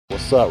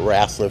What's up,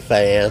 wrestling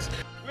fans?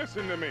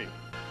 Listen to me.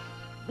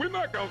 We're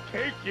not going to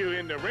take you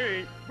in the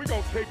ring. We're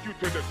going to take you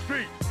to the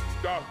streets,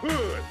 the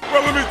hood.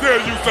 Well, let me tell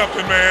you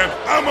something, man.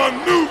 I'm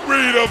a new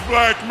breed of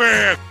black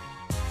man.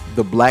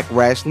 The Black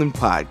Wrestling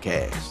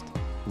Podcast.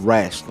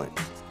 Wrestling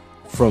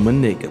from a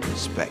nigga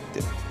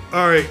perspective.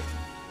 All right.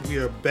 We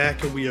are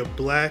back and we are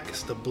black.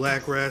 It's the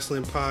Black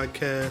Wrestling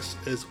Podcast.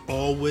 As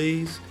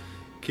always,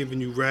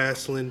 giving you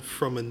wrestling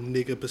from a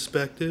nigga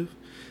perspective.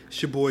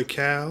 It's your boy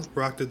Khal,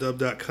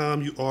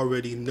 rockthedub.com. You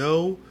already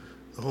know.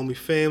 The homie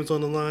fam's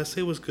on the line.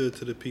 Say what's good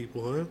to the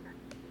people, huh?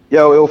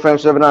 Yo,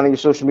 IlFam79 on your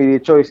social media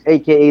choice,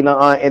 a.k.a.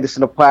 Na'an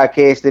Anderson of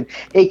podcasting,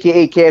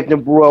 a.k.a.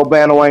 Captain Brew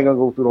Albano. I ain't going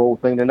to go through the whole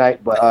thing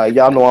tonight, but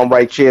y'all know I'm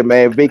right here,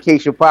 man.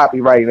 Vacation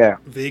Poppy right now.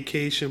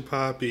 Vacation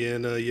Poppy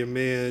and your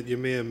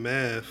man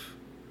Matth.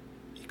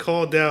 He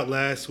called out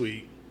last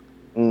week.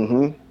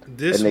 Mm-hmm.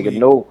 This that nigga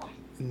week,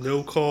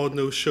 no call,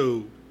 no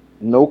show.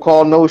 No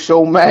call, no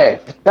show,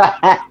 Math.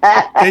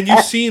 And you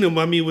seen him.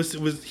 I mean,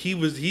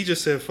 he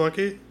just said, fuck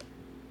it?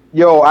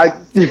 Yo, that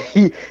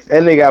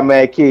nigga got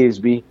mad kids,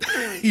 B.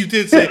 You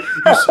did say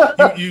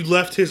you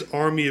left his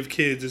army of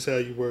kids is how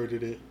you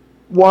worded it.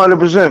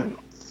 100%.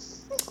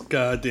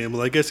 God damn.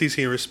 Well, I guess he's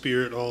here in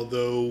spirit,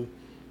 although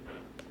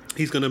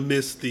he's gonna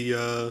miss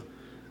the.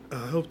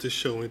 I hope this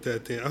show ain't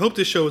that damn. I hope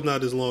this show is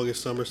not as long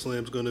as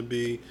SummerSlam's gonna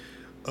be.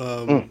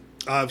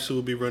 Obviously,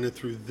 we'll be running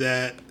through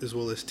that as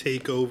well as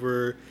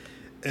Takeover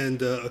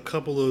and a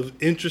couple of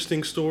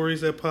interesting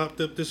stories that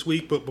popped up this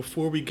week. But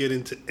before we get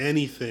into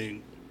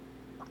anything,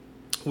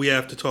 we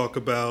have to talk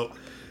about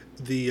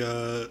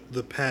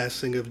the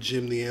passing of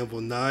Jim the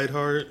Anvil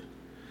Neidhart.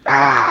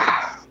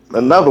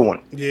 Another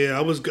one. Yeah,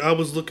 I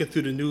was looking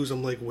through the news.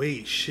 I'm like,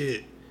 wait,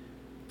 shit.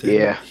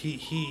 Yeah.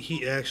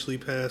 He actually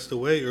passed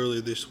away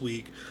earlier this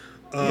week.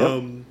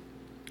 Yep.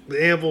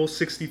 The Anvil,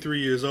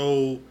 63 years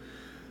old.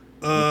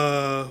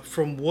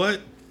 From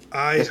what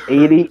I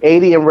heard,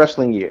 80 in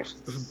wrestling years.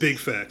 Big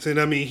facts. And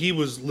I mean, he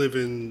was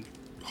living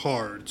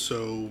hard,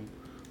 so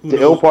the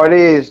ill part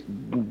is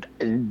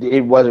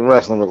it wasn't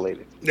wrestling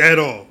related at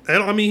all.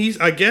 I mean,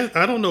 I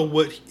don't know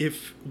what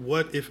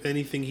if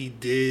anything he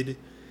did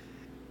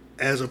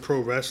as a pro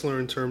wrestler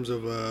in terms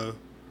of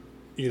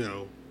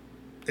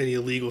any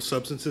illegal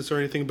substances or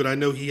anything, but I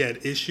know he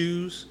had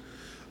issues.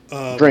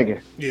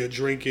 Drinking. Yeah,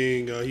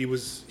 drinking.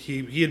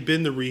 He had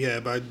been to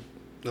rehab.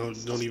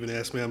 Don't even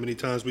ask me how many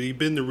times, but he'd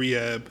been to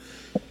rehab.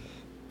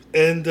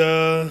 And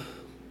but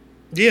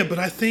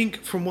I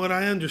think from what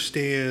I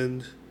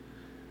understand,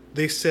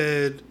 they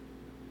said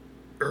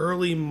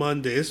early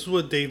Monday. This is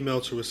what Dave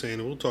Meltzer was saying,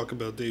 and we'll talk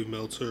about Dave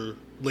Meltzer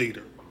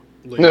later.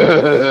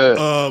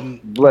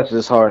 Bless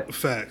his heart.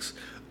 Facts.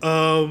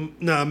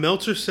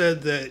 Meltzer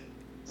said that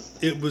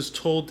it was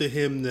told to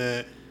him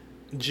that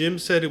Jim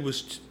said it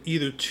was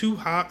either too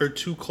hot or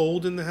too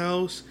cold in the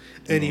house,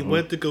 and he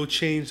went to go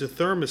change the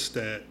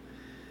thermostat.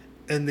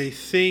 And they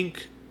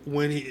think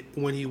when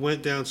he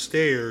went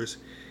downstairs,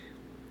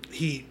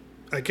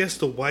 I guess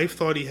the wife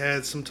thought he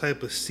had some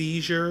type of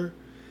seizure.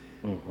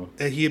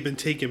 And he had been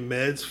taking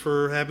meds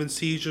for having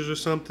seizures or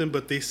something,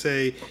 but they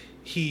say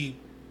he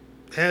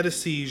had a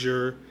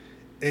seizure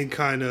and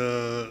kind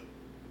of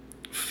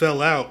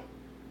fell out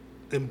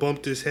and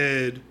bumped his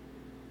head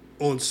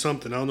on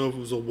something. I don't know if it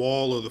was a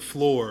wall or the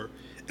floor.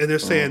 And they're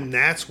saying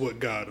that's what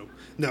got him.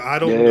 Now, I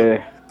don't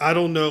know. I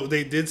don't know.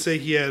 They did say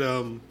he had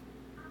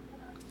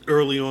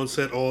early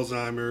onset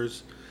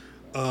Alzheimer's.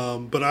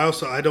 But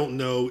I don't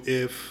know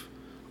if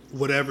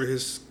whatever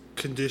his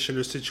condition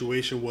or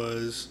situation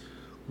was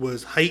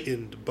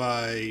heightened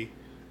by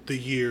the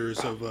years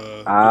of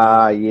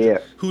yeah.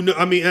 Who know?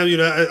 I mean, I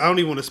don't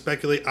even want to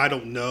speculate. I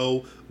don't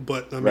know,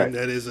 but I mean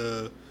that is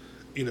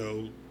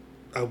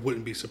I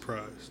wouldn't be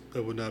surprised. I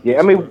would not. Yeah, be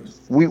I mean,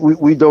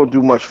 we don't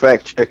do much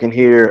fact checking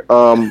here,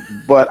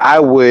 but I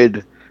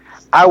would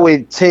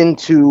tend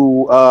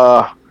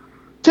to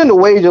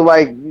wager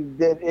like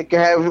that it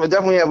can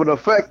definitely have an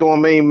effect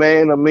on me,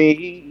 man. I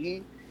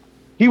mean,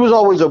 he was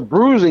always a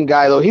bruising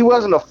guy, though. He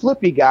wasn't a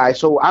flippy guy,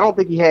 so I don't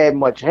think he had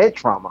much head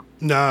trauma.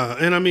 Nah,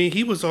 and I mean,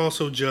 he was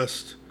also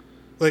just,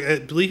 like, I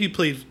believe he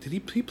played, did he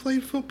play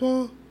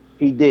football?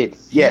 He did,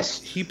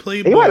 yes. He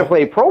played He might have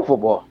played pro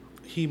football.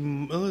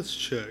 Let's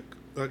check.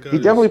 He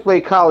definitely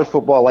played college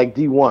football, like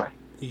D1.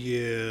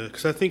 Yeah,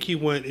 because I think he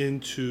went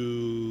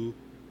into,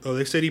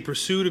 they said he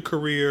pursued a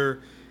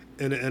career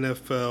in the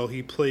NFL.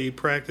 He played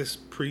practice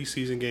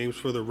preseason games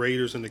for the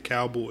Raiders and the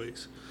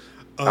Cowboys.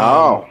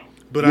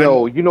 But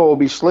you know what would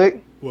be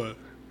slick? What?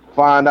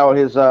 Find out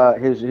his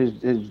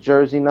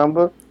jersey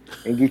number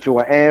and get you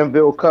an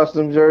Anvil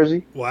custom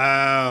jersey.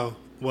 Wow,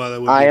 that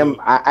would be I dope.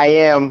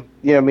 am,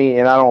 you know what I mean,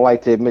 and I don't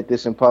like to admit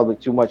this in public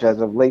too much as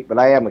of late, but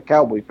I am a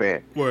Cowboy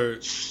fan.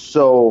 Word.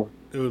 So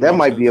that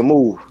might be a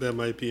move. That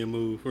might be a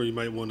move, or you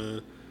might want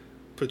to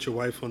put your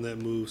wife on that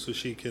move so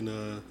she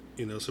can,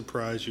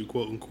 surprise you,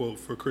 quote unquote,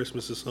 for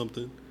Christmas or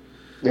something.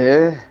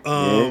 Yeah.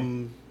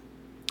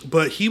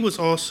 But he was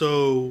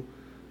also.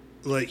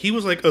 He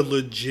was like a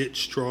legit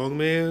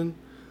strongman.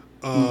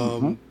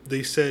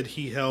 They said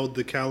he held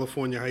the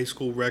California high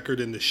school record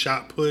in the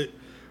shot put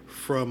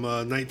from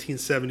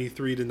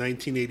 1973 to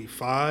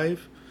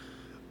 1985.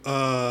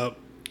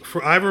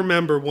 I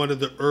remember one of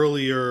the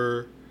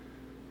earlier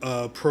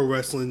pro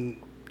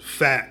wrestling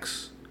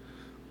facts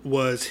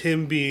was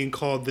him being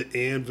called the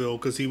Anvil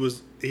because he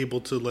was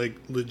able to like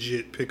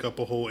legit pick up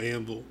a whole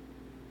anvil.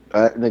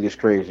 That nigga's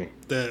crazy.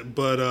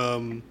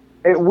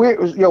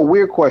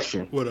 Weird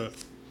question. What up?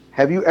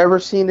 Have you ever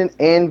seen an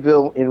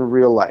anvil in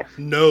real life?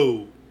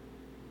 No.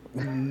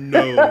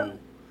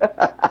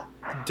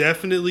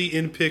 Definitely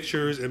in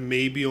pictures and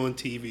maybe on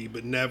TV,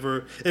 but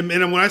never. And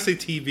when I say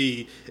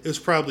TV, it was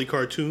probably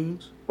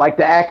cartoons. Like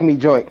the Acme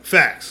joint.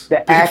 Facts.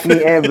 The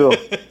Acme anvil.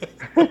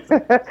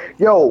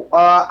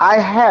 I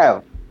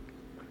have.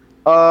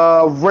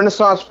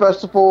 Renaissance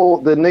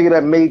Festival, the nigga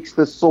that makes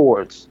the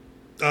swords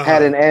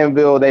had an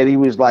anvil that he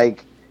was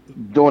like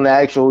doing the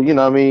actual, you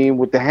know what I mean,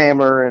 with the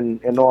hammer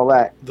and all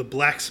that. The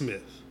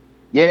blacksmith.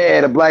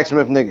 Yeah, the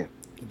blacksmith nigga.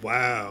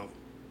 Wow.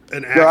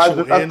 An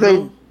actual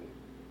anvil?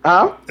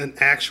 An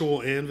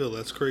actual anvil.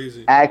 That's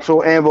crazy.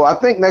 Actual anvil. I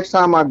think next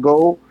time I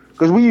go,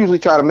 because we usually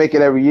try to make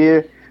it every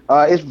year,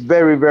 it's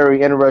very,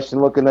 very interesting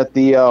looking at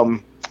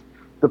the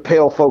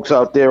pale folks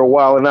out there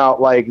wilding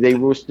out like they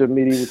wish the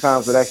medieval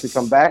times would actually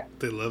come back.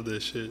 They love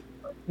that shit.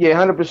 Yeah,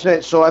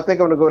 100%. So I think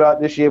I'm going to go out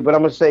this year, but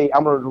I'm going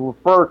to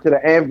refer to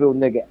the anvil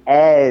nigga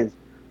as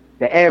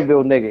the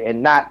anvil nigga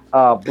and not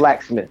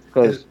blacksmith.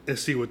 Because and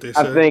see what they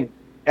say.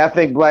 I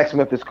think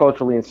blacksmith is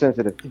culturally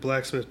insensitive.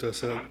 Blacksmith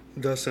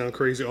does sound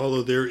crazy,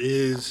 although there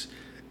is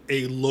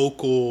a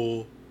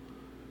local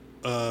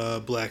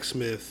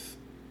blacksmith,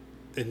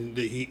 and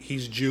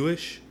he's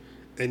Jewish,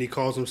 and he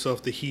calls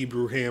himself the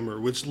Hebrew Hammer,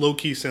 which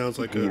low-key sounds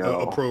like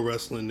a pro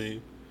wrestling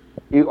name.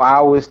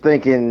 I was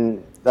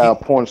thinking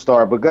porn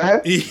star, but go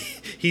ahead.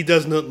 He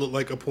does not look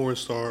like a porn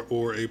star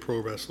or a pro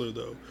wrestler,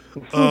 though.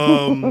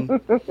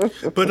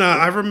 But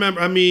I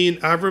remember,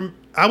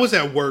 I was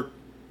at work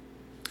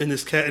in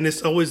this cat, and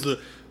it's always the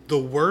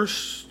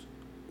worst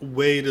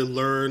way to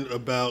learn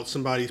about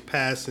somebody's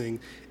passing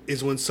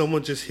is when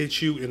someone just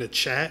hits you in a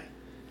chat,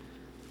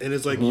 and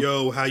it's like,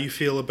 yo, how you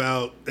feel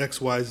about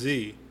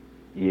XYZ?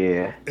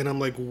 Yeah. And I'm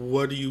like,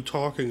 what are you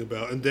talking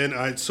about? And then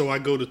I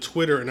go to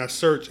Twitter and I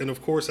search, and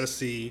of course I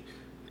see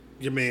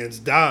your man's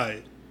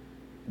died.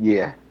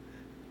 Yeah.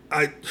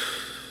 I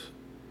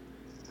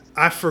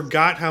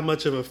forgot how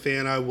much of a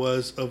fan I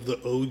was of the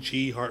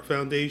OG Hart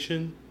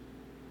Foundation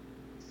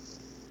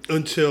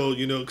until,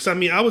 because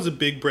I was a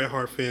big Bret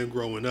Hart fan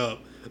growing up,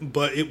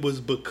 but it was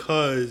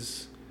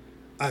because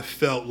I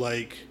felt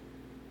like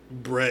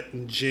Bret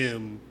and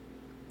Jim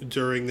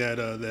during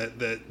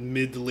that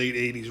mid to late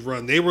 80s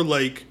run, they were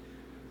like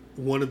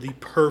one of the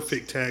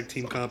perfect tag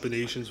team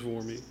combinations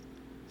for me.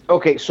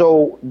 Okay,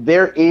 so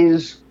there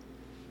is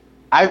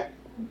Bret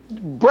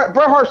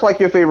Hart's like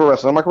your favorite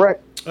wrestler, am I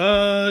correct?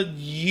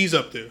 He's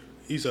up there.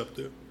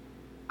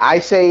 I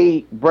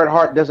say Bret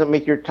Hart doesn't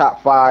make your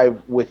top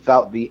 5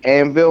 without the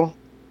anvil.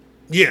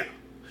 Yeah.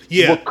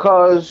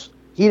 Because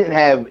he didn't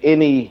have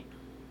any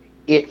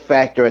it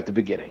factor at the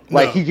beginning.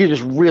 Like he could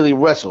just really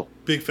wrestle.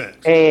 Big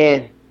facts.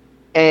 And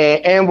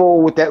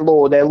Anvil with that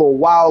little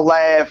wild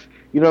laugh,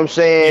 you know what I'm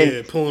saying?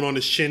 Yeah, pulling on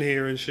his chin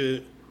hair and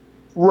shit.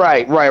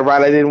 Right.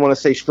 I didn't want to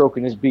say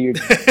stroking his beard.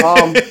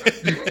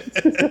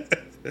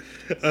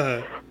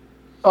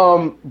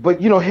 But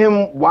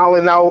him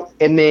wilding out,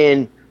 and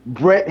then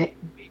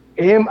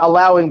him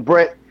allowing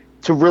Bret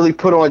to really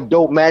put on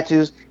dope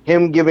matches,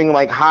 him giving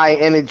like high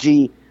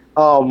energy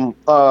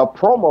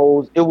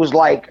promos. It was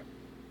like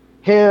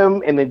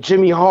him and then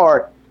Jimmy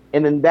Hart,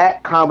 and then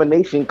that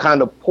combination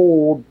kind of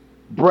pulled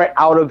Bret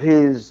out of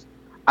his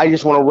I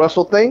just want to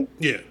wrestle thing.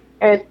 Yeah.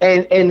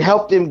 And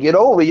helped him get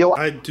over.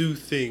 I do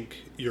think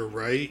you're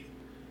right.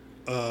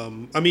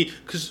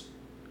 Because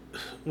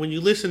when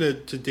you listen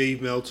to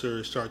Dave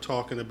Meltzer start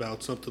talking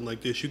about something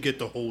like this, you get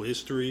the whole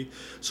history.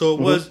 So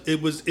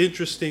it was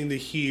interesting to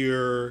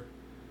hear,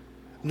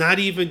 not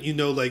even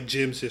like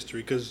Jim's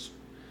history, because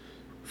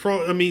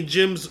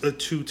Jim's a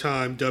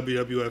 2-time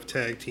WWF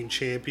Tag Team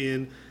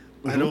Champion.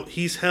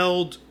 He's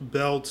held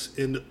belts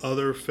in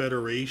other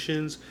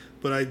federations,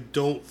 but I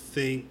don't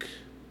think,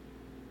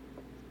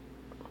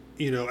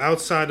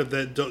 outside of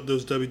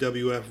those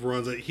WWF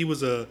runs, he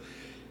was a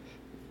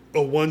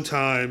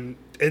 1-time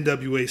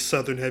NWA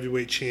Southern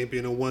Heavyweight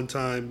Champion, a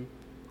 1-time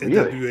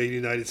NWA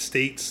United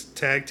States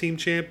Tag Team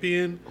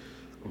Champion.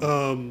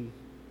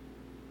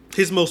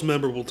 His most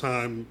memorable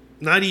time,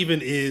 not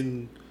even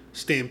in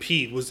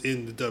Stampede, was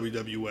in the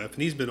WWF,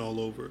 and he's been all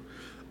over.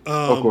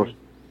 Of course.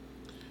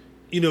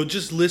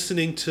 Just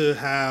listening to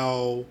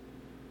how,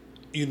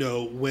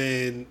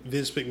 when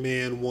Vince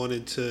McMahon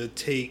wanted to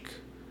take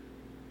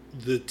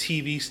the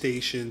TV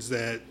stations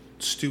that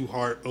Stu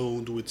Hart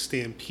owned with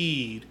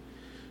Stampede,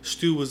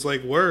 Stu was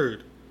like,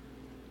 word,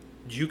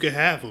 you could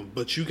have them,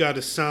 but you got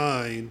to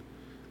sign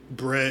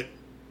Bret,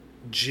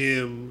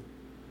 Jim,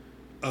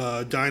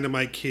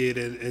 Dynamite Kid,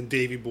 and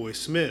Davey Boy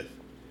Smith.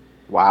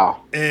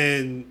 Wow.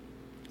 And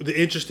the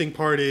interesting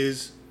part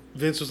is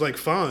Vince was like,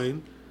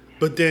 fine,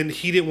 but then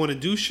he didn't want to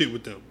do shit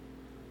with them.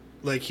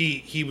 Like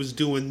he was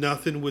doing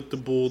nothing with the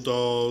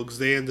Bulldogs.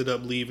 They ended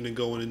up leaving and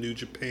going to New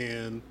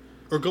Japan.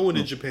 Or going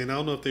to Japan. I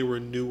don't know if they were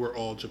New or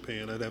All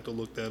Japan. I'd have to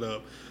look that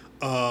up.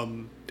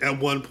 At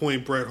one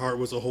point, Bret Hart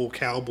was a whole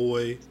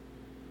cowboy.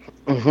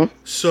 Mm-hmm.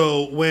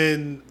 So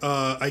when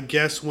I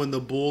guess when the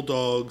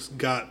Bulldogs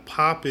got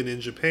popping in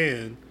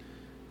Japan,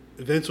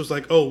 Vince was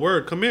like, "Oh,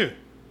 word, come here.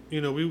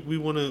 You know, we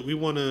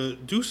wanna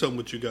do something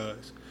with you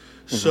guys."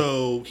 Mm-hmm.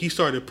 So he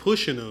started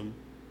pushing them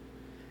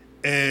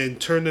and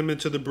turned them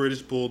into the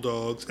British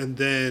Bulldogs, and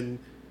then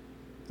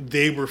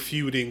they were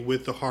feuding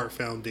with the Hart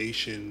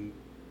Foundation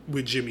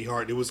with Jimmy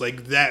Hart. It was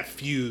like that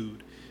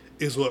feud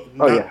is what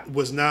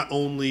was not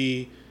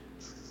only,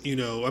 you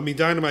know, I mean,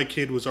 Dynamite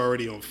Kid was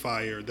already on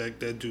fire.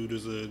 That dude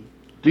is a.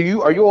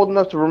 Are you old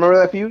enough to remember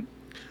that feud?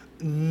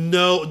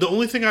 No, the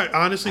only thing I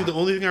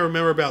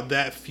remember about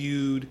that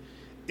feud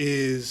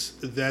is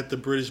that the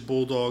British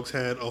Bulldogs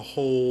had a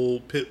whole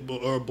pit bull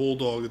or a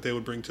bulldog that they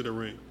would bring to the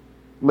ring.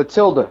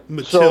 Matilda.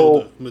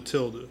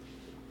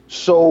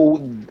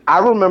 So I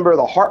remember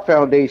the Hart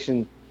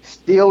Foundation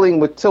stealing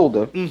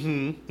Matilda.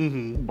 Mm-hmm.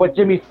 Mm-hmm. But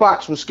Jimmy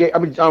Fox was scared. I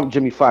mean,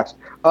 Jimmy Fox.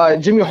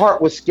 Jimmy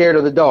Hart was scared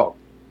of the dog.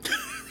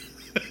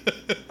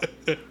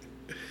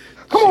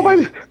 Come on,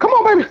 baby. Come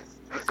on, baby.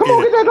 Come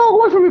on, get that dog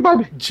away from me,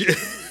 baby.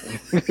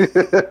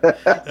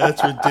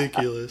 That's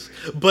ridiculous.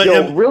 But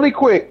really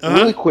quick.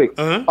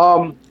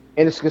 And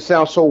it's gonna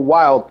sound so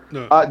wild.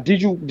 No.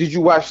 Did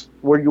you watch?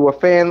 Were you a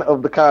fan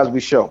of the Cosby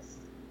Show?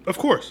 Of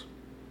course.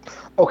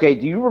 Okay.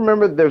 Do you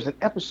remember there's an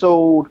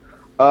episode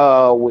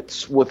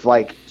with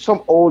like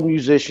some old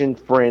musician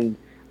friend,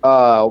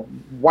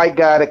 white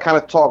guy that kind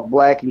of talked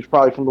black. He was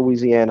probably from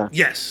Louisiana.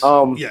 Yes.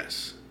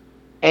 Yes.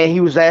 And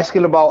he was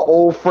asking about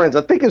old friends.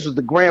 I think this was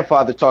the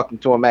grandfather talking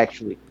to him,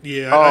 actually.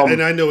 Yeah,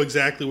 and I know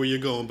exactly where you're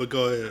going, but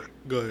go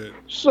ahead.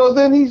 So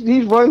then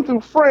he's running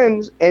through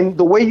friends, and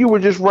the way you were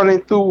just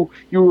running through,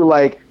 you were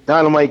like,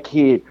 Dynamite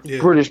Kid,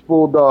 British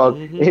Bulldog,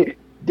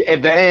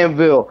 at the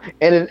Anvil.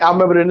 And then I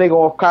remember the nigga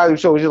on Cosby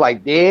Show was just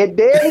like, dead.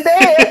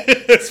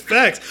 That's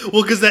facts.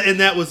 Well, because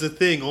that was the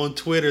thing. On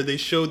Twitter, they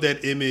showed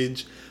that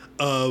image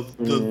of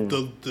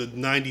the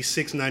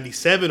 96,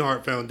 97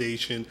 Hart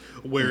Foundation,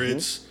 where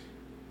it's...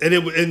 And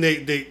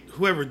they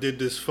whoever did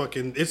this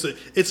fucking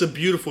it's a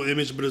beautiful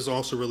image, but it's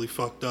also really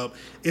fucked up.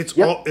 It's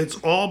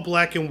all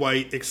black and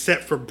white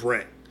except for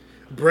Bret.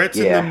 Bret's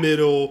in the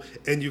middle,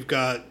 and you've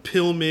got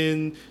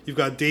Pillman, you've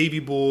got Davey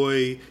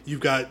Boy, you've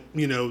got,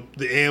 you know,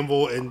 the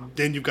Anvil, and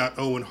then you've got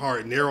Owen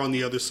Hart, and they're on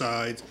the other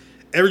sides.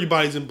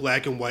 Everybody's in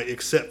black and white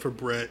except for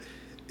Bret.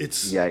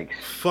 It's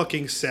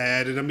fucking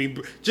sad, and I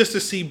mean, just to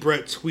see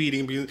Bret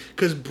tweeting,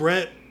 because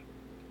Bret.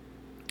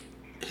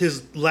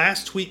 His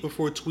last tweet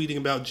before tweeting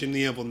about Jim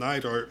the Anvil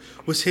Neidhart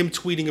was him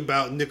tweeting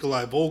about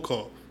Nikolai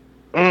Volkov.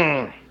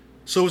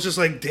 So it's just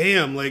like,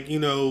 damn, like, you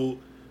know,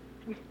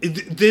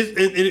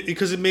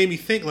 because it made me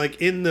think, like,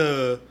 in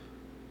the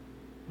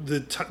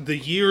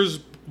years,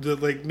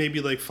 like maybe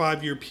like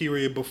 5-year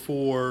period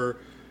before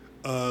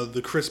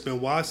the Chris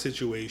Benoit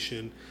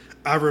situation,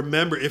 I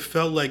remember it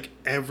felt like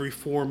every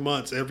 4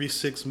 months, every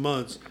 6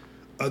 months,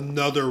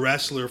 another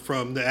wrestler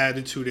from the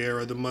Attitude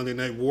Era, the Monday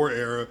Night War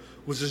era,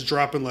 was just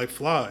dropping like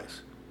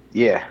flies.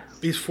 Yeah.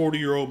 These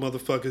 40-year-old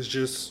motherfuckers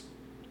just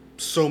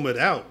sewn it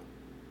out.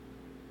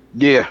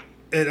 Yeah.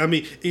 And I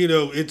mean, you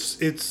know,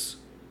 it's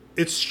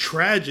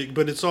tragic,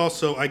 but it's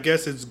also, I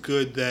guess it's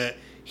good that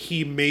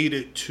he made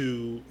it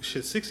to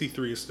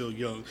 63 is still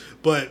young,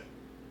 but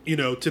you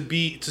know,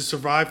 to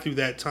survive through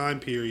that time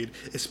period,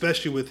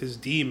 especially with his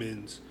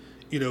demons,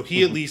 you know,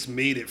 he at least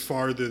made it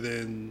farther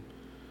than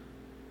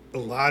a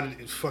lot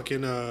of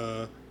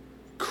fucking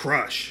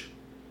Crush.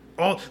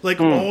 All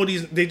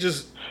these, they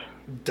just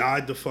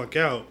died the fuck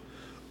out.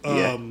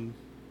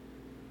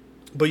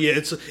 But yeah,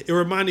 it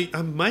reminded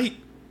I might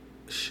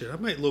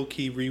low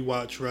key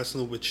rewatch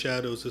Wrestling with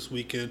Shadows this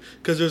weekend,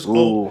 because there's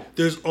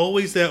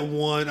always that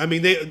one. I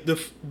mean,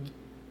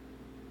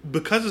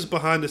 because it's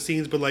behind the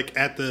scenes, but like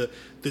at the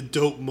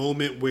dope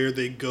moment where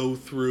they go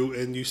through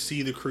and you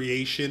see the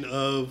creation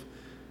of,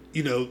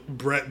 you know,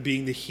 Bret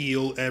being the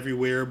heel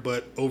everywhere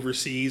but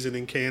overseas and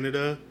in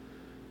Canada.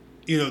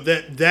 You know,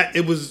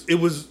 that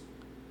was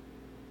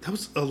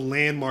a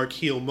landmark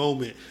heel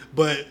moment.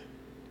 But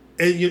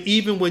and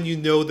even when you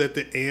know that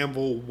the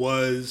Anvil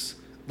was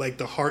like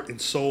the heart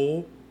and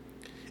soul,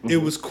 it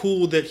was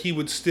cool that he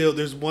would still.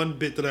 There's one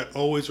bit that I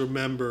always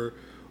remember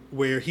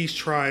where he's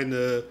trying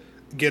to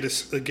get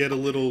a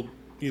little,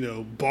 you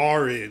know,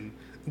 bar in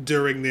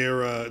during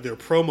their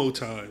promo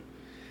time,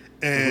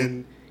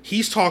 and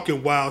he's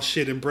talking wild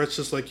shit, and Bret's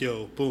just like,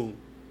 "Yo, boom,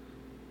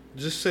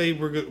 just say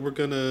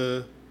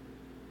we're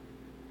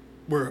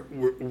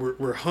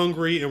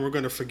hungry and we're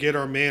gonna forget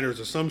our manners,"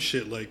 or some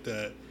shit like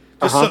that.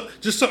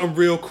 Just something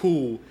real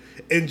cool.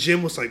 And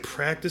Jim was like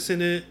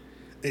practicing it,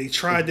 and he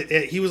tried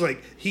to. He was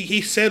like,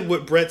 he said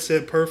what Bret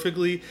said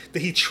perfectly.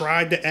 That he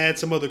tried to add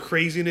some other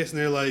craziness, and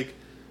they're like,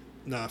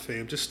 "Nah,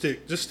 fam, just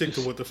stick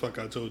to what the fuck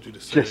I told you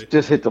to say.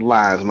 Just hit the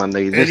lines, my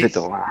nigga. Just hit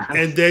the lines."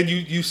 And then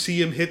you see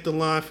him hit the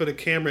line for the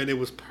camera, and it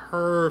was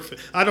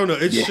perfect. I don't know.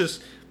 It's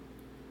just,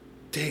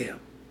 damn.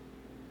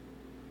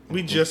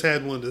 we just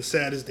had one of the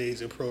saddest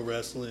days in pro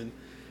wrestling,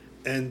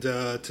 and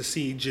to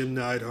see Jim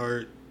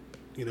Neidhart,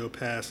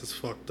 pass is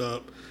fucked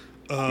up.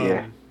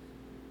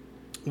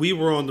 We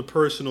were on the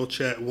personal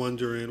chat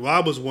wondering. Well,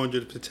 I was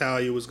wondering if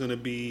Natalya was going to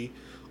be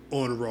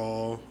on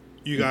Raw.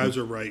 You guys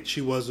are right;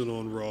 she wasn't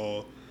on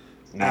Raw.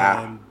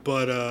 Nah.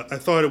 But I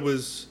thought it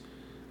was.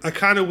 I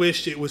kind of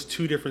wished it was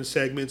two different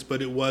segments,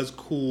 but it was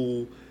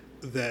cool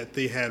that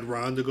they had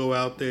Ronda go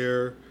out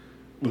there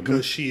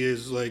because she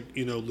is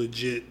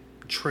legit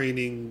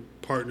training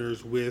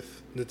partners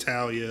with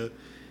Natalya.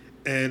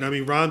 And I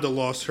mean, Ronda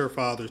lost her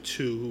father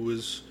too, who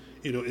was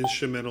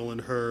instrumental in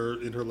her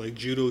like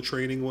judo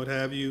training, what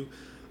have you.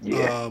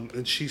 Yeah.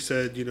 And she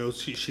said,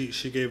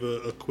 she gave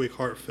a quick,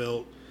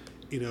 heartfelt,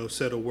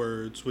 set of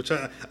words, which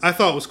I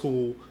thought was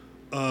cool.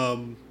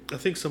 I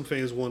think some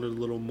fans wanted a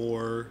little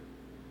more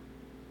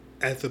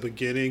at the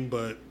beginning,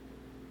 but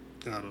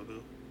I don't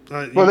know.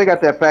 Well, they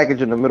got that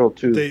package in the middle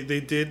too. They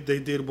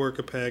did work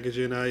a package,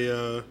 and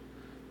I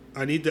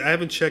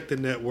haven't checked the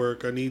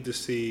network. I need to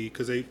see,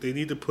 because they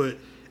need to put,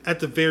 at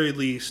the very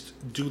least,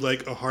 do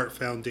like a Heart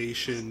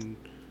Foundation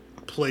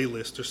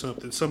playlist or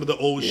something. Some of the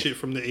old shit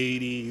from the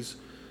 80s.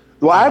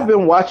 Well, I've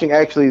been watching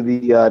actually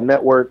the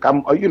network.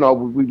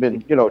 We've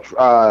been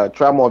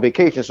traveling on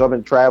vacation, so I've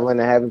been traveling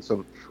and having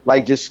some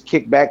just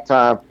kickback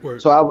time.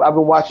 Word. So I've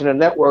been watching the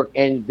network,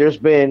 and there's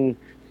been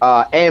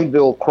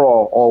Anvil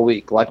Crawl all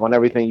week, like on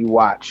everything you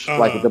watch,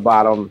 like at the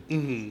bottom.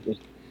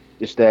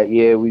 Just that,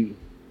 yeah, we,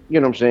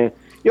 what I'm saying.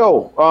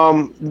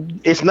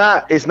 It's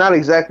not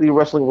exactly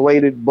wrestling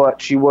related,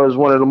 but she was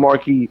one of the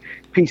marquee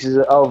pieces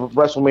of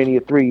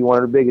WrestleMania 3, one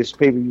of the biggest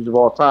pay-per-views of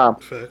all time.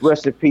 Facts.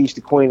 Rest in peace,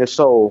 the Queen of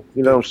Soul.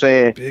 You know what I'm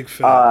saying? Big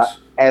facts.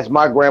 As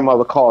my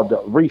grandmother called her,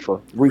 Aretha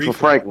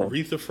Franklin.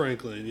 Aretha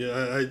Franklin.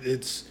 Yeah,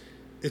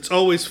 it's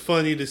always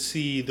funny to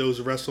see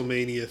those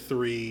WrestleMania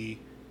 3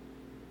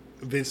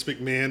 Vince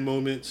McMahon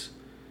moments.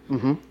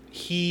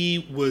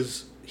 He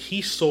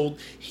sold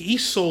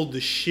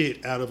the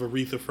shit out of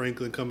Aretha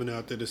Franklin coming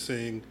out there to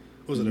sing.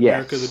 Was it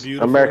America the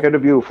Beautiful? America the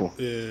Beautiful.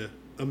 Yeah,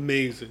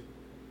 amazing.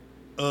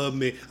 I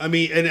mean,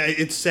 and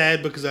it's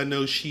sad because I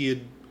know she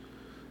had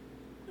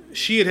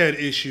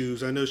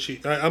issues.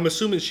 I'm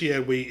assuming she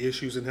had weight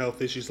issues and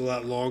health issues a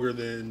lot longer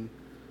than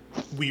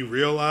we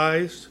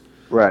realized.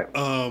 Right.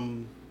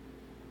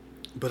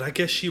 But I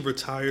guess she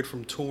retired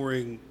from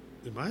touring.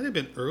 It might have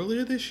been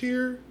earlier this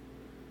year.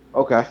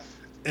 Okay.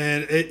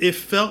 And it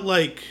felt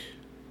like,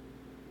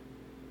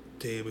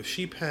 damn, if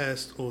she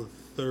passed on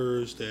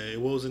Thursday,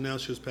 what was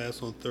announced she was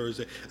passed on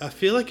Thursday, I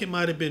feel like it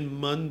might have been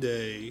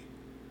Monday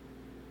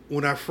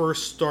when I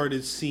first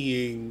started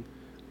seeing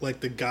like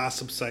the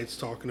gossip sites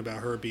talking about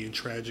her being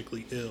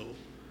tragically ill.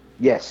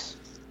 Yes.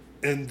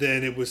 And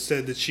then it was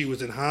said that she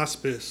was in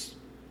hospice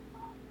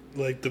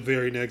like the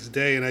very next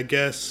day. And I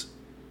guess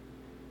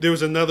there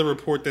was another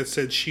report that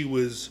said she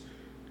was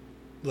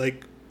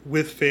like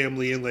with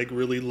family and like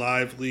really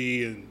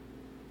lively and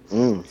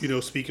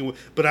speaking with.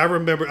 But I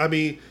remember,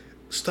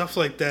 stuff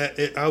like that.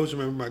 I always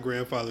remember my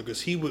grandfather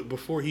because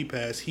before he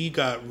passed, he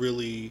got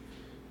really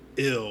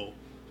ill.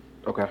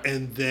 Okay.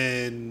 And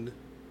then,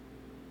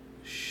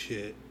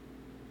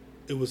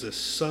 it was a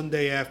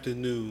Sunday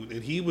afternoon,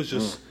 and he was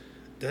just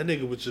that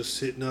nigga was just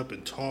sitting up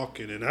and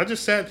talking, and I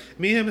just sat.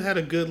 Me and him had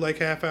a good like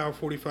half hour,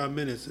 45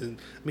 minutes, and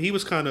he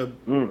was kind of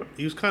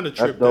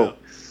tripped out.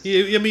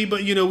 Yeah,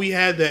 but we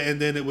had that, and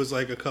then it was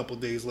like a couple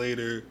days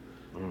later,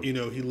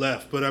 he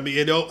left. But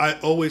I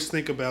always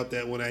think about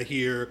that when I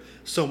hear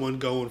someone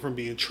going from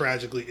being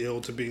tragically ill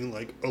to being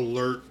like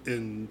alert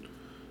and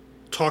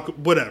talk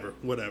whatever.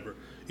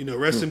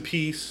 Rest in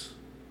peace.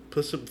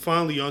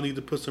 Finally, y'all need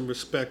to put some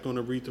respect on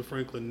Aretha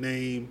Franklin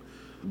name.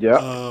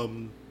 Yeah.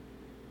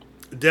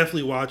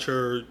 Definitely watch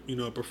her,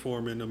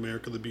 perform in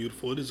America the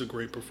Beautiful. It is a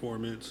great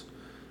performance.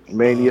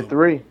 Mania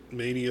 3.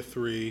 Mania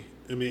 3.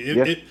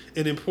 An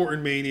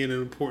important Mania and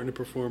an important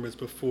performance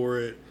before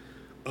it.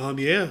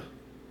 The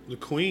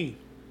Queen.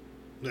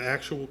 The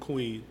actual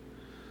Queen.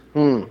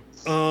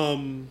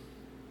 Damn,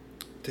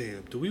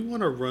 do we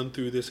want to run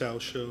through this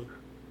house show?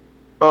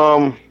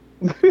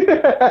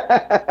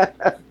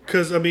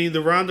 Because,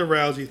 the Ronda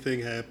Rousey thing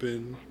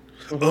happened.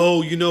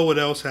 Oh, you know what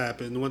else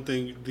happened? One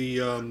thing,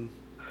 the...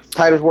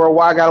 Titus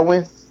Worldwide got to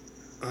win?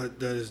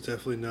 That is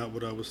definitely not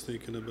what I was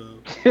thinking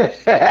about.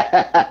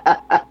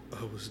 I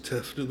was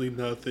definitely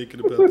not thinking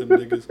about them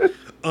niggas.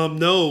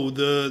 No,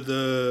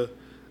 the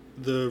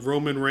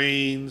Roman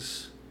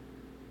Reigns,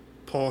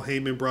 Paul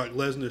Heyman, Brock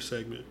Lesnar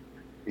segment.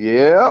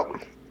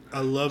 Yep.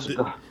 I loved it.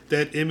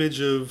 That image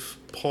of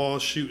Paul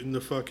shooting the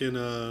fucking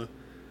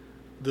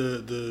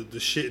the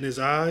shit in his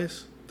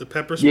eyes, the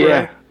pepper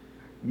spray.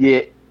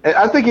 Yeah.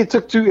 I think it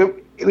took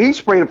he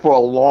sprayed it for a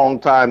long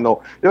time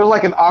though. There was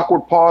like an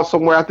awkward pause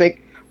somewhere. I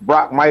think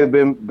Brock might have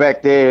been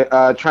back there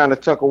trying to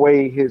tuck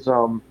away his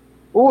what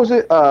was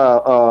it?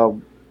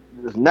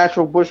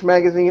 Natural Bush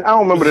magazine. I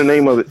don't remember the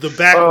name of it. The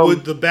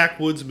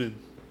backwoodsman.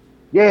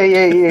 Yeah.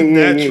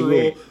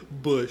 Natural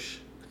Bush.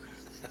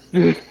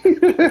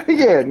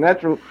 Yeah,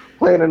 natural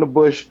plant in the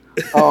bush.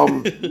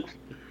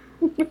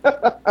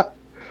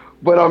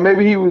 But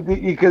maybe he was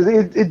because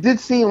it did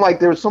seem like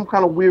there was some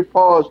kind of weird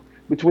pause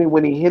between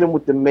when he hit him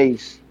with the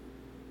mace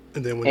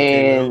and then when he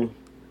came out.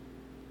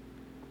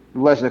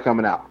 Lesnar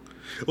coming out.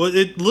 Well,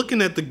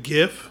 looking at the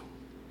GIF,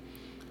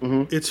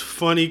 it's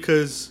funny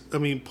because I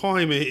mean, Paul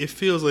Heyman. It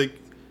feels like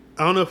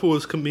I don't know if it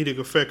was comedic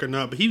effect or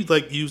not, but he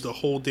like used a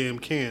whole damn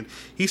can.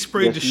 He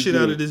sprayed the shit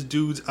out of this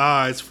dude's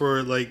eyes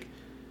for like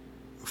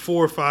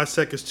 4 or 5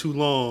 seconds too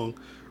long.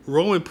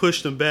 Rowan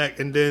pushed him back,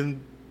 and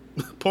then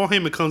Paul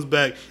Heyman comes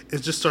back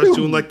and just starts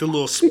doing like the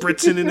little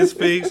spritzing in his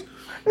face.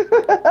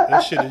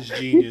 That shit is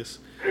genius.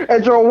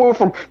 And Joe went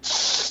from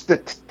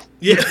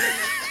yeah.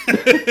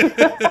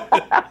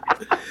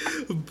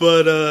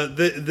 But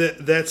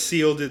that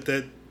sealed it.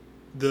 That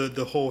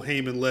the whole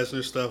Heyman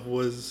Lesnar stuff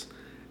was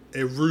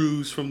a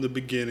ruse from the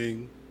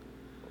beginning.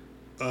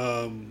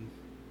 Does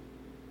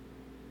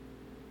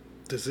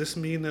this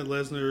mean that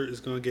Lesnar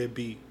is going to get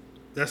beat?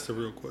 That's the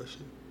real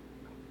question.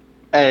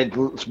 And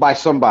it's by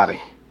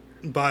somebody.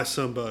 By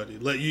somebody.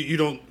 Like you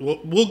don't.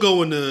 We'll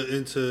go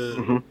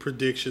into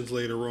predictions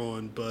later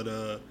on,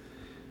 but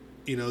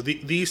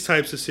these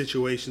types of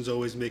situations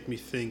always make me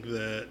think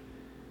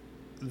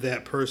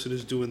that person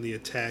who's doing the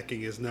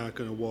attacking is not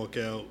going to walk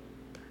out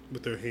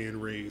with their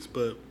hand raised,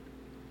 but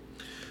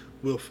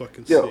we'll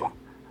fucking see.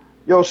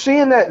 Yo,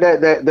 seeing that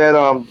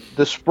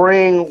the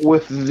spraying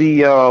with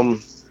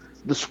the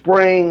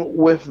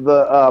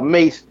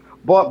mace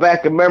brought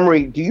back a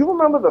memory. Do you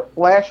remember the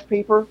flash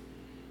paper?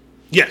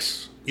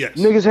 Yes.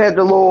 Niggas had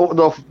the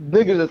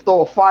niggas that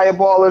throw a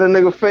fireball in a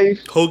nigga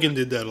face. Hogan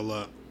did that a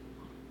lot.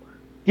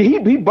 Yeah,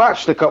 he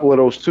botched a couple of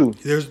those too.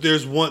 There's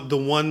the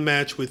one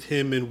match with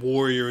him and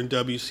Warrior in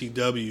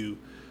WCW.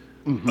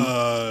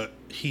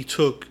 He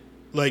took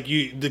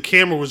the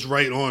camera was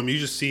right on him. You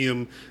just see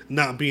him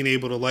not being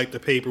able to light the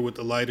paper with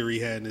the lighter he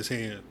had in his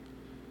hand.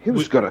 He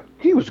was gonna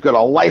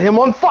light him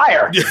on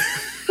fire.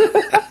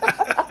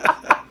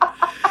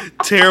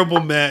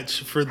 Terrible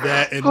match for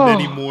that and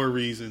many more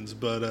reasons.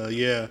 But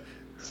yeah,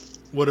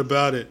 what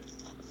about it?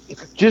 It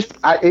just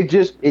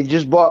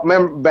brought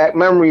back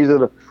memories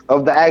of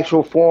the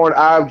actual foreign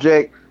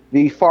object,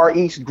 the Far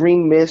East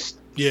green mist.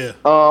 Yeah.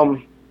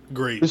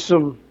 Great.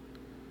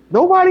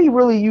 Nobody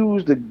really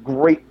used a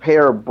great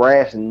pair of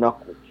brass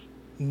knuckles.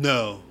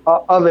 No.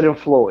 Other than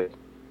Floyd.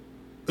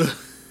 I'm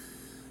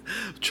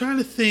trying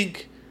to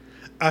think.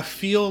 I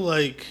feel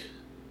like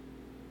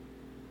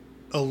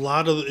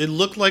it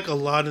looked like a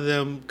lot of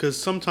them,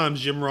 because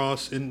sometimes Jim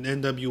Ross in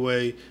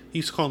NWA, he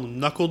used to call them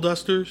knuckle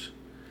dusters.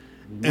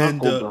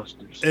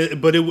 Dusters.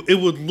 But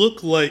it would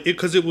look like it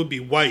because it would be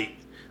white.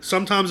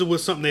 Sometimes it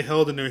was something they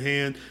held in their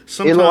hand.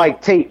 Sometimes, it looked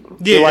like tape.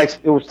 Yeah,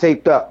 it was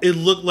taped up. It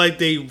looked like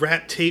they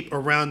wrapped tape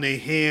around their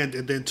hand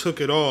and then took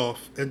it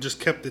off and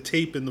just kept the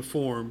tape in the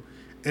form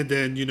and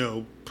then,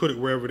 put it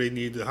wherever they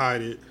needed to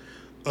hide it.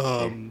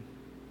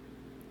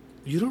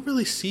 You don't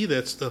really see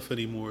that stuff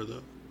anymore,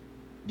 though.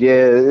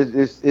 Yeah,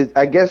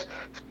 I guess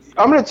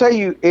I'm gonna tell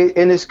you,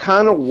 and it's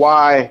kind of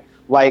why,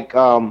 like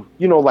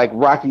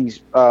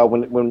Rocky's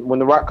when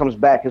The Rock comes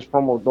back, his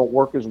promos don't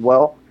work as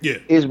well. Yeah,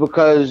 is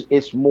because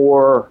it's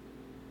more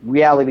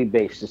reality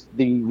based. It's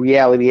the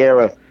reality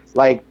era.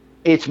 Like,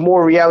 it's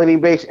more reality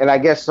based, and I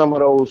guess some of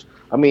those.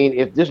 I mean,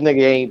 if this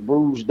nigga ain't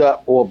bruised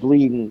up or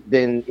bleeding,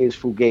 then it's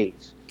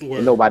fugazi,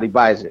 and nobody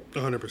buys it.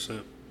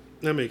 100%.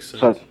 That makes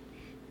sense. So,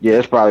 yeah,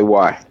 that's probably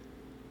why.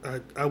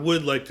 I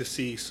would like to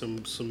see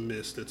some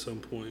mist at some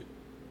point.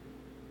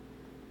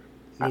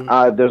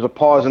 There's a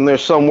pause in there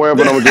somewhere,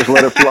 but I'm gonna just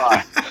let it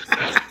fly.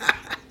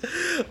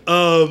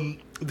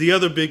 The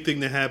other big thing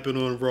that happened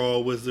on Raw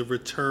was the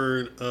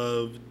return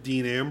of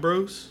Dean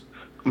Ambrose.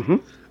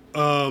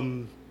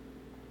 I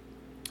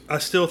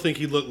still think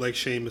he looked like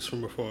Sheamus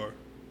from afar.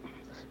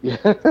 Yeah,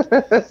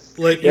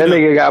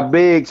 nigga got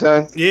big,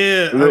 son.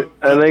 Yeah, that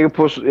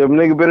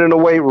nigga been in the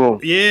weight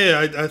room.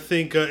 Yeah, I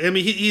think. I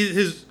mean,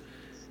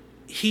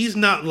 he's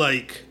not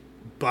like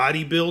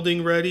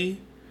bodybuilding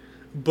ready,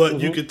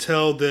 but you could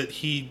tell that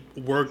he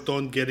worked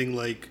on getting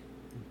like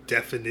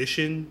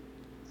definition.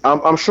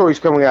 I'm sure he's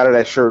coming out of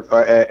that shirt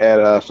at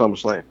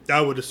SummerSlam.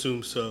 I would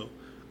assume so.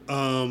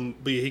 But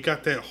yeah, he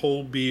got that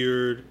whole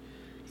beard.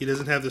 He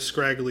doesn't have the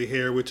scraggly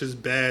hair, which is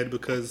bad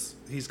because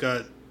he's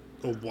got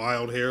a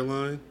wild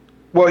hairline.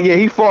 Well, yeah,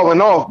 he's falling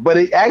off, but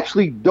it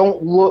actually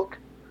don't look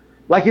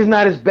like it's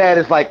not as bad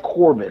as like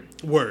Corbin.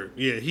 Word,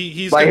 yeah,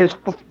 he's like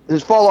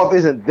his fall off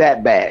isn't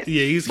that bad.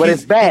 Yeah,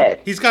 it's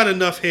bad. He's got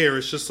enough hair.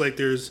 It's just like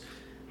I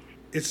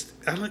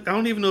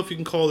don't even know if you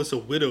can call this a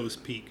widow's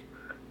peak.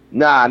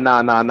 Nah.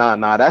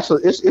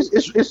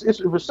 It's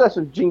a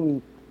recessive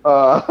gene.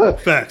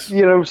 Facts.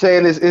 You know what I'm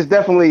saying? It's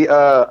definitely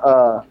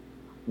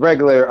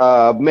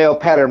regular male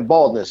pattern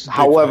baldness. Big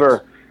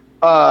However,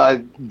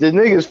 the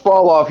niggas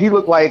fall off. He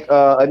looked like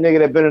a nigga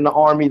that been in the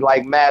army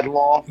like mad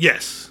long.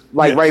 Yes.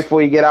 Right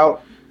before you get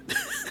out.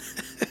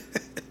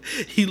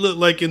 He looked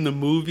like in the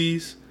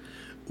movies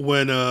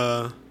when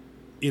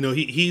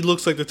he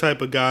looks like the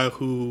type of guy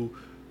who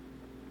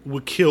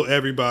would kill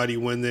everybody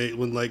when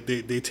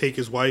they take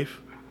his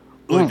wife.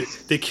 Like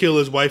they kill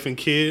his wife and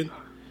kid.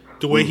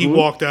 The way he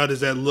walked out is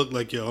that look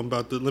like, yo, I'm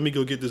about to, let me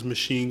go get this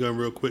machine gun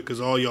real quick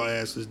because all y'all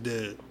ass is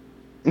dead.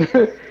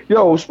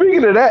 Yo,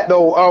 speaking of that,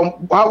 though,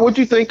 what'd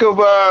you think of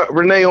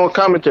Renee on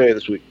commentary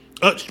this week?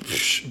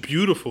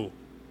 Beautiful.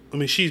 I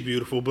mean, she's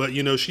beautiful, but,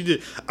 you know, she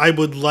did. I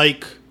would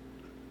like,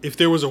 if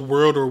there was a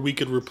world where we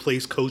could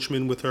replace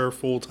Coachman with her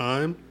full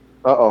time,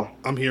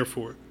 I'm here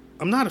for it.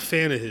 I'm not a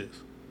fan of his.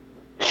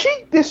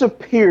 She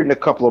disappeared in a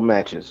couple of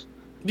matches.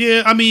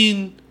 Yeah, I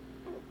mean,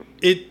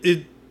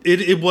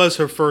 it was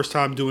her first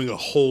time doing a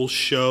whole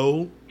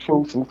show.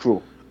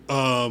 True.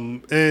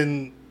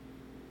 And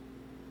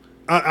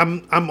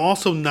I'm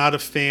also not a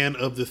fan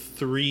of the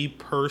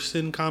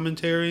 3-person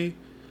commentary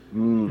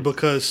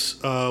because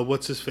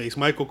what's his face,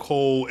 Michael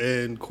Cole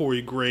and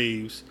Corey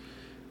Graves,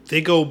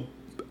 they go.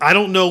 I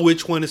don't know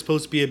which one is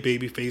supposed to be a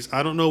babyface.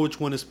 I don't know which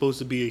one is supposed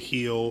to be a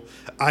heel.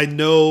 I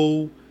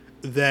know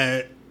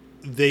that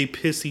they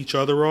piss each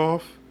other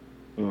off,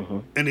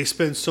 and they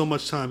spend so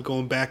much time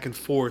going back and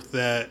forth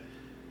that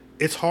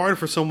it's hard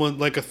for someone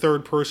like a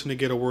third person to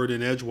get a word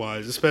in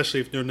edgewise, especially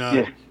if they're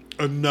not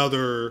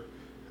another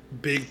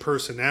big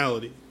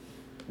personality.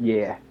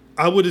 Yeah,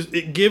 I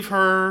would give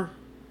her,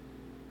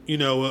 you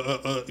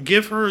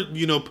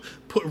know,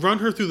 run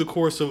her through the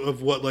course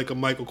of what like a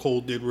Michael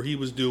Cole did, where he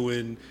was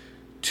doing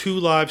 2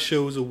 live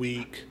shows a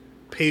week,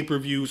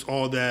 pay-per-views,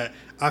 all that.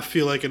 I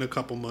feel like in a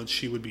couple months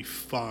she would be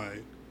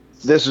fine.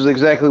 This is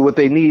exactly what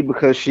they need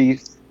because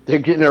they're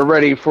getting her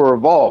ready for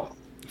Evolve.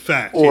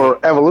 Fact. Or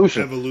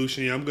Evolution.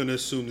 Evolution, yeah. I'm going to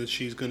assume that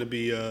she's going to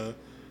be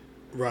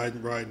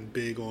riding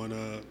big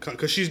on...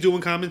 Because she's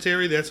doing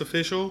commentary, that's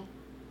official?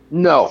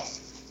 No.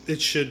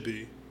 It should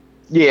be.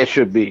 Yeah, it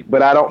should be.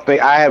 But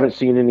I haven't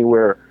seen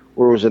anywhere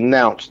where it was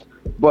announced.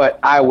 But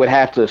I would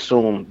have to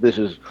assume this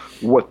is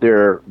what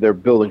they're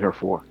building her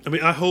for. I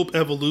mean, I hope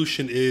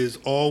Evolution is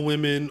all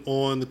women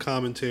on the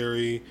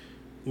commentary.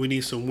 We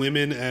need some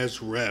women as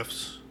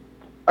refs.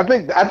 I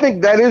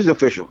think that is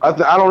official. I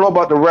don't know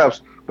about the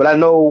refs, but I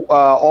know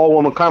all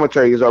women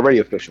commentary is already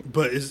official.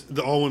 But is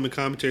the all women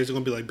commentary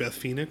going to be like Beth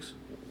Phoenix?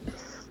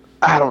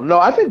 I don't know.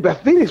 I think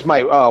Beth Phoenix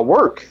might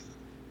work.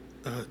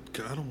 God,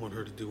 I don't want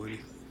her to do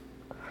anything.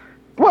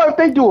 Well, if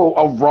they do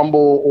a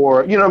Rumble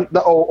or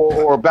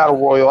or a Battle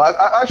Royal,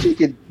 she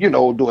could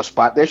do a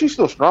spot there. She's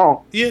still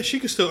strong. Yeah, she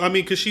could still. I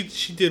mean, because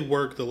she did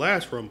work the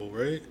last Rumble,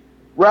 right?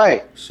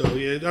 Right. So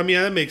yeah, I mean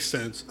that makes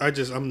sense. I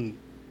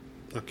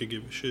could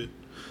give a shit.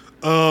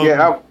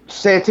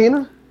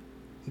 Santina.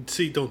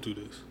 See, don't do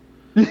this.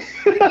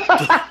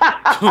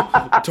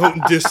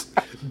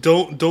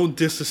 don't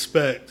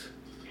disrespect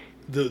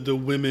the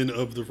women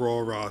of the Raw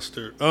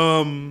roster.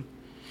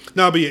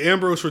 But yeah,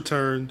 Ambrose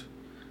returned.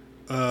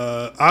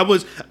 I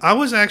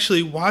was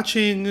actually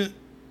watching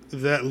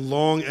that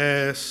long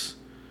ass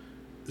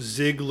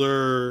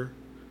Ziggler,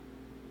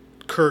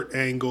 Kurt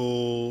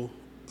Angle,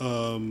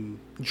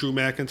 Drew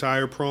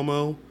McIntyre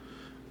promo.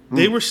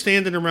 They were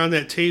standing around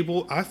that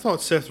table. I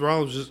thought Seth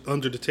Rollins was just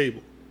under the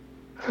table.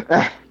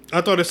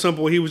 I thought at some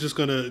point he was just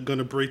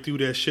gonna break through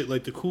that shit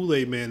like the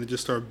Kool-Aid Man and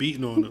just start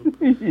beating on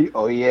them.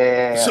 Oh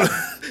yeah.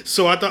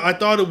 So I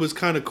thought it was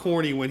kind of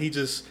corny when they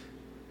just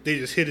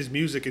hit his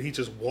music and he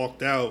just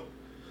walked out.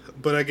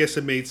 But I guess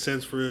it made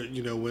sense for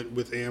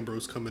with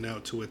Ambrose coming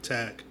out to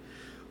attack.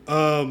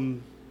 The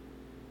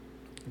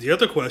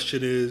other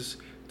question is,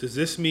 does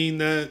this mean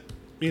that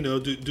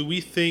do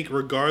we think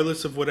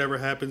regardless of whatever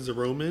happens to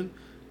Roman,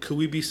 could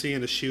we be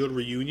seeing a Shield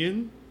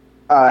reunion?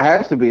 It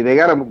has to be. They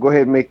got to go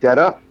ahead and make that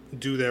up.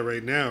 Do that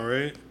right now,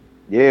 right?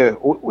 Yeah,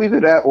 either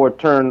that or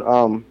turn.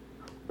 Or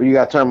you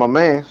got to turn my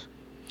man's.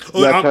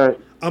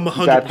 I'm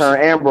 100%.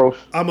 Turn Ambrose.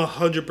 I'm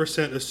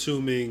 100%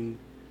 assuming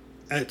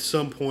at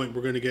some point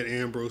we're going to get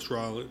Ambrose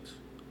Rollins.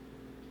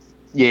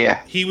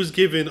 Yeah, he was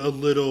given a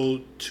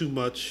little too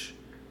much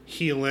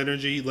heel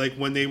energy. Like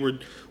when they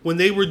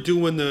were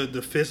doing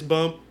the fist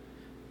bump,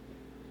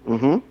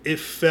 it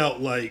felt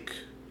like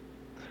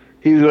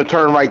he was going to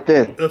turn right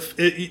then.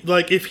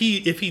 If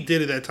he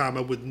did it that time,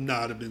 I would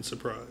not have been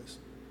surprised.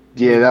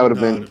 Yeah, that would have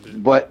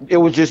been. But it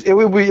was just it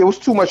was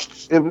too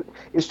much.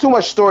 It's too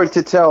much story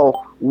to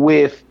tell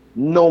with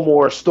no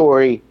more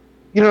story.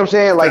 You know what I'm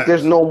saying? Like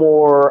there's no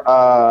more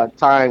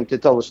time to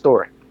tell the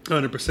story.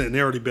 100%.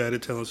 They're already bad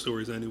at telling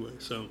stories anyway.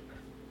 So.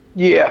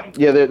 Yeah,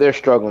 they're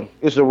struggling.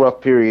 It's a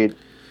rough period.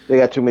 They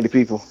got too many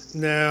people.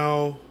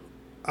 Now,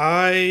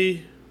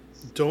 I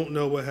don't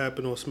know what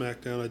happened on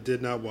SmackDown. I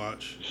did not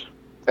watch.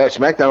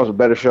 SmackDown was a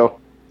better show.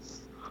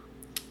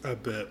 I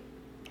bet.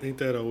 Ain't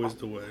that always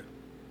the way?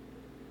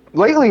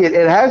 Lately, it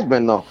has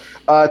been, though.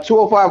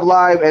 205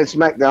 Live and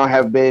SmackDown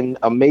have been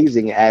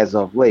amazing as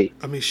of late.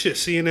 I mean, shit,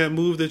 seeing that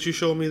move that you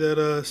showed me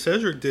that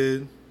Cedric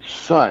did.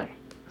 Son.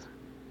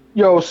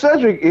 Yo,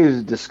 Cedric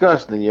is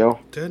disgusting, yo.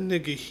 That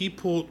nigga, he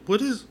pulled...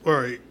 What is... All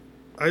right.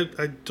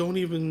 I don't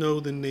even know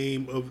the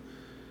name of...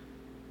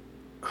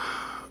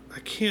 I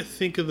can't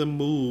think of the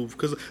move.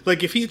 Because,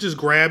 like, if he just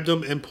grabbed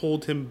him and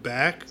pulled him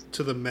back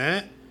to the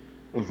mat,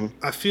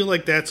 I feel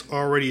like that's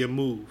already a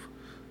move.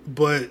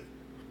 But...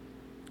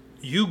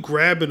 you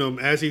grabbing him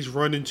as he's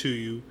running to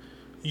you,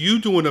 You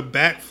doing a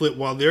backflip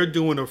while they're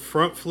doing a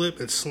front flip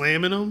and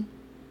slamming them.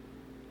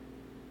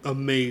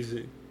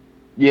 Amazing.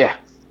 Yeah.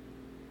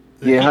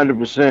 Yeah,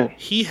 100%.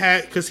 He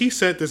had, because he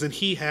sent this and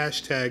he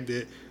hashtagged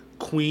it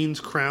Queen's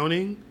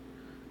Crowning.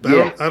 But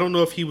Yeah. I don't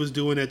know if he was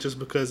doing that just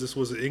because this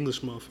was an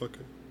English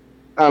motherfucker.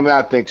 I mean,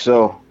 I think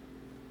so.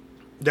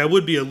 That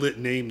would be a lit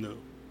name, though.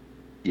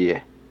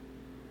 Yeah.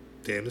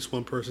 Damn, this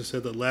one person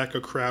said the lack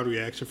of crowd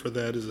reaction for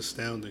that is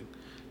astounding.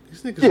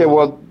 These niggas. Yeah,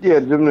 well, yeah,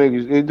 them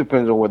niggas, it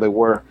depends on where they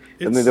were.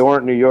 I mean, they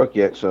weren't in New York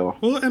yet, so.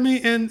 Well,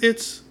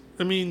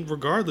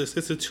 regardless,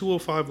 it's a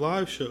 205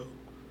 live show.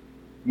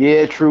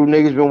 Yeah, true.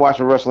 Niggas been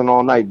watching wrestling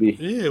all night, B.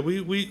 Yeah,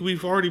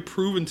 we've already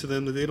proven to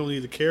them that they don't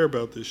need to care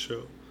about this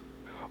show.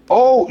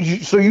 Oh,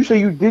 so you say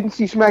you didn't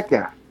see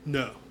SmackDown?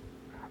 No.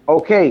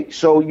 Okay,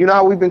 so you know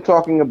how we've been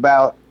talking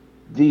about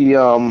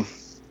the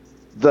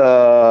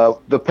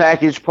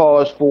package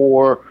pause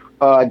for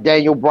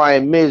Daniel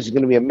Bryan Miz is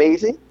going to be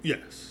amazing?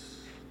 Yes.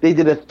 They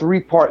did a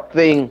 3-part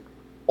thing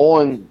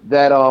on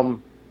that.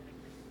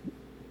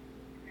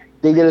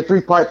 They did a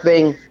 3-part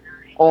thing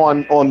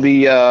on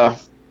their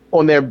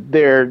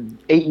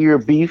 8-year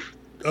beef.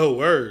 Oh,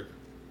 word.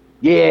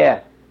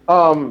 Yeah.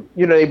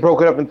 They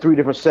broke it up in 3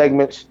 different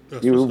segments.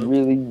 They were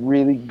really,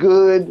 really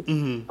good.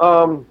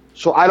 Mm-hmm.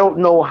 So I don't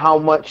know how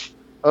much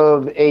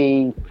of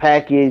a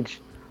package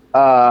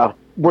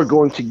we're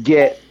going to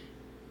get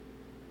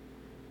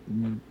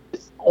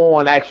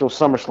on actual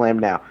SummerSlam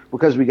now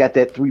because we got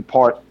that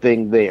 3-part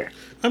thing there.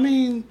 I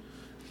mean,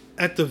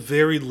 at the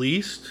very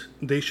least,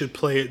 they should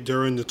play it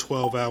during the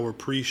 12-hour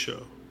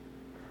pre-show.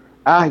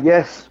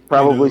 Yes,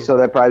 probably. So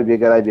that'd probably be a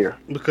good idea.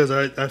 Because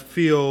I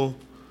feel,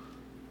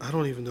 I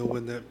don't even know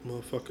when that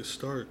motherfucker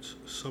starts.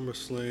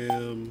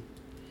 SummerSlam.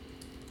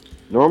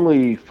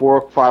 Normally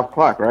 4 or 5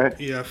 o'clock, right?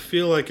 Yeah, I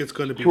feel like it's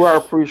going to be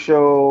 2-hour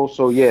pre-show.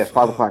 So yeah,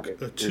 5 o'clock. A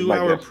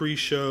 2-hour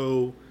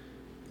pre-show,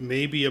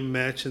 maybe a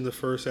match in the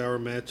first hour,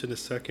 match in the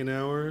second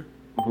hour.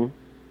 Mm-hmm.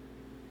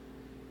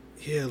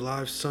 Yeah,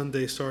 live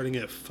Sunday starting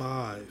at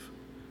 5.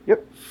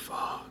 Yep.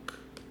 Fuck.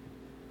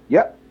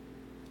 Yep.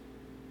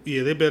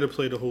 Yeah, they better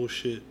play the whole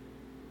shit.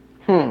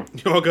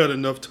 Y'all got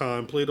enough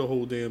time. Play the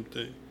whole damn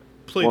thing.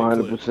 Play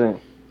 100%. The clip.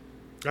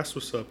 That's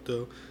what's up,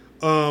 though.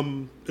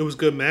 It was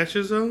good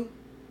matches, though?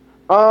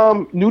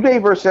 New Day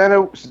versus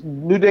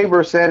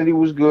Sanity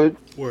was good.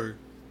 Word.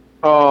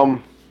 They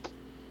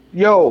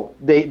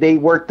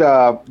worked,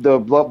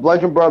 the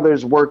Bludgeon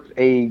Brothers worked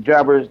a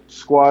jobber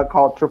squad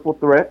called Triple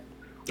Threat.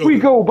 Okay. We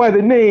go by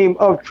the name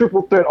of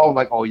Triple Threat. Oh, I'm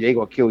like, oh, yeah, they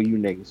gonna kill you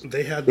niggas.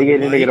 They get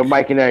the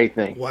mic and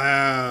everything.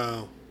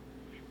 Wow.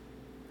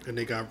 And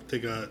they got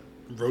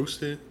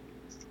roasted?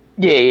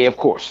 Yeah, of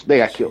course. They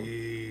got killed.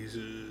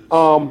 Jesus.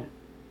 So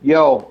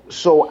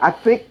I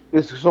think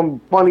there's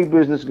some funny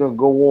business gonna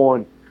go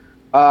on.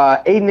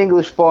 Aiden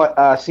English fought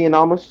Cien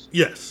Almas.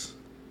 Yes.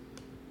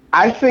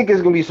 I think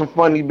there's gonna be some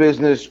funny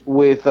business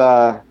with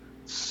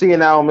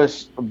Cien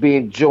Almas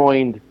being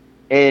joined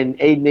and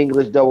Aiden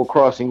English double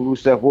crossing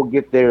Rusev. We'll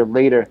get there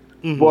later.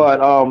 Mm-hmm.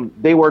 But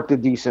they worked a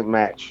decent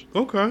match.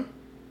 Okay.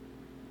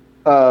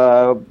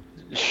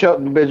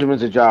 Shelton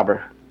Benjamin's a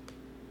jobber.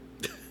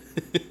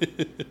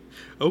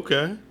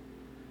 Okay.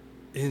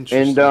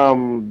 Interesting.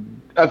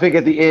 And I think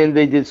at the end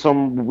they did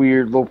some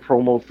weird little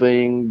promo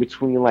thing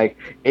between like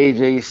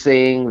AJ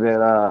saying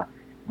that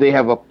he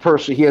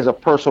has a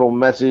personal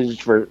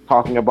message for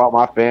talking about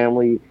my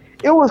family.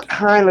 It was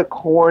kind of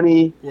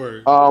corny.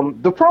 Word.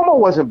 The promo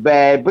wasn't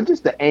bad, but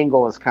just the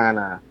angle is kind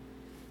of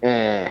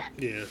Yeah.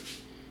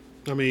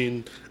 I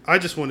mean, I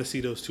just want to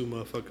see those two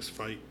motherfuckers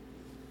fight.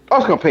 Oh,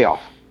 it's gonna pay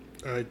off.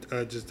 I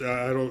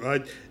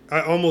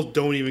almost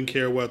don't even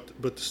care what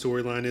the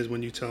storyline is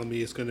when you tell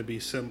me it's going to be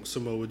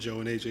Samoa Joe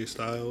and AJ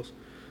Styles.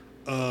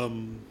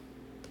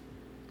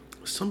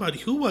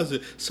 Who was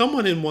it?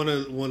 Someone in one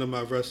of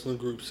my wrestling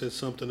groups said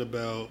something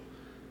about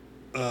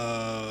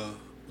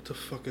what the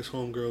fuck is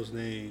homegirl's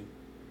name?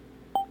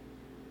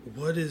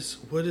 What is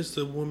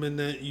the woman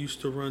that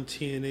used to run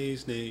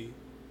TNA's name?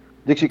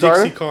 Dixie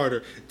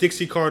Carter.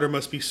 Dixie Carter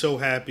must be so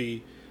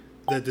happy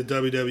that the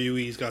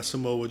WWE's got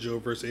Samoa Joe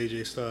versus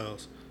AJ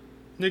Styles.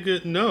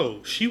 Nigga,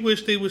 no. She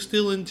wished they were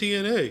still in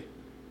TNA.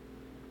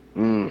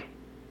 And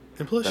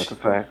plus, that's a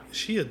fact.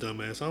 She a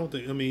dumbass.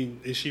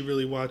 Is she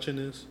really watching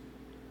this?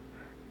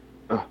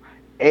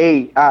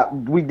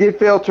 We did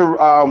fail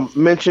to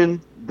mention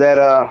that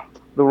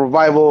the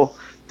Revival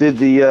did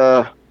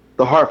the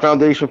Hart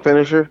Foundation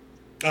finisher.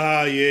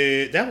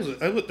 Yeah.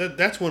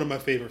 That's one of my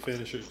favorite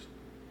finishers.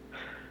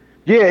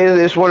 Yeah,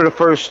 it's one of the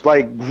first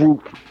like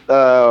group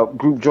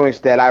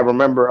joints that I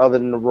remember other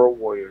than the Road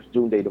Warriors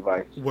Doomsday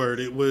Device. Word,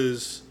 it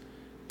was,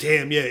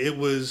 damn, yeah, it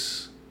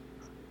was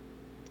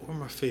one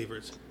of my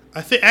favorites.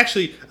 I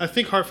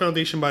think Hart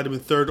Foundation might have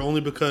been third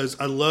only because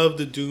I loved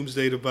the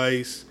Doomsday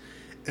Device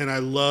and I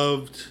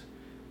loved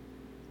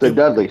the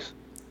Dudleys.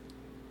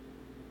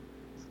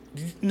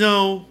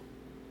 No.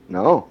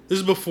 This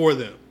is before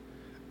them.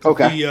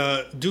 Okay.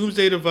 The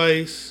Doomsday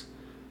Device.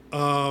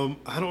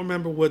 I don't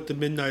remember what the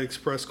Midnight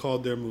Express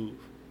called their move.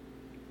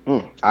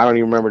 I don't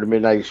even remember the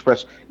Midnight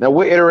Express. Now,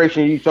 what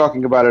iteration are you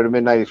talking about of the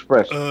Midnight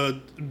Express?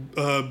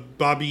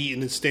 Bobby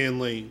Eaton and Stan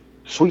Lane.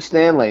 Sweet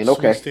Stan Lane,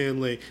 okay. Sweet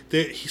Stan Lane.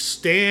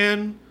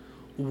 Stan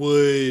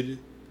would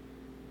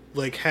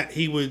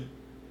he would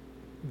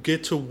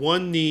get to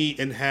one knee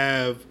and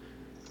have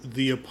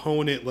the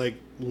opponent like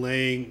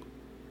laying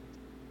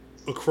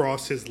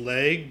across his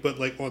leg, but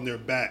like on their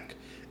back,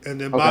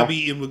 and then Bobby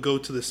Eaton would go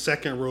to the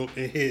second rope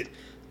and hit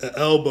an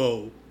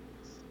elbow.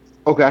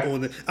 Okay.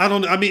 On I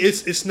don't know. I mean,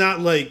 it's not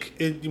like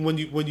when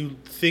you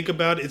think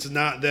about it, it's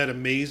not that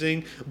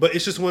amazing, but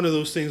it's just one of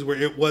those things where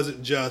it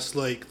wasn't just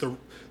like the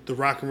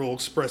Rock and Roll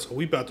Express. Oh,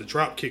 we about to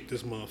drop kick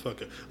this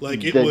motherfucker.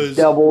 Like it was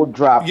double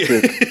drop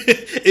kick.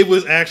 It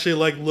was actually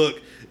like, look,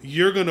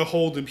 you're gonna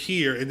hold him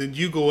here, and then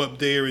you go up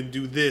there and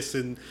do this,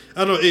 and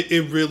I don't know.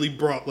 It really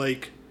brought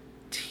like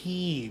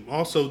team.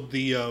 Also,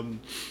 the I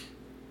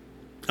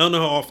don't know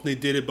how often they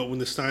did it, but when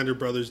the Steiner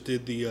brothers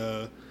did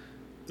the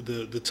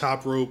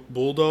top rope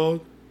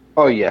bulldog.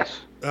 Oh yes,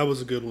 that was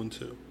a good one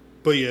too.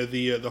 But yeah,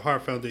 the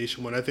Hart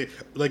Foundation one, I think,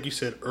 like you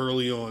said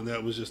early on,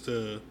 that was just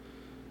a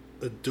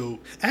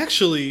dope.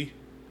 Actually,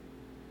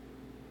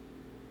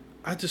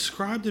 I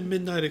described the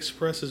Midnight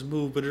Express's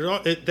move, but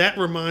that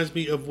reminds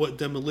me of what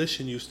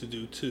Demolition used to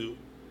do too.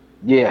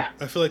 Yeah,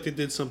 I feel like they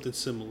did something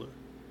similar.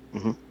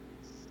 Mm-hmm.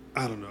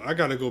 I don't know. I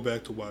gotta go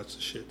back to watch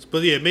the shits.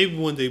 But yeah, maybe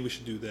one day we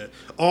should do that.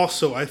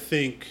 Also, I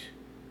think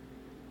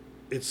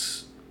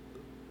it's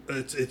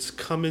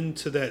coming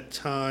to that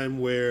time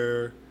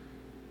where,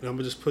 and I'm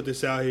gonna just put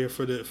this out here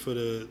for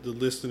the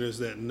listeners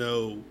that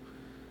know,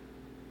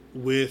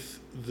 with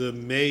the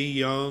Mae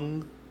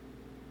Young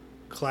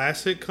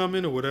Classic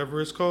coming, or whatever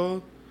it's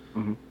called,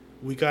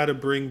 we got to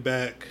bring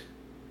back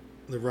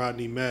the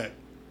Rodney Mack,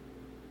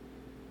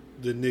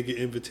 the nigga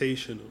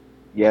invitational.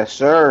 Yes,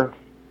 sir.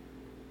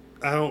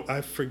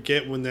 I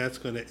forget when that's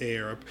gonna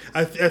air.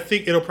 I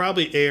think it'll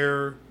probably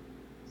air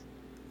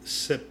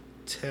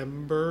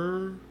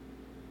September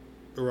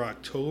or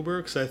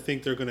October, because I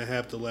think they're gonna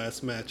have the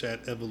last match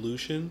at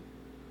Evolution.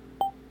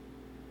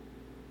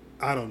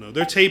 I don't know.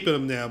 They're taping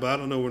them now, but I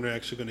don't know when they're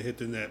actually going to hit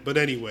the net. But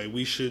anyway,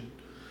 we should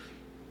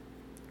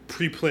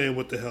pre-plan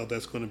what the hell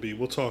that's going to be.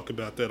 We'll talk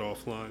about that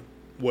offline.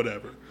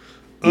 Whatever.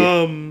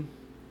 Yeah.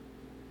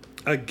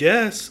 I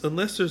guess,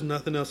 unless there's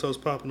nothing else else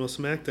popping on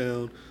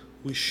SmackDown,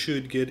 we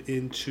should get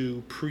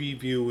into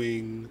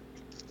previewing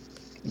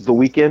The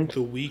Weeknd.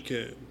 The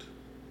Weeknd.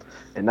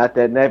 And not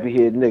that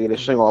nappy-head nigga that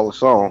sing all the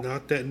songs.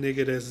 Not that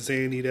nigga that's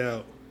zannied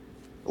out.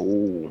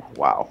 Oh,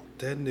 wow.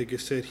 That nigga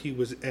said he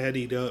was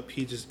addied up.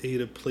 He just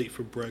ate a plate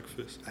for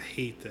breakfast. I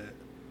hate that.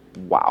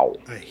 Wow.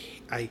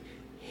 I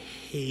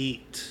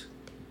hate.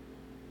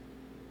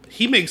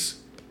 He makes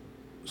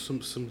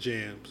some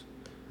jams.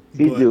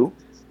 He do.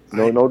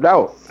 No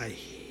doubt. I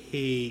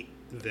hate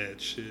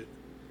that shit.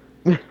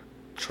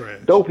 Trash.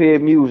 Dope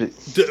head music.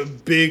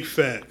 Big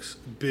facts.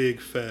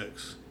 Big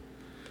facts.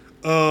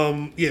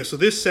 Yeah, so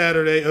this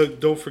Saturday,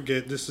 don't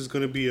forget, this is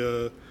going to be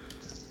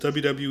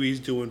WWE's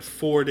doing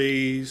 4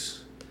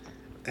 days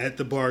at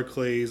the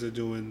Barclays. They're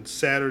doing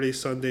Saturday,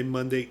 Sunday,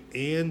 Monday,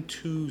 and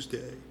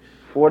Tuesday.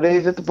 4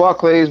 days at the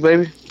Barclays,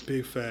 baby.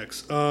 Big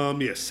facts.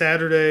 Yeah,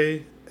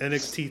 Saturday,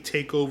 NXT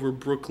TakeOver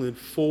Brooklyn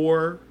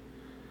 4.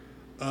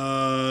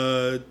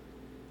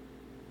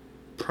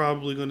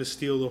 Probably going to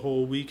steal the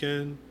whole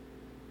weekend.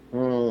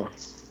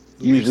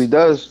 Usually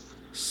does.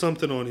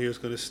 Something on here is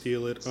going to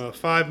steal it.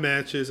 5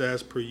 matches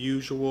as per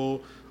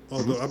usual.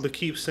 Although I'm going to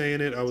keep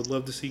saying it, I would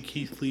love to see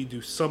Keith Lee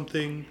do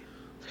something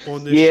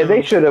on this show. Yeah,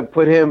 they should have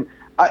put him.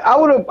 I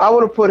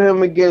would have put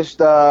him against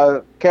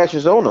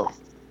Cassius Ohno.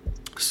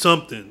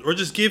 Something. Or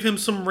just give him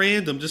some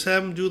random. Just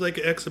have him do like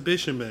an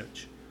exhibition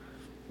match.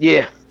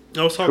 Yeah.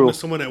 I was talking to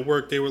someone at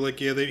work. They were like,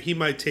 yeah, he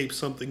might tape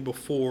something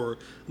before.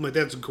 I'm like,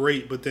 that's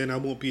great, but then I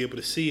won't be able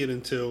to see it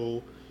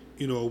until,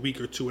 a week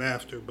or two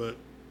after, but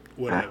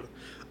whatever.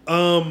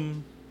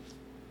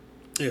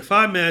 Yeah,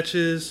 5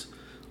 matches.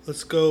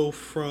 Let's go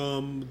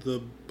from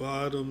the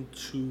bottom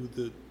to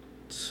the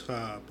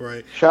top,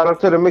 right? Shout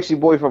out to the Mixie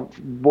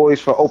boys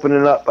for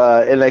opening up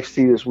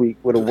NXT this week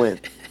with a win.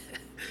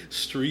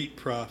 Street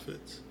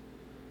Profits.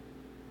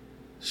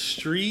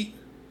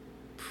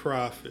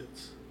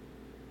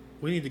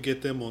 We need to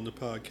get them on the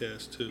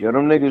podcast too. Yo,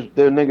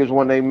 their niggas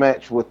won a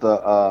match with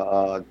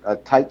a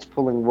tights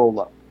pulling roll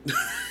up.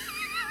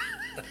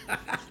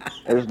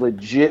 That is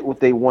legit what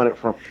they wanted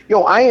from.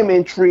 Yo, I am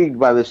intrigued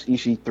by this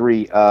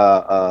EC3.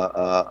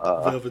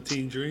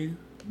 Velveteen Dream.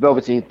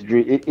 Velveteen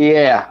Dream.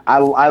 I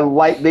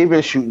like. They've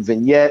been shooting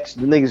vignettes.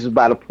 The niggas is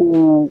by the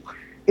pool.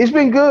 It's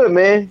been good,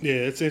 man. Yeah,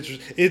 it's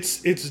interesting.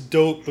 It's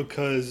dope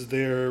because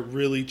they're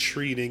really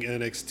treating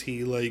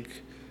NXT like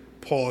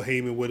Paul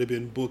Heyman would have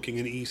been booking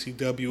an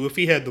ECW if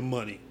he had the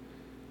money.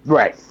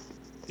 Right.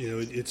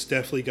 It's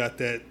definitely got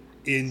that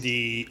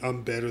indie,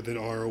 I'm better than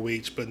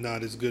ROH, but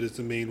not as good as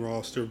the main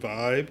roster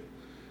vibe.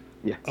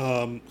 Yeah.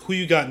 Who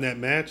you got in that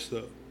match,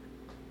 though?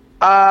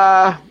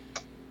 I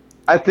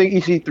think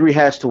EC3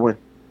 has to win.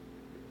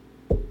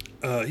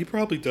 He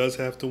probably does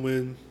have to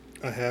win.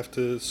 I have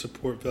to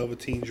support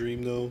Velveteen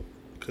Dream, though.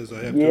 because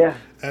I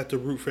have to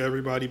root for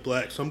everybody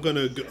black. So I'm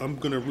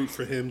gonna root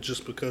for him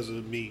just because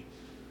of me.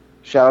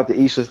 Shout out to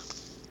Issa.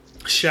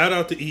 Shout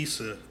out to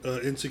Issa.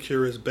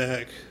 Insecure is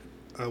back.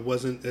 I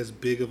wasn't as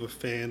big of a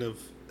fan of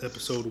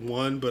episode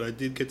 1, but I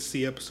did get to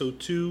see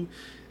episode 2,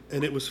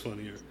 and it was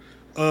funnier.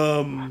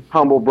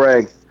 Humble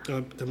brag.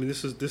 I mean,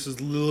 this is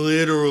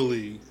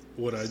literally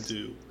what I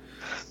do.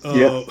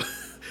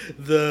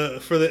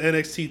 For the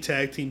NXT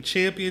Tag Team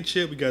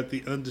Championship, we got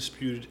the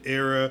Undisputed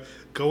Era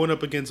going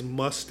up against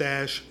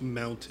Mustache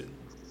Mountain.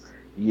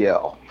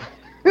 Yo.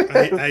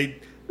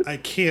 I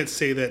can't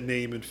say that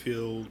name and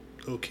feel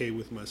okay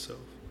with myself.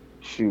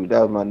 Shoot, that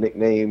was my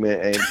nickname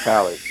in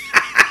college.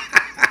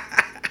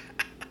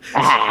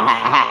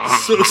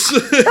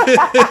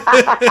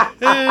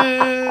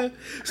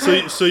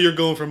 So you're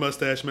going for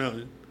Mustache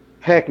Mountain?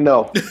 Heck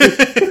no.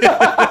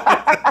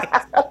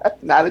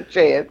 Not a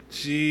chance.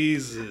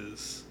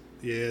 Jesus.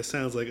 Yeah, it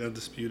sounds like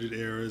Undisputed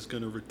Era is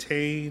going to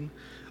retain.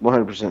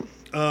 100%.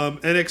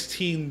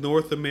 NXT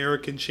North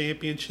American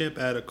Championship,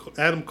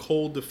 Adam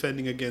Cole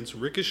defending against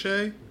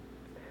Ricochet.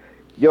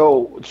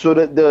 Yo, so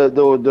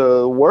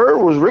the word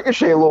was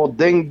Ricochet a little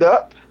dinged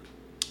up.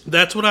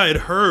 That's what I had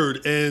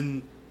heard,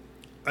 and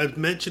I've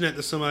mentioned that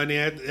to somebody.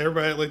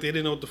 Everybody like they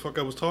didn't know what the fuck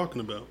I was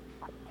talking about.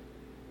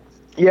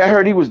 Yeah, I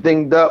heard he was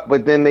dinged up,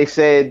 but then they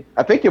said,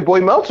 I think your boy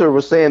Meltzer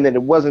was saying that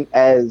it wasn't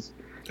as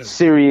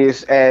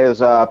serious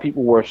as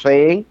people were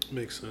saying.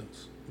 Makes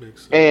sense.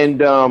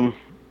 And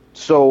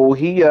so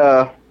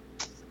he'll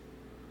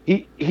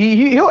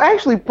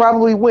actually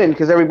probably win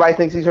because everybody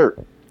thinks he's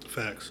hurt.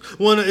 Facts.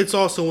 It's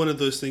also one of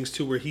those things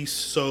too where he's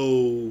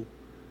so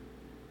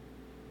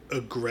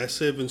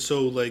aggressive and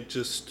so like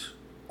just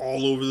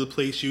all over the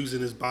place,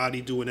 using his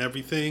body, doing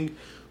everything.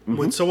 Mm-hmm.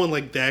 When someone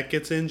like that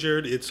gets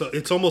injured,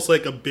 it's almost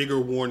like a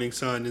bigger warning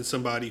sign than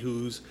somebody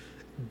who's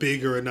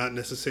bigger and not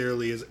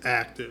necessarily as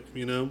active,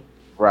 you know?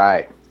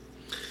 Right.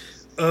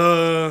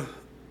 I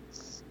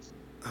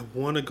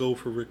want to go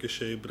for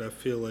Ricochet, but I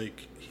feel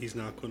like he's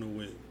not going to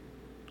win.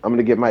 I'm going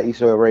to get my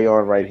Issa Rae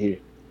on right here.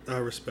 I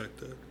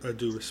respect that. I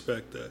do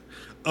respect that.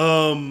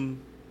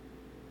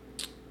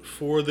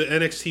 For the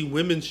NXT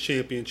Women's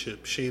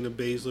Championship, Shayna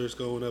Baszler's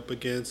going up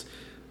against,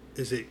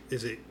 is it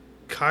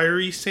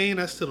Kairi Sane?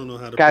 I still don't know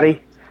how to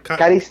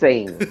Kairi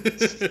Sane.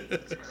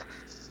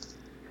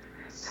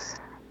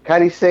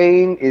 Kairi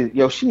Sane is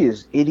she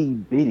is itty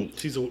bitty.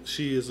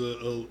 She is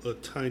a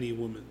tiny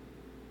woman.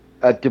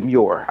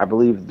 Demure, I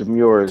believe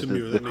demure is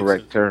the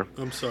correct term.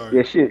 I'm sorry.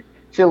 Yeah, she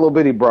a little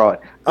bitty broad.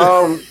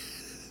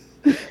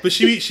 But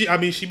she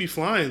be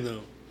flying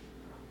though.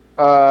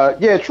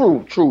 Yeah,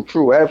 true,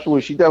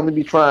 absolutely. She definitely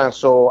be trying.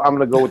 So I'm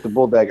gonna go with the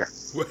Bulldagger.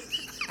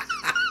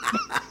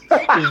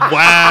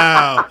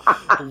 Wow.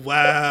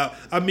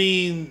 I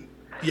mean,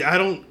 yeah,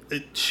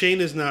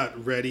 Shayna's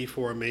not ready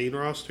for a main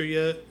roster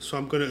yet, so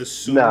I'm going to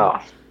assume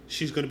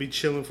she's going to be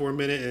chilling for a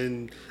minute.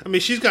 And I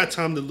mean, she's got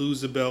time to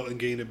lose the belt and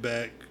gain it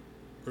back,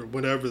 or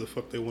whatever the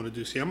fuck they want to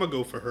do. See, I'm going to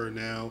go for her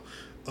now,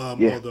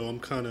 although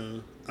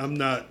I'm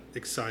not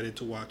excited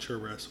to watch her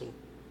wrestle.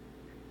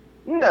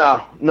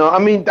 No. I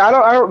mean, I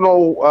don't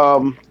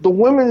know. The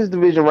women's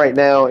division right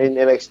now in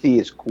NXT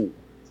is cool.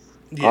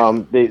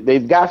 Yeah.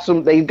 They've got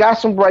some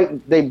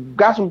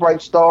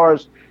bright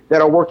stars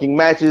that are working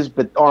matches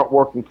but aren't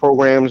working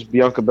programs.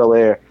 Bianca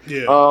Belair.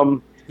 Yeah.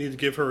 Need to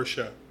give her a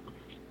shot.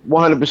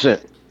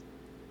 100%.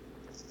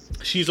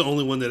 She's the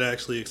only one that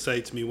actually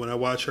excites me when I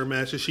watch her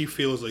matches. She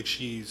feels like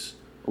she's.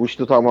 Are we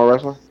still talking about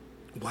wrestling?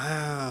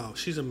 Wow,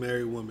 she's a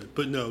married woman.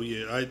 But no,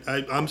 yeah,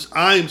 I'm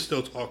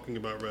still talking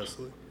about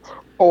wrestling.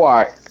 Oh, all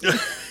right.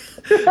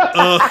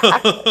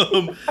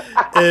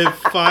 And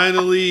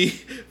finally,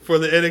 for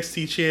the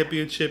NXT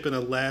Championship in a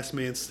last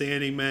man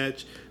standing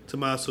match,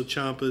 Tommaso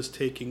Ciampa's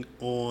taking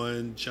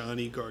on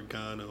Johnny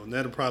Gargano, and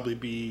that'll probably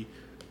be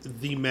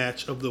the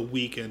match of the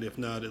weekend, if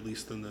not at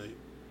least the night.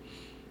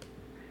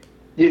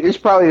 It's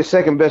probably the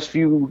second best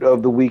feud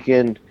of the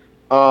weekend.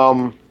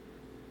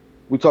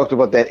 We talked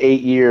about that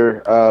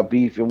 8-year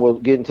beef, and we'll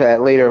get into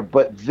that later.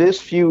 But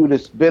this feud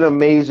has been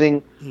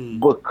amazing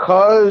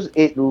because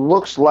it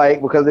looks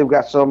like, because they've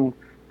got some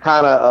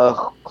kind of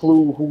a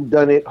clue who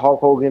done it,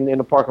 Hulk Hogan in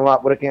the parking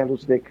lot with a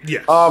candlestick,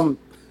 yes.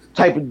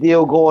 Type of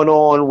deal going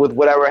on with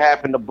whatever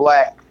happened to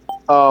Black,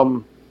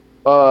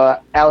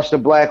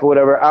 Aleister Black or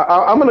whatever.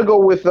 I'm gonna go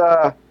with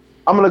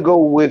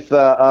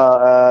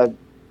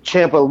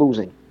Ciampa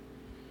losing.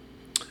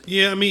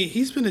 Yeah, I mean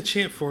he's been a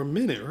champ for a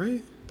minute,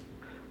 right?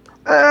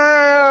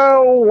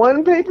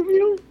 One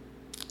pay-per-view?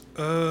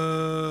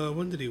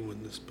 When did he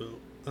win this belt?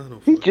 I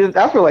don't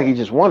know. I feel like he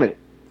just won it.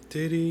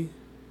 Did he?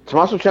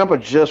 Tommaso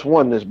Ciampa just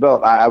won this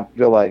belt. I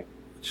feel like.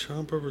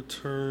 Ciampa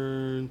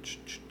returned.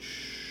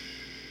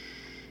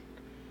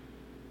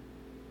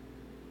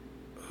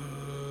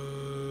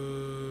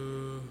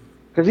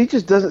 Because he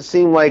just doesn't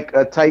seem like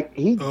a type.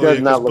 He does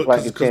not look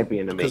like a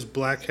champion to me. Because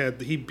Black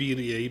he beat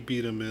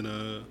him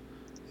in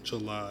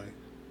July.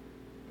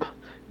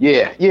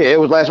 Yeah, it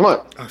was last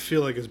month. I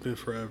feel like it's been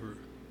forever.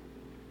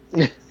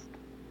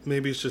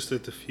 Maybe it's just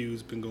that the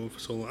feud's been going for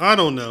so long. I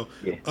don't know.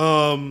 Yeah.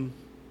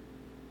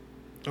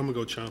 I'm gonna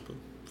go Ciampa.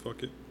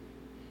 Fuck it.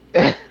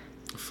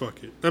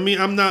 Fuck it. I mean,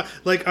 I'm not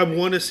like I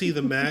want to see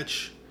the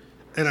match,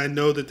 and I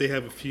know that they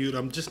have a feud.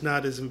 I'm just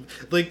not as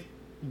like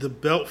the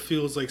belt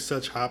feels like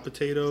such hot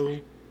potato.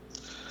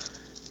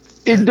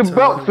 The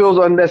belt feels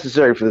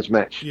unnecessary for this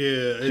match.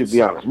 Yeah, to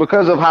be honest,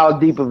 because of how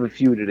deep of a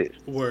feud it is.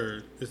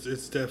 Word.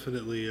 It's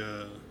definitely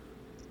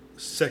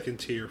second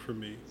tier for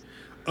me.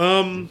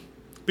 But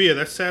yeah,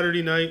 that's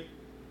Saturday night.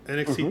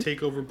 NXT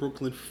TakeOver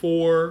Brooklyn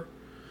 4.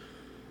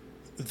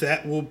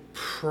 That will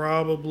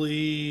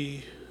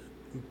probably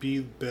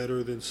be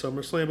better than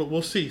SummerSlam, but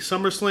we'll see.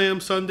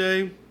 SummerSlam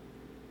Sunday,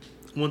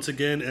 once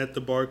again at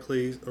the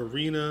Barclays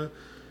Arena.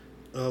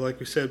 Like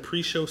we said,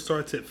 pre-show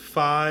starts at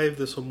 5.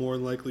 This will more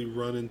than likely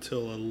run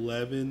until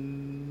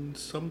 11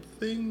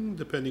 something,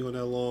 depending on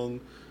how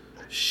long.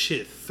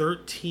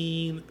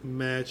 13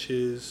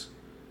 matches.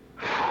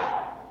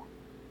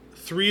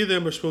 3 of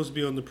them are supposed to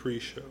be on the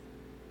pre-show.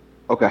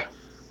 Okay.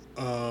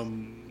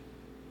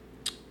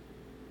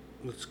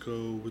 Let's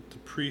go with the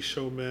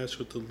pre-show match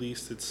with the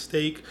least at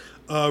stake.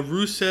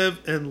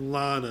 Rusev and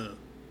Lana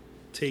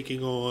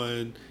taking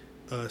on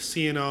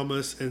Cien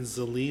Almas and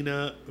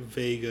Zelina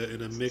Vega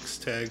in a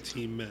mixed tag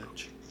team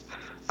match.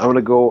 I'm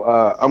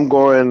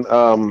going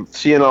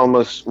Cien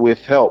Almas with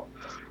help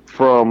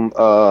from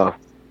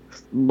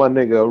my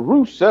nigga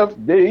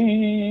Rusev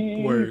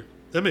Day. Word.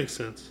 That makes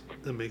sense.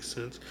 I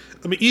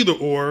mean, either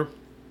or.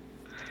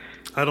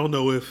 I don't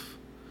know if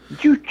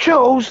you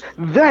chose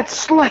that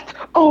slut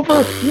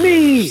over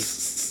me.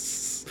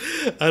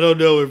 I don't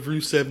know if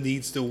Rusev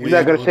needs to win. You're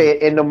not going to say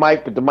it in the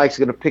mic, but the mic's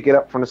going to pick it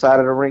up from the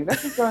side of the ring.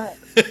 That's just right.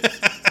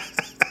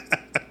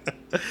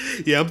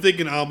 Yeah, I'm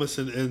thinking Almas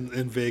and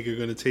Vega are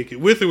going to take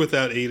it with or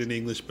without Aiden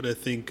English, but I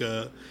think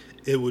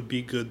it would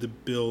be good to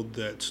build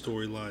that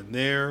storyline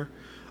there.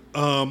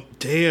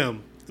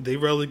 Damn, they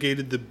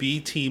relegated the B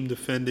team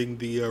defending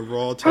the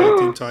Raw tag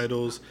team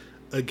titles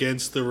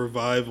against the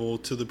Revival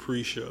to the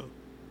pre-show.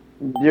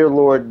 Dear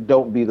Lord,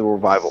 don't be the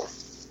Revival.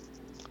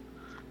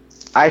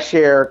 I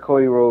share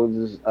Cody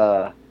Rhodes'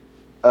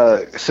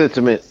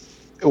 sentiment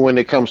when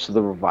it comes to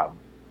the Revival.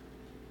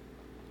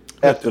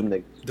 F them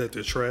niggas. That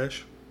they're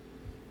trash?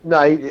 No,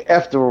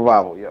 F the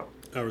Revival, yo.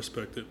 I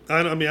respect it.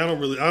 I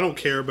don't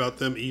care about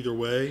them either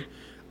way.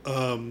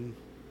 I'm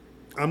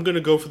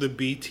gonna go for the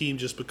B team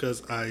just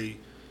because I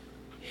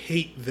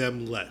hate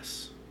them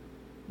less.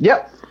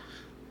 Yep.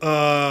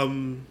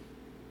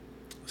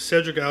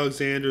 Cedric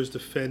Alexander is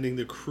defending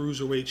the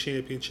Cruiserweight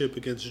Championship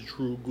against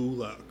Drew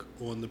Gulak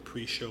on the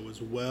pre-show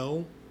as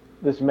well.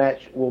 This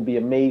match will be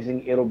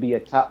amazing. It'll be a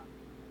top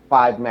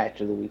 5 match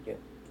of the weekend.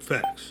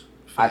 Facts.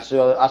 I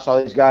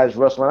saw these guys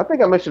wrestling. I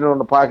think I mentioned it on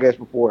the podcast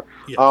before.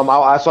 Yes.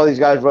 I saw these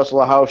guys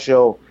wrestle a house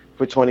show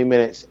for 20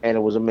 minutes, and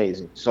it was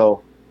amazing.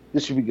 So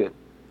this should be good.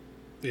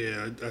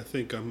 Yeah, I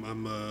think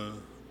I'm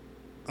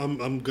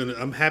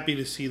happy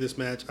to see this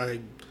match.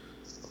 I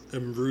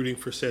am rooting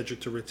for Cedric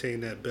to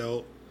retain that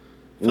belt.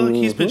 I feel like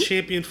he's been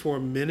champion for a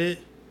minute.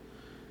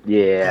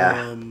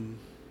 Yeah.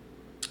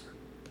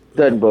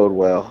 Doesn't bode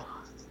well.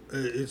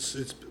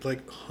 It's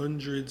like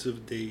hundreds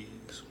of days.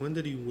 When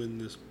did he win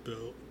this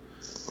belt?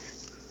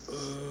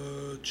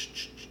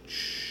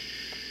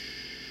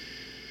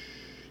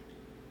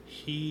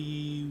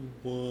 He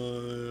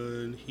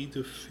won. He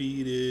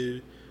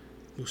defeated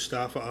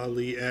Mustafa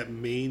Ali at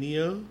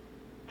Mania.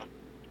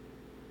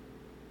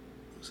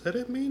 Was that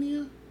at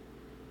Mania?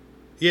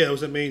 Yeah, it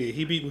was at Mania.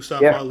 He beat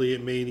Mustafa Ali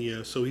at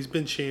Mania, so he's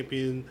been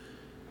champion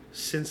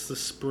since the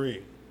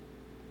spring.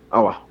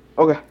 Oh, wow.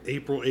 Okay.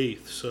 April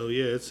 8th. So,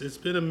 yeah, it's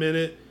been a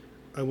minute.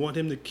 I want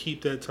him to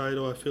keep that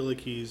title. I feel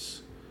like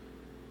he's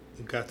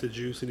got the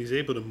juice and he's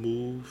able to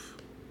move.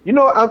 You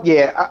know, I'm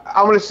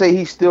going to say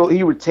he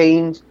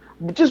retains,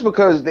 just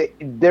because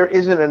there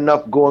isn't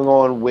enough going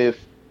on with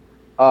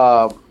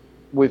old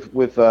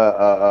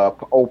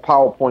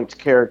PowerPoint's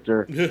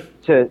character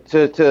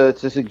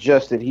to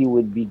suggest that he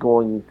would be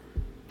going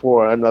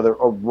for another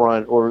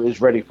run or is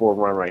ready for a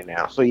run right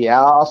now. So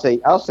yeah, I'll say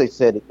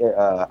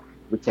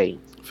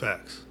retains.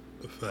 Facts.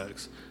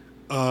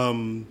 All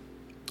right,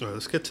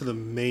 let's get to the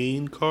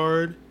main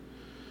card.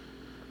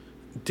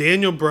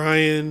 Daniel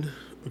Bryan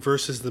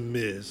versus The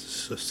Miz.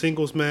 It's a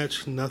singles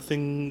match.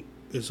 Nothing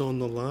is on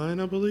the line,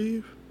 I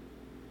believe.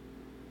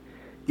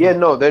 Yeah,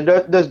 no.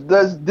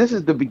 This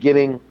is the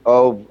beginning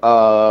of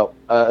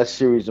a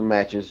series of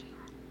matches,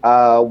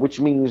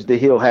 which means the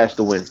heel has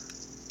to win.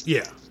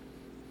 Yeah.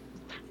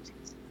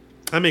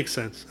 That makes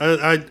sense.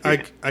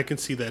 I can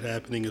see that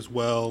happening as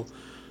well.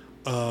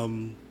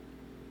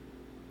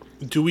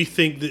 Do we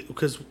think that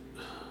because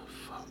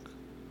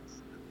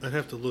I'd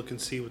have to look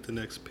and see what the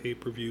next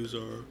pay-per-views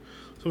are.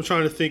 So I'm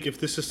trying to think if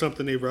this is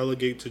something they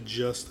relegate to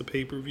just the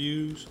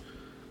pay-per-views,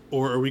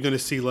 or are we going to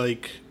see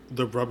like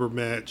the rubber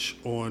match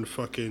on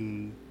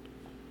fucking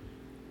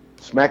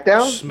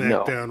SmackDown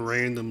no.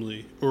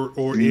 randomly,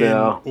 or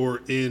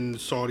in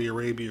Saudi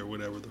Arabia or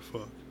whatever the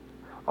fuck.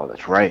 Oh,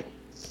 that's right.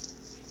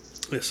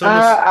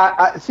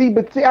 Yeah, I think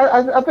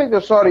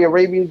the Saudi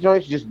Arabian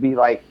joints just be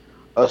like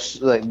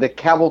like the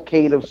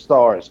cavalcade of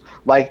stars.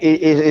 Like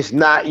it's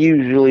not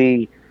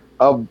usually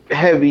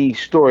heavy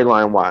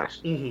storyline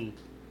wise. Mm-hmm.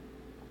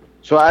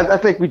 So I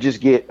think we just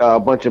get a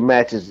bunch of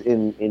matches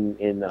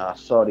in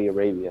Saudi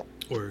Arabia.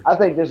 Word. I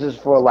think this is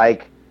for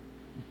like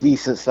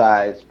decent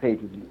sized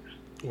pay-per-views.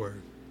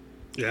 Word.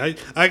 Yeah,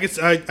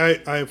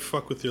 I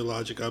fuck with your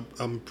logic.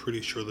 I'm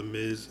pretty sure the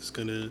Miz is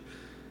gonna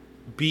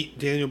beat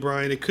Daniel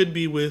Bryan. It could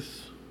be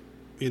with,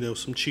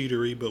 some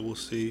cheatery, but we'll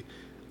see.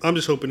 I'm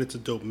just hoping it's a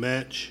dope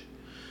match.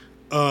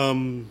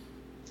 One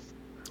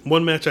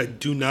match I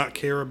do not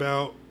care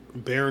about: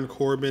 Baron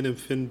Corbin and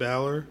Finn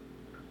Balor.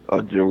 Oh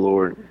dear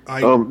Lord!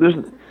 There's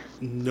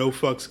no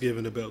fucks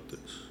given about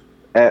this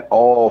at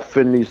all.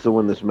 Finn needs to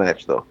win this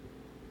match, though.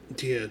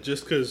 Yeah,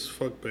 just because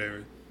fuck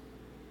Baron.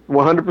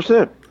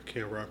 100%. I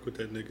can't rock with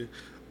that nigga.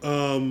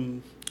 All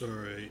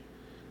right.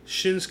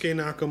 Shinsuke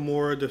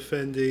Nakamura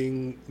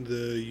defending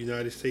the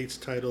United States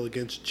title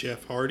against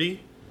Jeff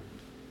Hardy.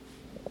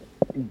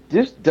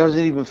 This doesn't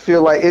even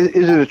feel like.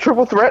 Is it a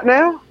triple threat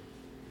now?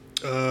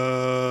 I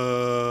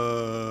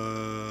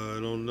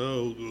don't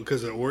know,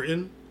 because of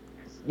Orton.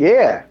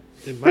 Yeah.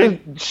 It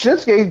might.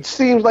 Shinsuke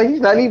seems like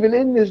he's not even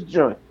in this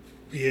joint.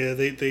 Yeah,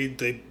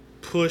 they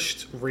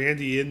pushed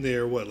Randy in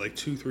there, like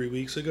 2-3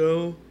 weeks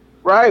ago?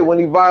 Right, when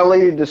he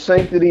violated the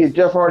sanctity of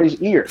Jeff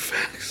Hardy's ear.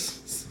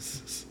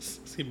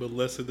 He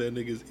molested that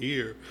nigga's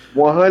ear.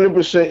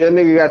 100%. That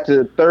nigga got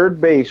to third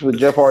base with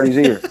Jeff Hardy's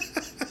ear.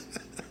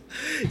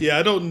 Yeah,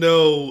 I don't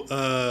know.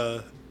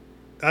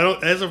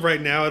 As of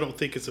right now, I don't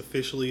think it's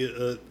officially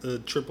a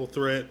triple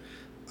threat.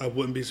 I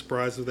wouldn't be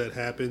surprised if that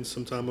happens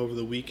sometime over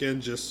the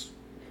weekend, just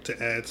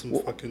to add some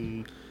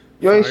fucking.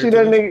 You ain't see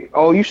that nigga?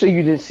 Oh, you say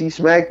you didn't see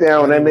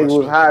SmackDown? That nigga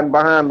was hiding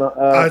behind the.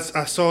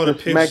 I saw the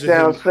pictures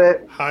SmackDown of him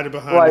set, hiding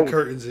behind the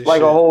curtains and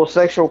like shit. a whole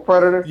sexual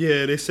predator.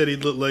 Yeah, they said he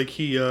looked like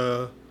he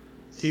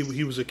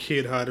was a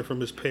kid hiding from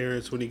his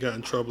parents when he got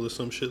in trouble or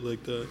some shit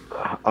like that.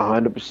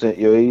 100%,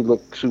 yo. He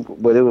looked super,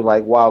 but it was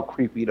like wild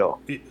creepy though.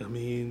 I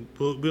mean,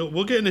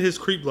 we'll get into his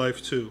creep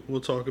life too.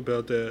 We'll talk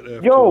about that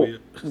after. Yo,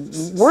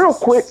 real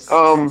quick,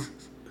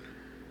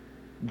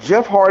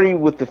 Jeff Hardy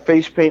with the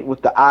face paint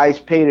with the eyes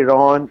painted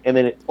on, and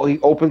then he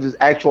opens his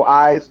actual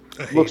eyes.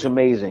 Looks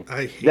amazing.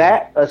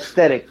 That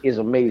aesthetic is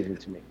amazing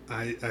to me.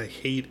 I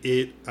hate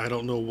it. I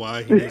don't know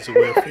why he needs to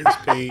wear face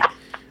paint.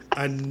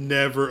 I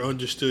never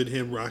understood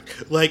him rock.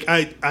 Like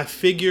I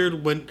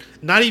figured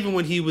not even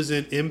when he was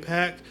in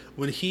Impact,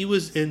 when he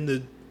was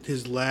in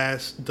his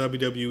last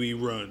WWE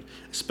run,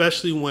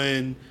 especially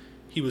when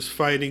he was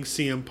fighting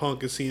CM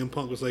Punk and CM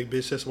Punk was like,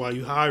 "Bitch, that's why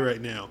you high right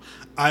now."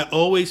 I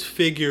always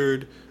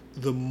figured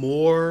the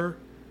more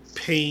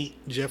paint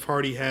Jeff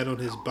Hardy had on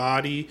his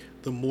body,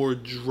 the more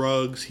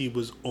drugs he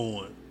was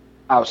on.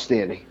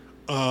 Outstanding.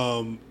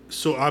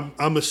 So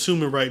I'm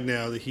assuming right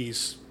now that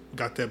he's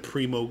got that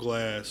primo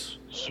glass.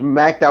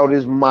 Smacked out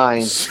his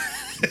mind.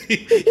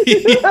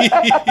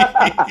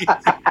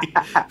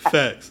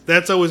 Facts.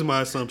 That's always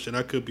my assumption.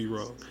 I could be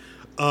wrong.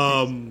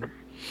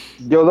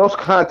 Yo, those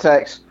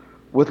contacts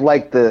with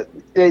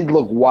they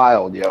look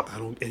wild, yo.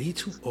 And he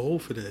too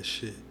old for that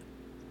shit.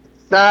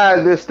 Nah,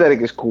 the aesthetic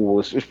is cool.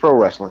 It's pro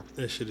wrestling.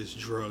 That shit is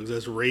drugs.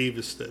 That's rave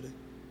aesthetic.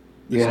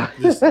 Yeah.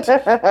 All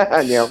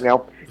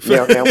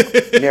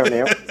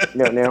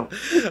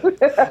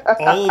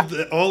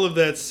of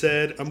that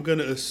said, I'm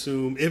gonna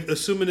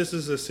assuming this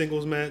is a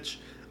singles match,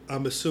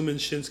 I'm assuming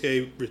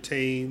Shinsuke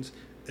retains,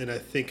 and I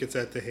think it's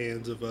at the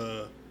hands of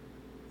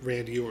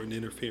Randy Orton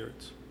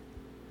interference.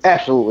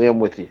 Absolutely, I'm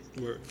with you.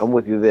 Word. I'm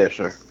with you there,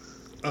 sir.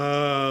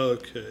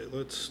 Okay,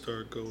 let's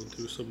start going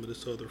through some of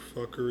this other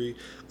fuckery.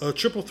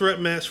 Triple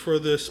threat match for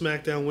the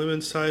SmackDown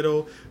Women's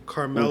title.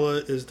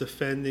 Carmella is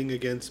defending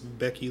against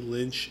Becky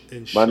Lynch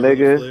and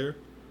Charlotte Flair.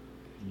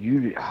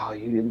 You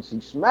didn't see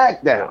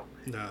SmackDown.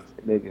 Nah.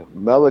 Nigga,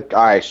 Mella.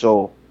 All right,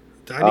 so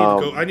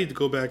I need to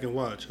go back and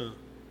watch, huh?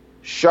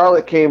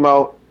 Charlotte came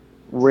out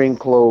ring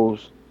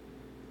closed.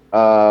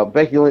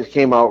 Becky Lynch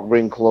came out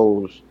ring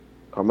closed.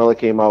 Carmella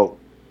came out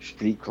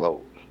street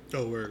closed.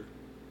 Oh, word.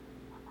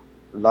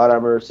 Lord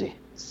have mercy.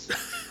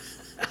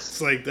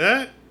 It's like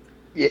that?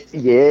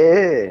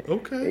 Yeah.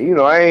 Okay. You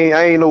know, I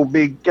ain't no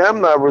big. I'm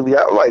not really.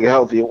 I like a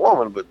healthier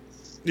woman, but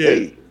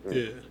yeah.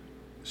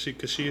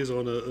 Because she is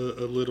on a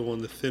little on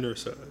the thinner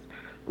side.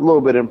 A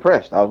little bit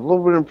impressed. I was a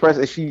little bit impressed,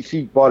 and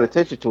she brought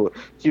attention to it.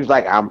 She was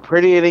like, "I'm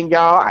prettier than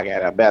y'all. I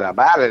got a better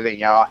body than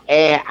y'all,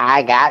 and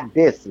I got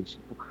this." And she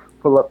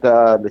pull up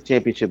the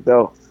championship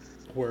belt.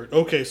 Word.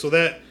 Okay, so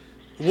that.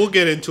 We'll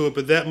get into it,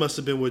 but that must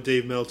have been what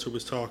Dave Meltzer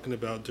was talking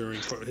about during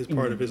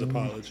part of his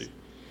apology.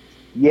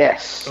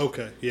 Yes.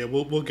 Okay. Yeah,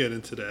 we'll get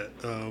into that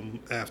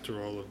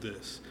after all of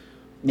this.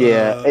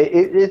 Yeah,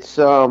 it's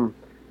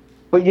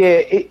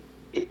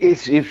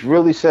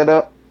really set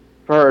up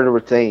for her to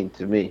retain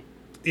to me.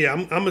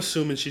 Yeah, I'm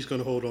assuming she's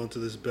going to hold on to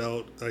this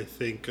belt. I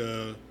think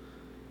the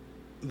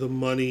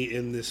money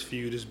in this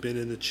feud has been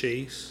in the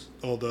chase,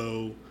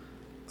 although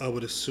I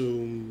would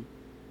assume.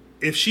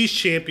 If she's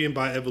champion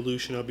by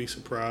Evolution, I'll be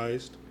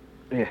surprised.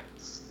 Yeah.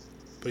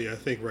 But yeah, I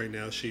think right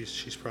now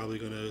she's probably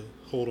going to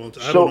hold on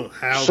to. I don't know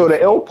how. So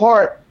the ill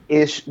part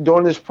is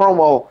during this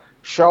promo,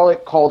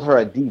 Charlotte called her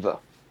a diva.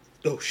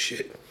 Oh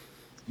shit.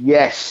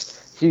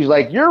 Yes. She's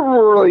like, you're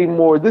really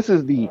more. This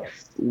is the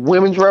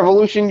women's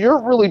revolution. You're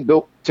really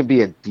built to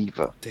be a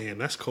diva. Damn,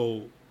 that's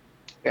cold.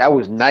 That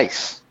was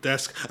nice.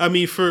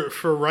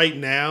 For right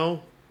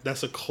now,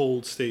 that's a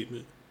cold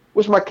statement.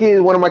 What's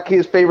one of my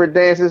kids' favorite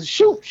dances?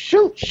 Shoot,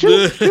 shoot,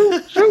 shoot,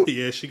 shoot, shoot.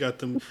 Yeah, she got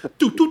them.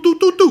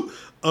 Do.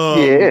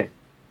 Yeah.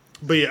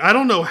 But yeah, I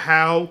don't know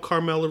how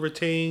Carmella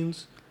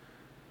retains,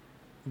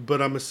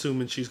 but I'm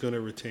assuming she's going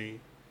to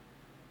retain.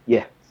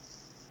 Yeah.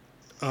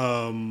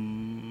 Where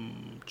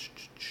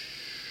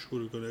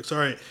do we go next? All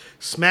right,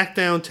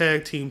 SmackDown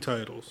Tag Team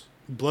titles.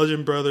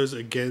 Bludgeon Brothers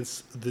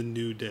against The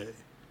New Day.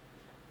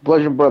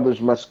 Bludgeon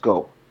Brothers must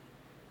go.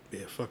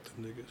 Yeah, fuck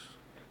them niggas.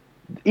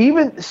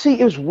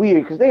 It was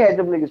weird because they had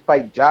them niggas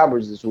fight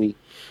jobbers this week.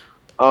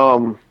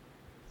 Why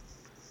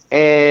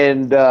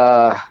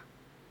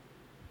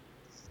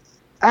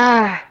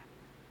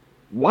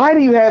do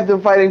you have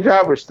them fighting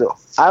jobbers still?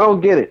 I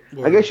don't get it.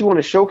 Well, I guess you want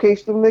to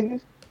showcase them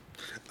niggas?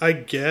 I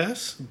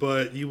guess,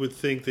 but you would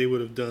think they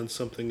would have done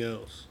something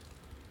else.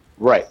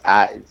 Right.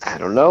 I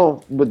don't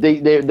know. But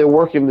they're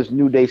working this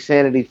New Day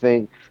Sanity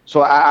thing.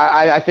 So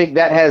I think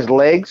that has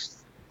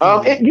legs.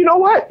 You know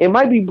what? It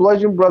might be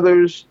Bludgeon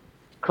Brothers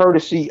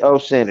courtesy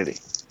of Sanity.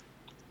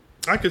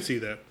 I could see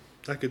that.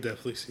 I could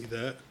definitely see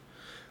that.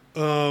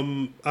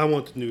 I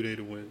want the New Day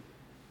to win.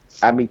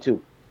 Me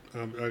too.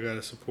 I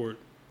gotta support.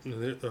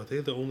 Are they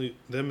the only?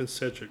 Them and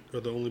Cedric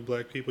are the only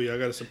black people. Yeah, I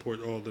gotta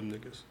support all them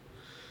niggas.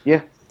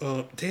 Yeah.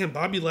 Damn,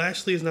 Bobby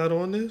Lashley is not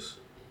on this.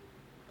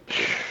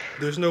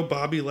 There's no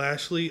Bobby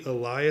Lashley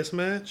Elias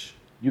match.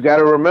 You got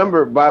to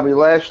remember, Bobby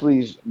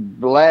Lashley's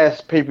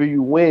last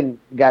pay-per-view win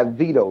got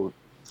vetoed.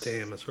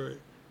 Damn, that's right.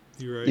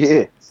 You're right.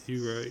 Yeah.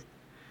 You're right.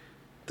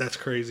 That's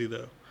crazy,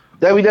 though.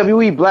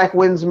 WWE, black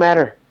wins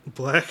matter.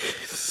 Black?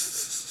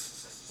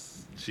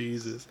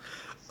 Jesus.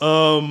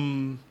 All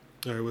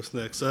right, what's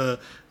next?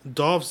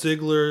 Dolph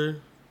Ziggler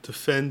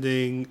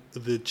defending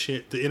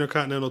the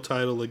Intercontinental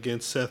title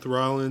against Seth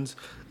Rollins.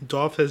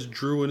 Dolph has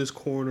Drew in his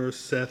corner.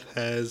 Seth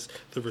has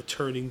the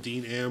returning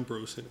Dean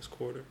Ambrose in his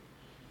corner.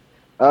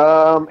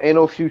 Ain't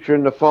no future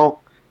in the funk.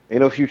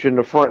 Ain't no future in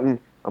the frontin'.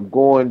 I'm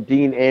going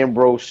Dean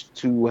Ambrose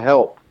to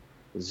help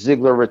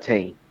Ziggler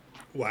retain.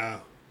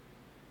 Wow.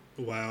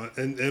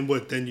 And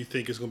what then you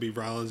think is going to be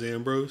Rollins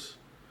Ambrose?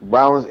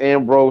 Rollins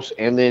Ambrose,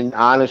 and then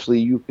honestly,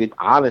 you could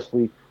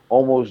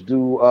almost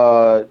do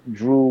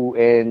Drew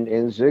and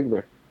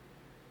Ziggler.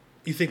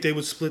 You think they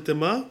would split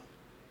them up?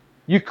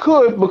 You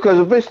could, because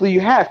eventually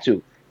you have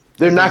to.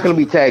 They're not going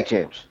to be tag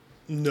champs.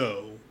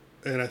 No.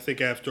 And I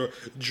think after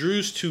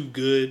Drew's too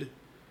good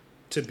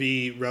to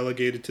be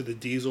relegated to the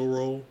Diesel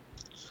role.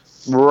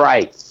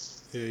 Right.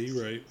 Yeah,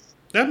 you're right.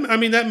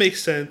 That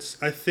makes sense.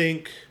 I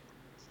think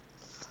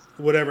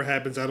whatever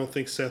happens, I don't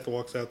think Seth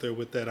walks out there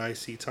with that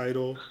IC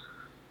title.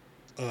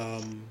 I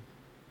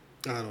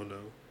don't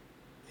know.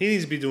 He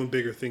needs to be doing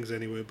bigger things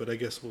anyway, but I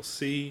guess we'll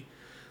see.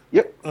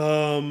 Yep.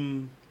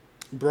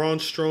 Braun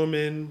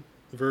Strowman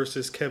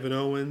versus Kevin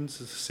Owens.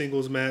 It's a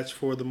singles match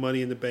for the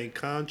Money in the Bank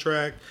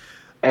contract.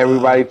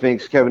 Everybody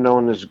thinks Kevin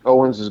Owens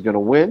is going to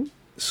win.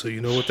 So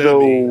you know what that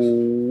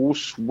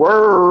means.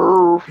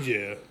 Swerve.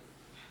 Yeah.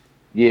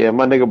 Yeah,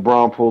 my nigga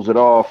Braun pulls it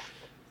off,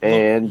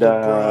 and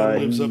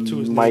lives up to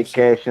his might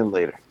cash in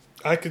later.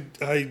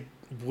 I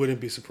wouldn't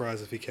be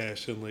surprised if he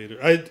cashed in later.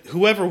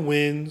 Whoever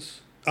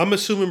wins, I'm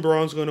assuming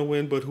Braun's going to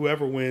win, but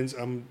whoever wins,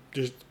 I'm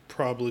just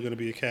probably going to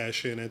be a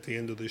cash in at the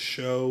end of the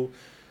show.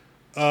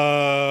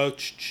 Where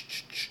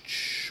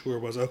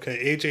was I?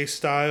 Okay, AJ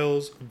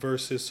Styles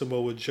versus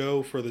Samoa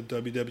Joe for the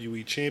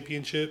WWE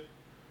Championship.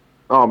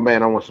 Oh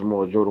man, I want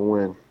Samoa Joe to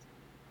win.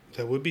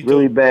 That would be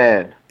really dope.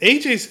 Bad.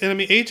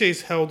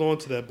 AJ's held on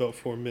to that belt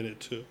for a minute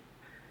too.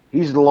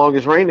 He's the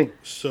longest reigning.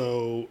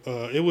 So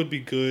it would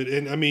be good.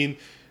 And I mean,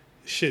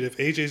 shit, if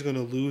AJ's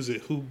gonna lose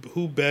it,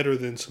 who better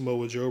than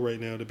Samoa Joe right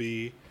now to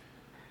be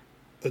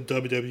a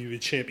WWE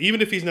champ,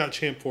 even if he's not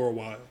champ for a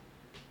while.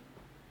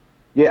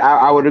 Yeah,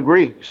 I would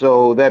agree.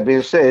 So that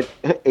being said,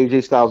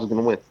 AJ Styles is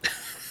gonna win.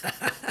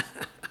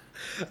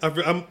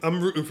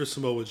 I'm rooting for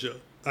Samoa Joe.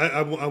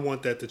 I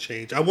want that to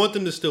change. I want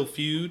them to still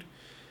feud.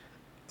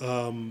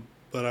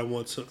 But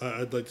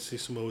I'd like to see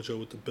Samoa Joe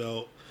with the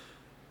belt.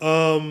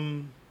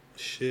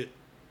 WWE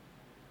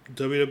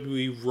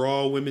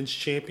Raw Women's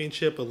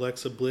Championship.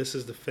 Alexa Bliss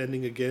is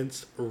defending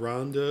against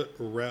Ronda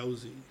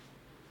Rousey.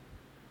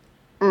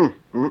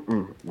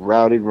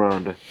 Rowdy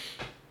Ronda.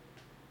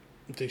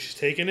 You think she's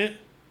taking it?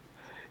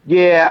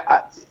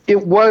 Yeah,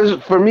 it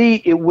was for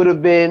me. It would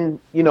have been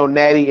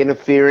Natty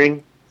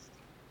interfering.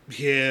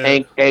 Yeah.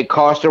 And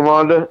costing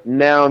Ronda.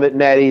 Now that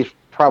Natty's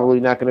probably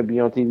not going to be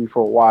on TV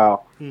for a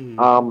while.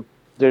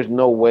 There's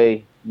no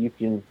way you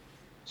can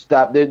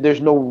stop.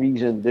 There's no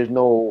reason. There's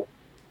no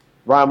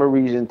rhyme or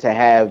reason to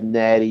have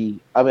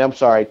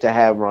to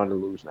have Ronda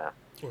lose now.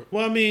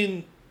 Well, I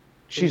mean,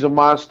 she's a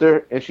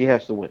monster and she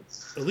has to win.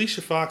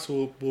 Alicia Fox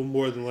will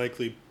more than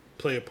likely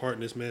play a part in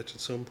this match at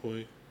some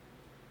point.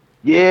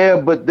 Yeah,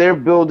 but they're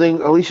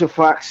building Alicia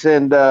Fox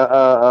and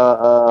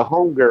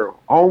Homegirl.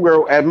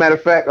 As a matter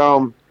of fact,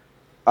 them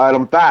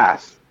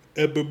thighs.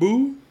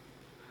 Babu?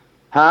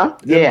 Huh?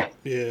 Yeah.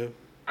 Yeah.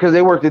 Because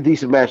they worked a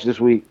decent match this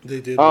week. They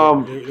did.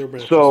 Their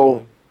match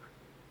was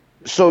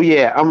So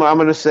yeah, I'm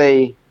gonna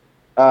say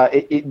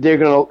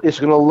it's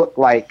gonna look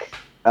like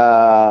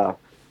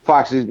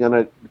Fox is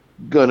gonna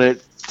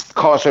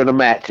cost her the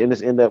match, and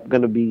it's end up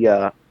gonna be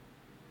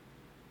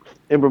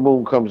Ember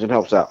Moon comes and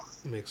helps out.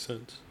 Makes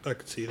sense. I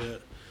could see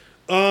that.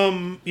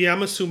 Yeah,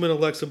 I'm assuming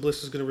Alexa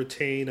Bliss is gonna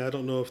retain. I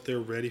don't know if they're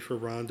ready for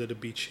Ronda to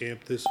be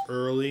champ this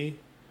early.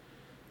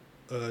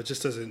 It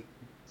just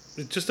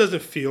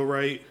doesn't feel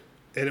right,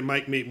 and it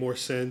might make more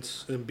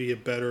sense and be a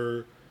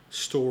better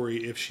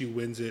story if she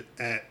wins it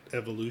at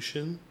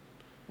Evolution.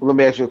 Well, let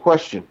me ask you a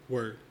question.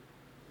 Word.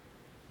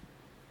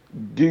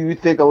 Do you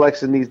think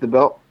Alexa needs the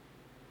belt?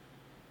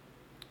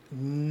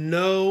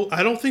 No,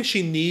 I don't think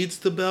she needs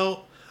the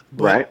belt.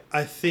 But Right.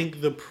 I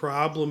think the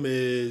problem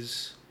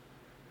is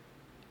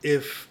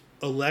if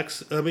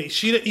Alexa,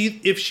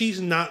 if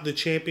she's not the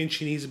champion,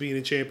 she needs to be in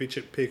a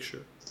championship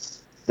picture.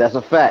 That's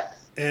a fact.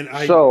 And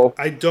I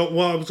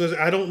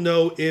don't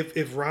know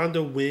if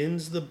Ronda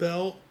wins the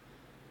belt.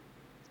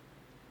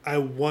 I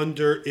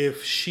wonder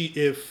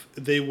if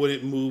they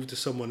wouldn't move to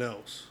someone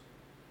else.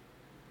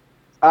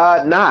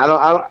 I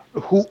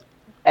don't. Who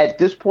at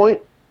this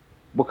point?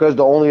 Because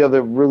the only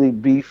other really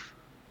beef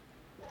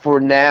for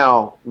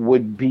now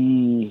would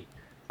be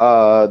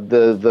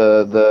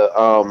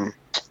the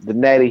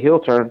Natty heel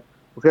turn,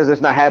 because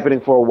it's not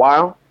happening for a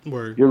while.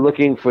 Word. You're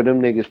looking for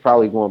them niggas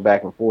probably going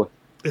back and forth.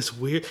 It's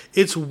weird.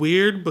 It's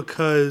weird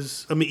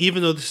because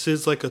even though this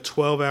is like a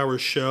 12-hour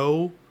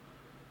show,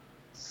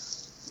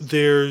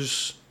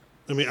 there's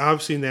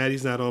obviously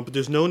Natty's not on, but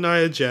there's no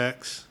Nia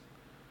Jax.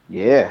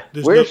 Yeah.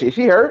 Where is she? Is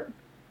she hurt?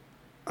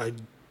 I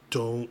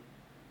don't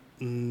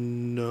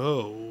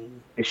know.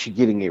 Is she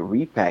getting a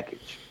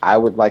repackage? I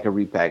would like a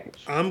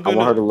repackage. I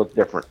want her to look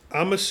different.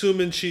 I'm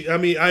assuming she.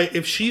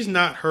 If she's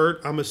not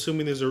hurt, I'm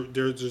assuming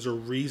there's a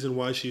reason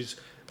why she's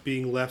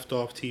being left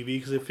off TV,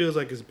 because it feels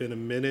like it's been a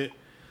minute.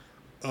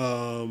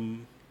 I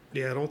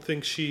don't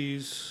think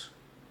she's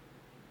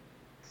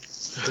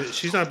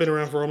not been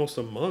around for almost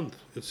a month,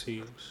 it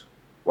seems.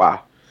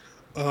 Wow.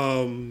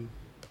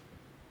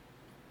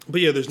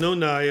 But yeah, there's no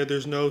Nia,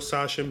 there's no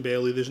Sasha and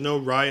Bailey, there's no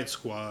Riot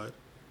Squad.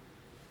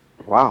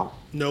 Wow.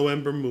 No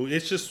Ember Moon.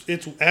 It's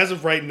as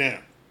of right now.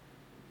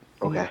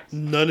 Okay.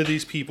 None of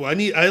these people. I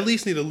at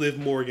least need a Liv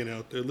Morgan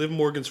out there. Liv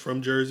Morgan's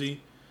from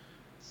Jersey.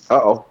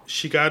 Uh-oh.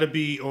 She got to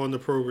be on the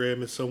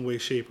program in some way,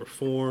 shape, or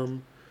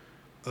form.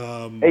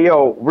 Hey,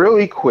 yo,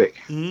 really quick.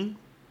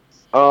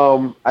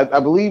 Mm-hmm. I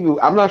believe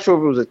I'm not sure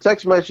if it was a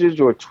text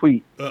message or a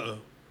tweet.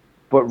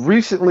 But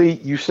recently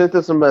you sent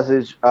us a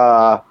message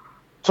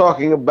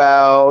talking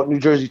about New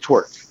Jersey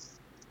Twerk.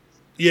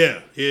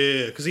 Yeah,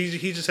 because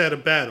he just had a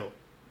battle.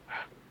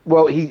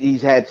 Well,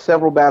 he's had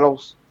several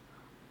battles.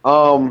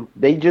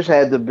 They just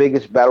had the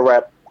biggest battle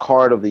rap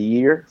card of the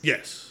year.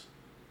 Yes.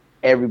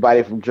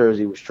 Everybody from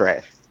Jersey was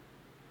trash.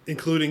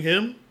 Including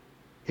him?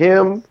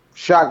 Him,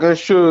 Shotgun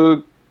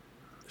Suge.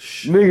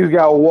 Niggas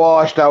got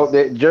washed out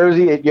there.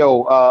 Jersey, Sue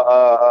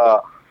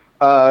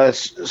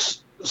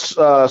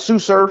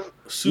Surf.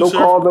 No Surf.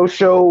 call, no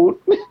show.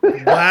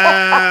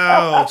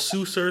 Wow.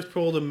 Sue Surf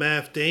pulled a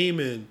Matth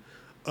Damon.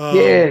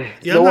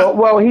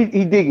 Well,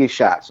 he did get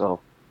shot,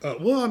 so.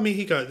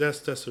 He got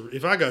that's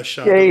if I got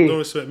shot, Yeah,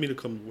 don't expect me to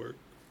come to work.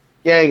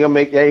 I ain't gonna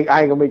make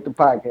the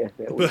podcast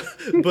that way.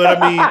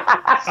 But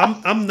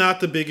I'm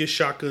not the biggest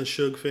Shotgun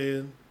Suge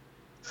fan.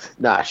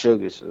 Nah,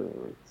 Sugar's.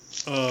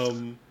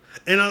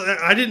 And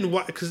I didn't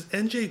watch because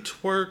NJ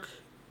Twerk,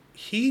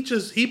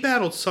 he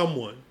battled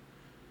someone,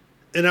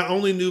 and I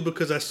only knew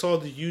because I saw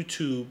the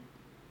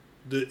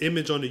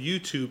image on the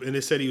YouTube, and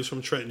it said he was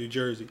from Trenton, New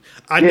Jersey.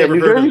 New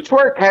Jersey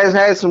Twerk has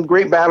had some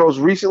great battles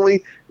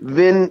recently.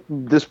 Then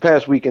this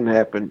past weekend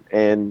happened,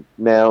 and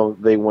now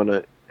they want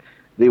to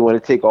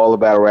take all the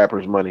battle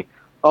rappers' money.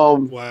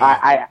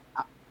 Wow.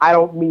 I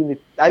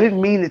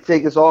didn't mean to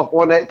take us off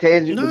on that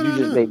tangent, but you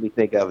just made me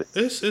think of it.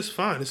 It's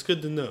fine. It's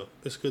good to know.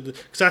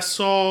 Because I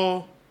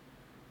saw,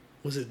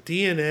 was it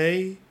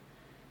DNA?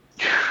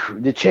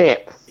 The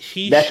champ.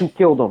 That's who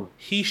killed him.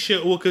 He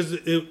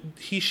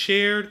he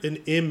shared an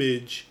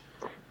image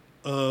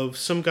of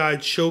some guy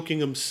choking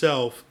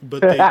himself,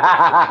 but they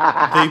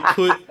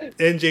put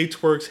NJ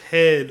Twerk's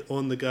head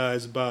on the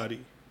guy's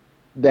body.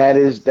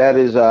 That's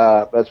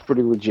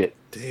pretty legit.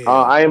 Damn.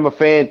 I am a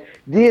fan.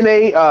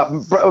 DNA,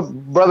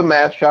 Brother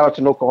Matth, shout out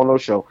to No Call No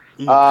Show.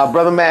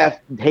 Brother Matth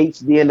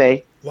hates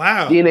DNA.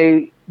 Wow.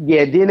 DNA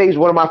is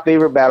one of my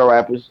favorite battle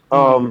rappers.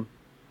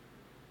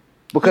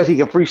 Because he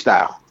can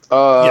freestyle.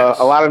 Yes.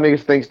 A lot of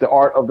niggas thinks the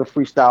art of the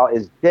freestyle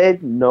is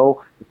dead.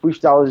 No, the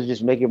freestyle is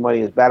just making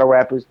money as battle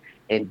rappers.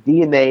 And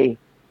DNA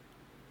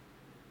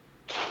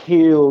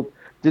killed.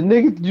 The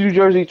nigga New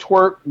Jersey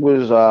Twerk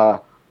was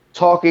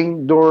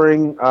talking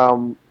during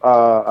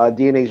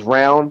DNA's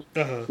round,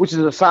 which is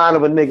a sign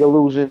of a nigga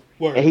losing.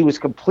 Word. And he was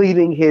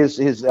completing his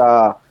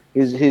line.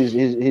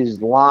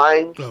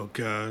 Oh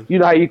God! You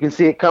know how you can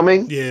see it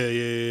coming?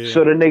 Yeah.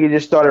 So the nigga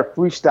just started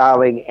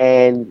freestyling,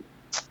 and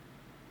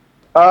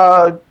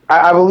I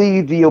I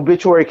believe the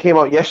obituary came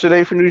out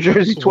yesterday for New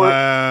Jersey Twerk.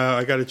 Wow,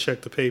 I got to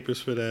check the papers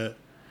for that.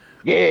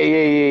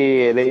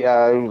 Yeah. They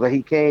it was like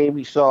he came,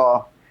 he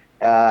saw,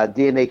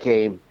 DNA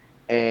came,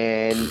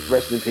 and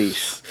rest in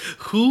peace.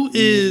 Who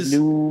is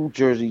New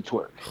Jersey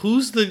Twerk?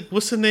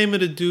 What's the name of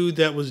the dude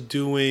that was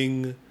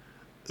doing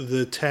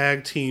the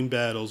tag team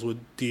battles with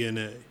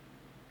DNA?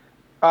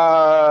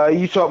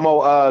 You talking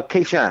about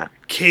K-Shine?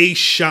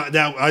 K-Shine.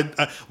 Now,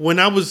 when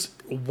I was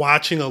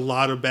watching a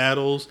lot of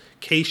battles,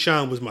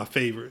 K-Shine was my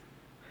favorite.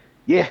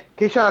 Yeah,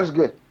 K-Shine is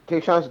good.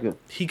 K-Shine's good.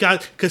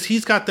 Because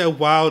he's got that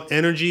wild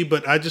energy,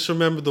 but I just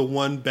remember the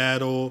one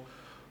battle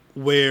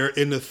where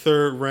in the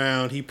third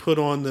round he put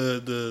on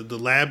the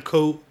lab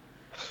coat.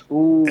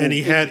 Ooh, and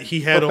he had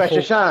Professor a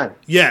whole Shine.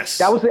 Yes,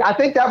 that was. I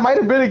think that might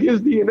have been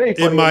against DNA.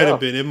 It might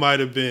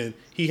have been.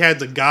 He had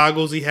the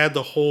goggles. He had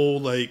the whole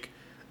like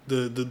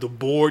the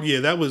board.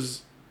 Yeah, that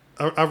was.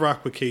 I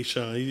rock with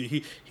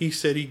K-Shine. He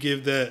said he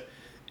give that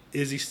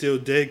 "Is he still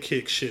dead?"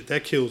 kick shit.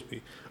 That kills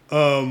me.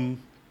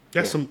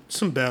 That's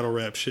some battle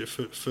rap shit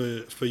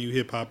for you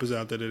hip hoppers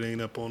out there that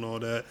ain't up on all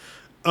that.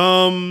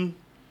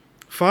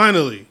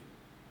 Finally,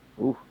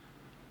 ooh.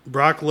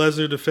 Brock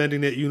Lesnar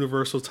defending that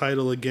Universal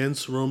title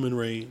against Roman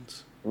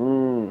Reigns.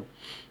 Who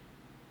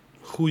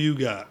you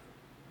got?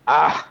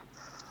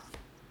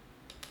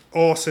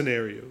 All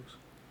scenarios.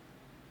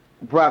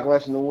 Brock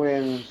Lesnar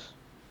wins.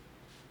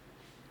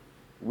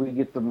 We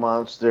get the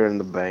monster in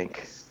the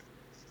bank.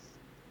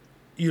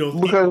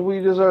 Because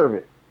we deserve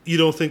it. You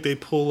don't think they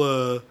pull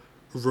a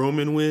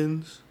Roman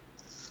wins,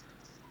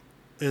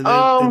 and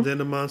then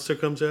the monster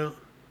comes out?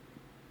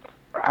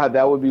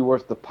 That would be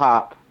worth the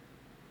pop.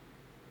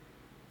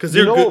 Because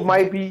they're good. It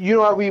might be. You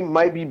know what we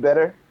might be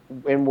better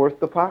and worth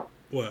the pop.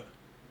 What?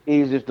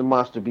 Is if the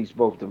monster beats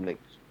both them niggas,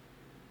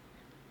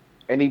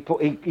 and he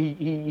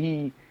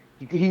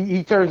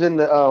turns in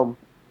the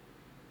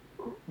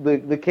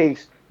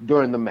case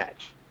during the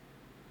match.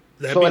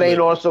 So it ain't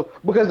also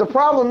because the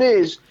problem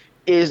is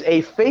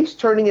a face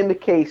turning in the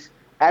case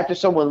after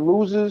someone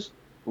loses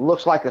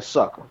looks like a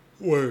sucker.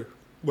 Word.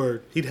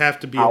 He'd have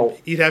to be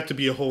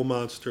a whole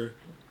monster.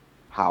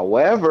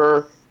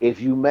 However,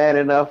 if you mad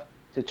enough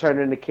to turn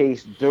in the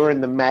case during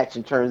the match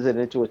and turns it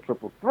into a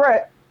triple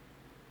threat,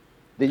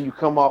 then you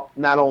come up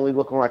not only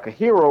looking like a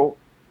hero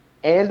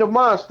and a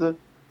monster,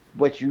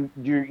 but you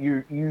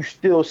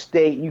still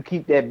you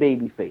keep that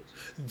baby face.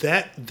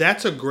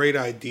 That's a great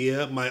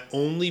idea. My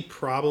only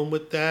problem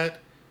with that,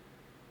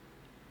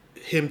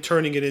 him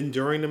turning it in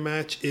during the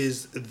match,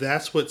 is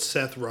that's what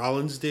Seth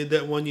Rollins did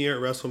that one year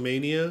at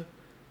WrestleMania.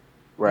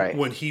 Right.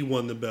 When he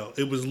won the belt.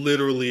 It was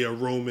literally a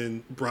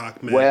Roman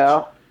Brock match.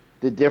 Well,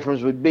 the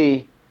difference would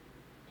be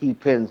he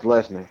pins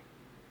Lesnar.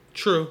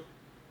 True.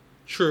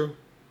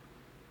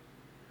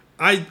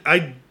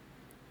 I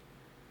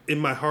in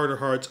my heart of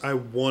hearts, I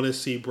want to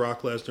see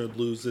Brock Lesnar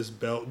lose this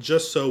belt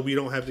just so we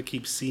don't have to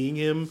keep seeing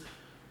him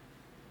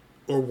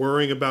or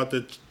worrying about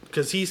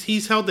because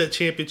he's held that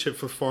championship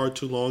for far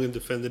too long and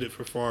defended it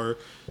for far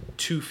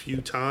too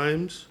few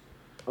times.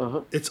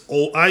 Uh-huh. It's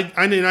old.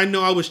 I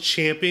know I was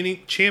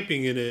championing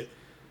it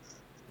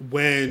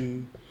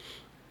when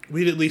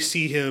we'd at least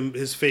see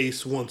his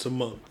face once a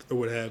month or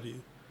what have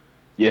you.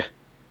 Yeah.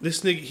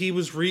 This nigga, he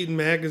was reading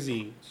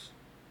magazines.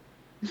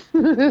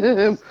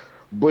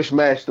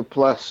 Bushmaster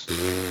Plus,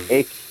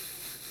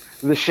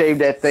 the shave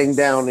that thing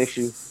down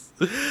issue.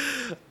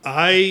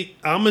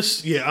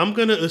 I'm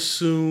gonna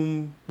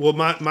assume. Well,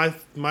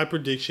 my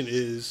prediction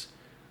is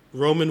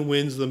Roman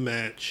wins the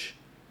match,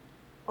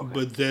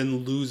 but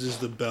then loses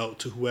the belt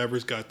to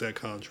whoever's got that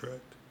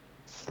contract,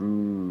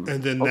 and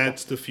then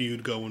that's the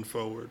feud going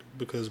forward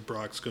because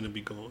Brock's gonna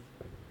be gone.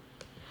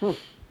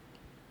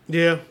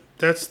 Yeah,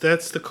 that's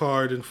the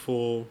card in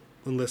full,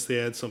 unless they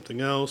add something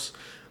else.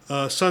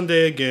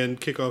 Sunday again,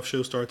 kickoff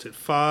show starts at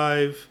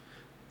 5.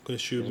 Going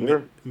to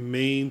shoot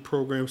main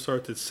program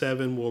starts at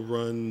 7. We'll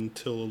run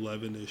till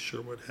 11ish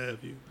or what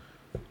have you.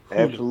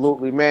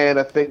 Absolutely, man.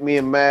 I think me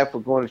and Matth are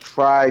going to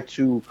try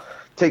to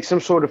take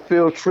some sort of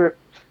field trip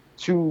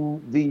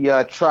to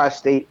the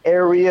tri-state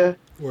area.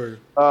 Word.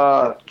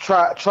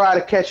 Try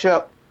to catch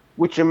up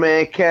with your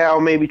man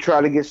khal. Maybe try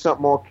to get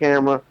something on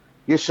camera.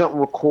 Get something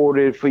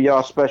recorded for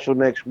y'all special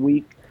next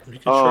week. We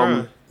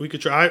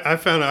could try. I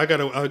found out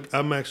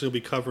I'm actually gonna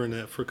be covering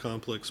that for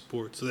Complex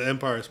Sports, the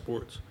Empire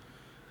Sports.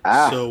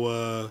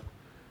 So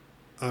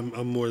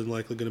I'm more than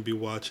likely gonna be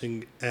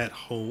watching at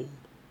home.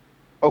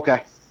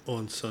 Okay.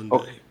 On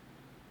Sunday.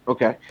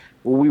 Okay.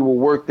 Well, we will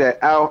work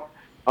that out.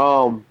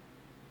 Other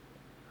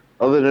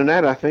than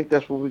that, I think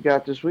that's what we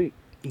got this week.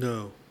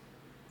 No,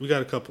 we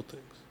got a couple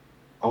things.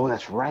 Oh,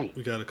 that's right.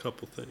 We got a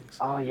couple things.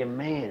 Oh, your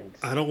man.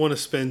 I don't want to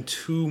spend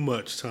too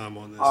much time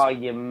on this. Oh,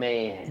 your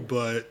man.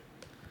 But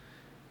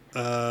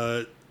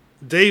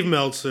Dave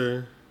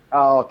Meltzer.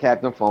 Oh,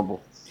 Captain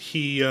Fumble.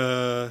 He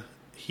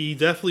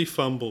definitely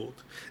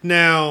fumbled.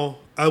 Now,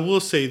 I will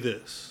say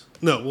this.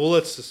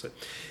 Let's just say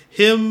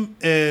him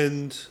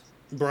and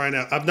Brian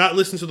out. I've not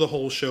listened to the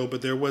whole show,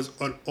 but there was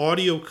an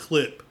audio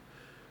clip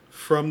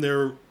from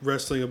their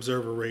Wrestling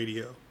Observer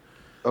Radio.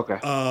 Okay.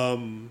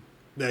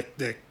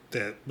 That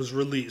that was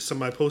released.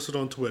 Somebody posted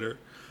on Twitter.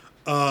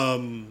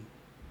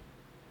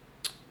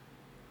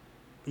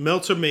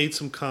 Meltzer made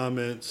some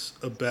comments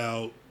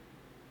about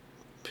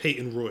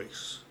Peyton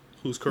Royce,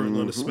 who's currently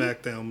on the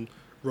SmackDown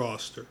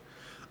roster.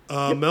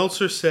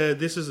 Meltzer said,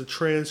 this is a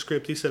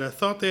transcript. He said, I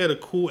thought they had a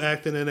cool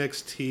act in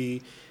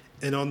NXT,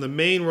 and on the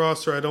main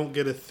roster, I don't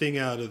get a thing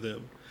out of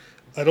them.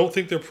 I don't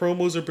think their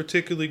promos are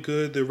particularly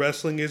good. Their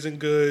wrestling isn't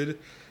good.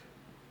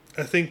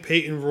 I think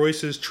Peyton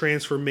Royce's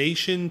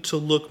transformation to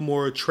look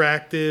more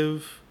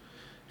attractive.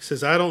 He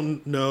says, I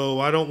don't know.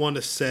 I don't want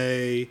to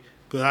say,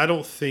 but I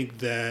don't think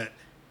that.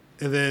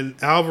 And then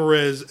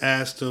Alvarez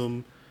asked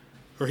him,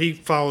 or he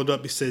followed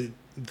up, he said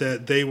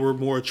that they were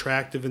more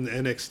attractive in the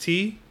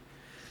NXT.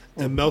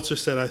 And Meltzer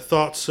said, I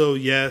thought so,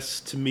 yes.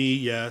 To me,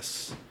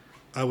 yes.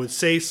 I would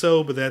say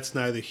so, but that's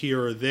neither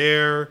here or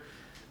there.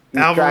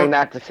 Trying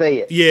not to say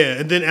it. Yeah,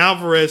 and then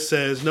Alvarez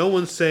says, no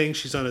one's saying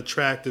she's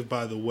unattractive,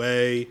 by the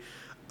way.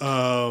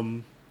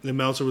 And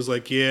Meltzer was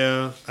like,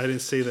 yeah, I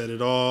didn't say that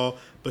at all.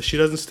 But she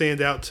doesn't stand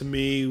out to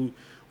me.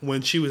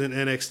 When she was in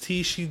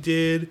NXT, she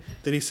did.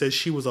 Then he says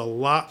she was a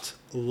lot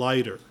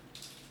lighter.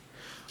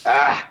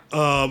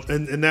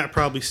 And that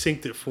probably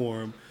synced it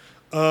for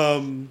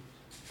him.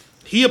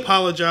 He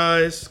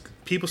apologized.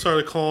 People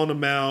started calling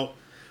him out.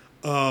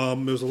 There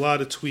was a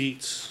lot of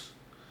tweets.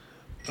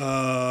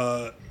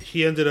 Peyton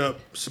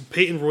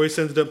Royce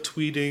ended up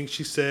tweeting.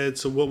 She said,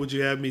 so what would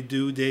you have me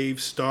do, Dave?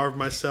 Starve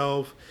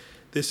myself?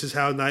 This is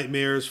how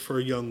nightmares for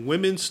young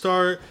women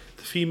start.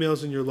 The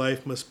females in your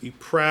life must be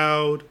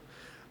proud.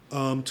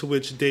 To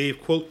which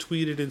Dave quote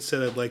tweeted and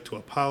said, I'd like to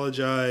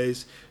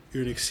apologize.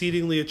 You're an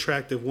exceedingly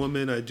attractive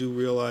woman. I do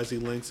realize the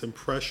lengths and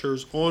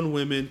pressures on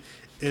women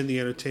in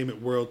the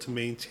entertainment world to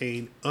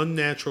maintain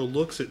unnatural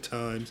looks at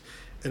times,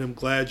 and I'm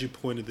glad you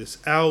pointed this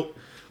out.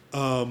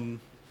 I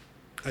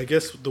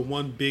guess the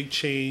one big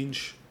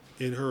change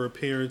in her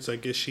appearance, I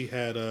guess she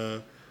had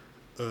a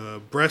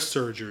breast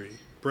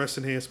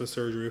enhancement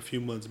surgery a few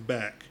months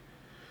back.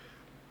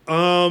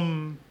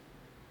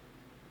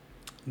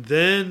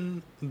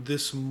 Then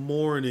this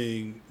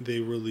morning they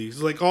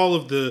released all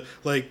of the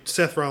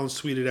Seth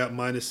Rollins tweeted out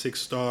 -6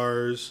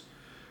 stars.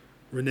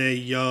 Renee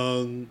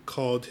Young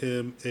called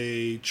him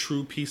a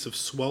true piece of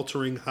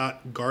sweltering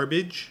hot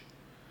garbage.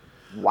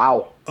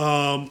 Wow.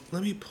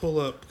 Let me pull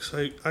up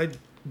because I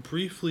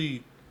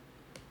briefly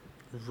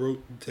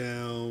wrote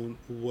down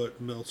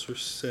what Meltzer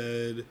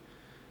said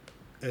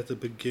at the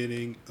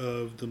beginning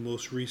of the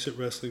most recent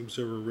Wrestling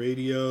Observer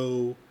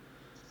Radio.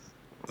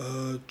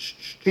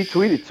 He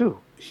tweeted too.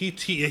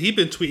 He'd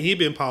been tweeting. He'd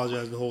been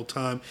apologizing the whole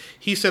time.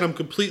 He said, "I'm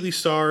completely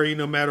sorry.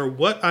 No matter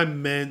what I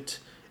meant,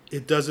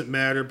 it doesn't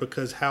matter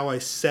because how I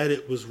said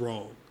it was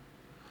wrong."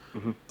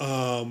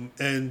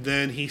 And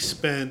then he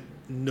spent,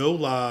 no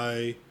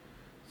lie,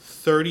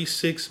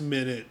 36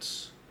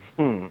 minutes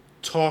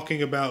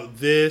talking about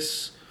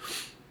this.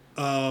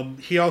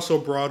 He also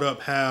brought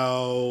up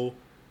how,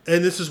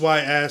 and this is why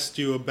I asked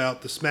you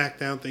about the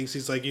SmackDown things.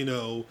 He's like,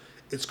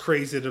 it's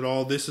crazy that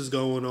all this is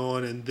going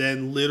on, and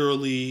then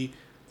literally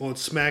on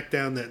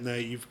SmackDown that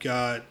night, you've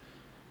got,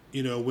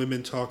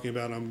 women talking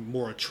about I'm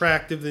more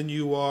attractive than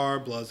you are,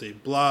 blah,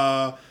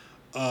 blah,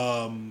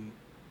 blah.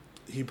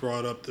 He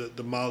brought up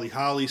the Molly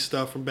Holly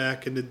stuff from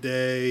back in the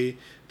day,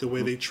 the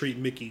way they treat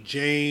Mickie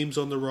James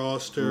on the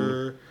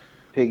roster.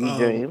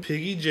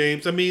 Piggy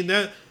James. I mean,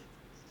 that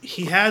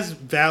he has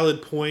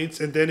valid points,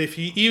 and then if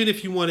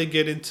you want to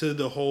get into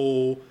the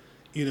whole,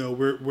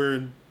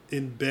 we're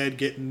in bed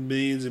getting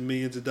millions and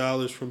millions of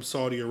dollars from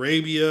Saudi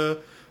Arabia,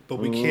 but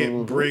we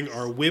can't bring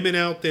our women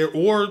out there,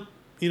 or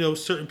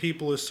certain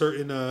people of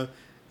certain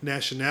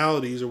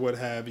nationalities or what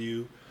have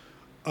you.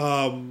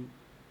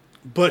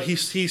 But he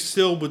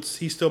still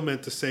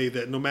meant to say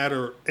that no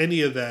matter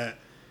any of that,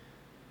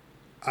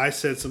 I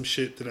said some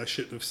shit that I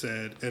shouldn't have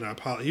said, and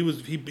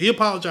he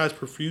apologized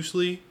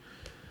profusely.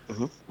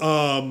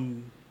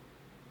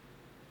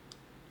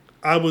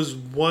 I was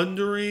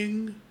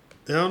wondering,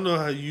 I don't know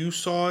how you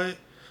saw it,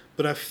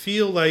 but I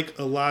feel like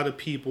a lot of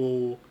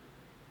people,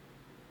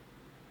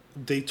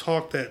 they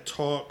talk that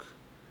talk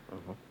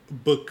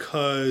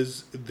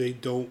because they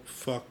don't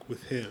fuck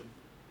with him.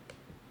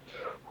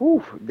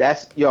 Whew,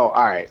 all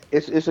right.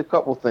 It's a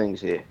couple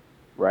things here,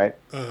 right?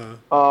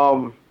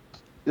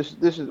 This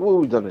is what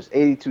we've done this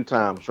 82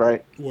 times,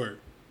 right? Word.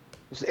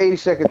 It's the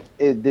 82nd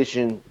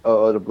edition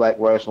of the Black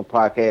Wrestling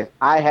Podcast.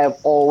 I have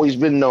always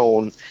been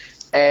known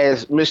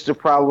as Mr.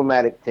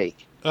 Problematic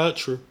Take.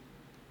 True.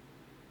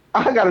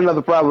 I got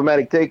another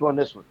problematic take on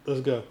this one.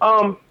 Let's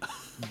go.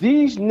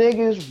 These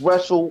niggas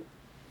wrestle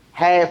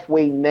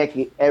halfway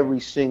naked every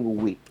single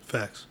week.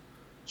 Facts.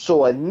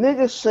 So a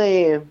nigga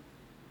saying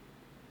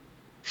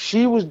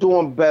she was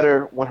doing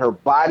better when her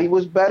body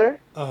was better,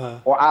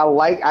 or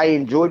I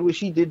enjoyed what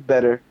she did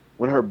better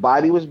when her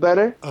body was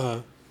better,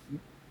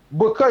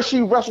 because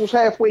she wrestles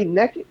halfway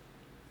naked,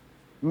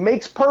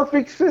 makes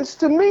perfect sense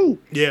to me.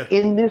 Yeah.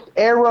 In this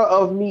era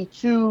of Me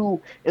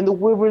Too and the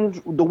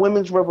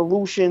women's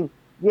revolution,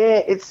 yeah,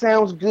 it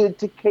sounds good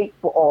to cape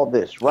for all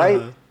this,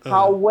 right?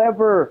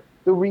 However,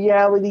 the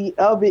reality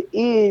of it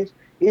is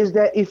is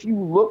that if you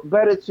look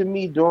better to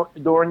me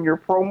during your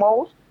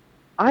promos,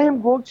 I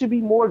am going to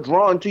be more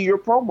drawn to your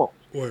promos.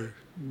 Word.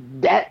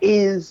 That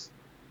is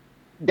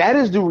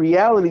the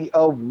reality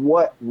of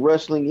what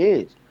wrestling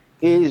is.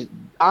 Is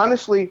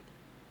honestly,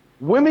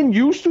 women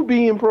used to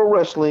be in pro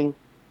wrestling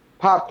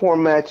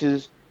popcorn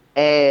matches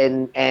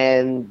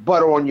and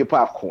butter on your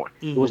popcorn.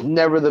 It was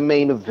never the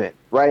main event,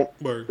 right?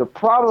 Word. The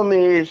problem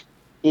is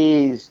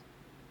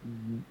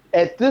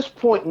at this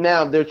point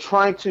now they're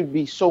trying to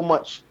be so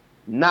much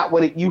not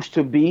what it used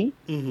to be.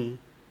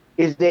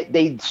 Is that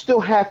they still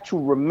have to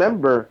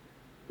remember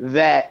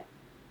that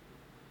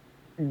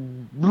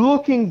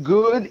looking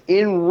good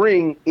in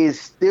ring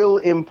is still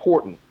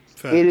important.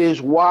 Fact. It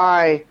is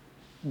why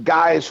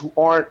guys who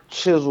aren't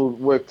chiseled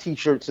wear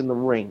T-shirts in the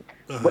ring,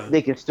 but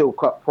they can still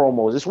cut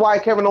promos. It's why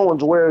Kevin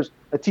Owens wears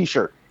a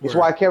T-shirt. It's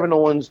why Kevin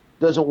Owens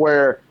doesn't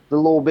wear the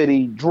little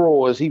bitty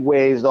drawers. He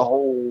wears the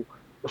whole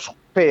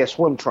pair of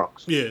swim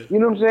trunks. Yeah. You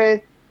know what I'm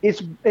saying?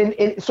 It's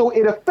and so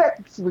it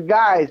affects the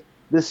guys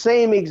the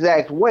same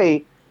exact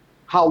way.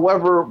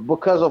 However,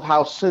 because of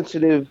how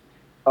sensitive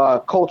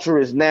culture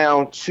is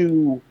now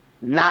to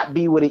not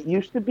be what it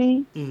used to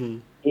be,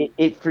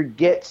 it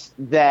forgets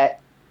that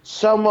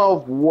some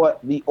of what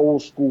the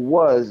old school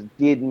was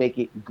did make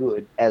it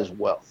good as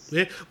well.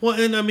 Yeah.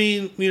 Well, and I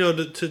mean, you know,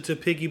 to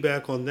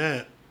piggyback on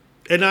that,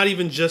 and not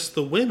even just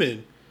the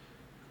women,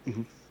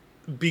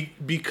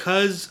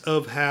 because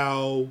of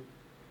how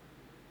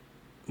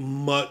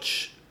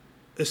much,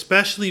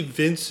 especially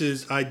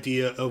Vince's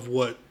idea of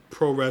what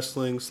pro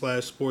wrestling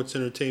 / sports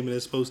entertainment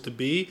is supposed to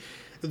be.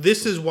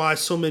 This is why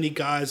so many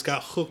guys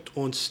got hooked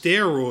on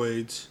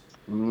steroids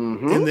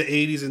in the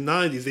 80s and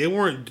 90s.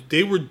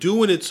 They were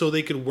doing it so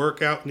they could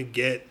work out and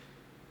get,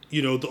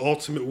 you know, the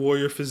Ultimate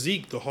Warrior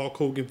physique, the Hulk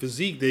Hogan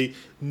physique. They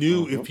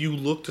knew if you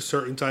looked a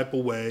certain type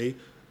of way,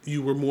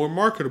 you were more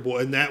marketable,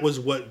 and that was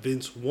what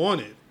Vince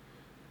wanted.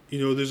 You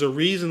know, there's a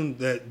reason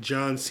that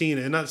John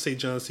Cena, and not to say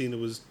John Cena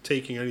was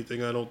taking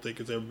anything I don't think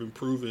has ever been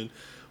proven,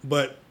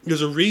 but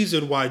there's a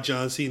reason why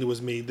John Cena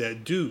was made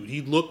that dude.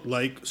 He looked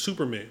like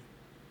Superman.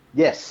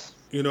 Yes.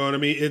 You know what I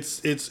mean?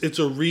 It's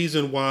a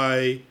reason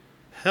why,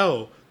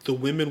 hell, the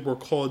women were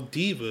called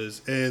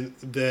divas, and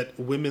that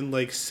women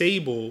like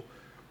Sable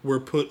were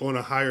put on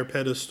a higher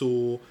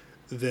pedestal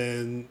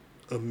than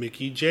a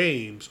Mickie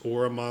James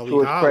or a Molly To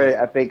his Holly.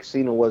 credit, I think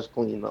Cena was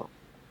clean though.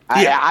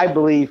 Yeah.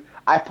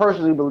 I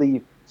personally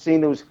believe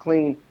Cena was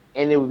clean,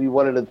 and it would be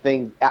one of the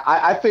things.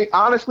 I think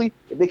honestly,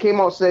 if they came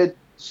out and said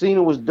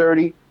Cena was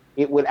dirty,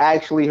 it would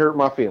actually hurt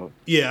my feelings.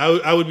 Yeah,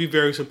 I would be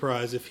very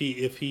surprised if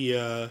he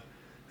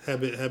had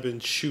been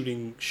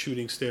shooting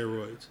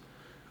steroids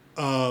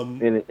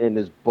In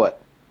his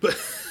butt.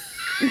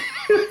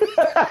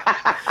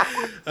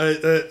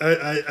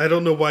 I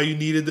don't know why you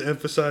needed to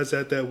emphasize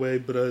that way,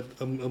 but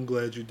I'm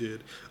glad you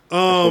did.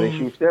 That's where they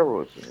shoot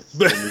steroids in his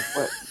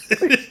butt.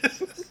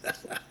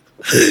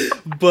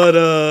 But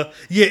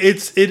yeah,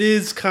 it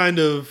is kind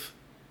of,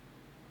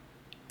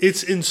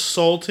 it's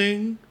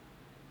insulting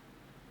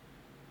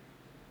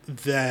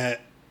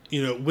that,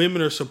 you know,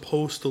 women are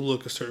supposed to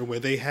look a certain way.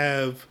 They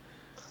have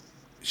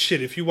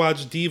shit. If you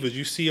watch Divas,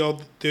 you see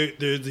all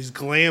there's these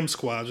glam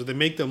squads where they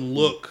make them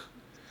look.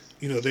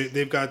 You know,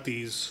 they've got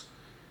these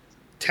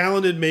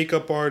talented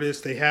makeup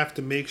artists. They have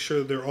to make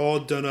sure they're all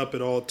done up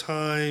at all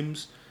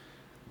times,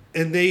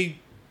 and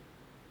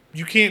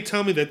you can't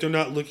tell me that they're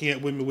not looking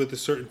at women with a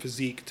certain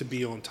physique to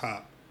be on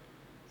top.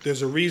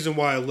 There's a reason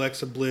why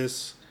Alexa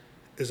Bliss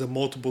is a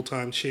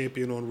multiple-time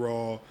champion on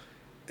Raw,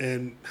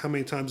 and how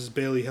many times has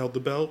Bayley held the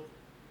belt?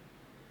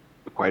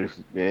 Quite a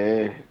few.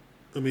 Yeah.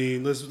 I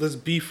mean, let's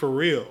be for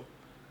real.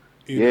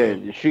 You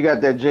know? She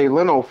got that Jay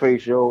Leno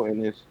face, yo,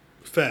 and it's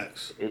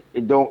Facts.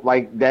 It don't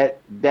like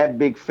that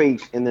big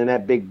face and then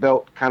that big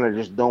belt kind of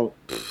just don't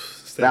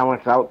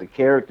balance out the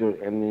character,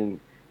 and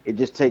then it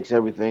just takes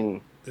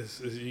everything.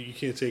 You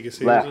can't take it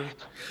seriously.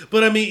 Left.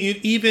 But I mean,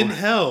 even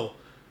hell,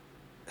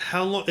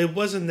 how long? It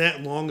wasn't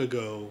that long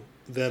ago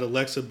that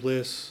Alexa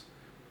Bliss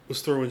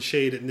was throwing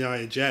shade at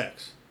Nia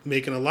Jax,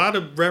 making a lot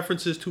of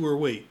references to her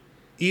weight,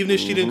 even if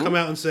she didn't come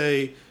out and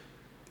say,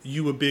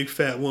 "You a big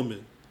fat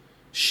woman."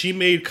 She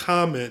made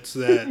comments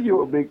that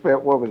 "You a big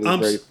fat woman." Is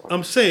very funny.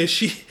 I'm saying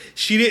she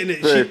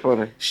didn't. Very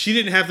funny. She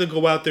didn't have to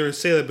go out there and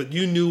say that, but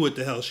you knew what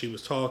the hell she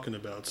was talking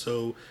about.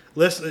 So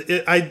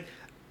I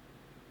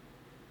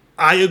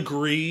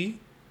agree.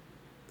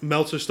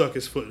 Meltzer stuck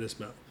his foot in his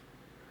mouth.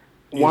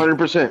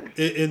 100%.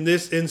 In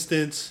this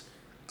instance,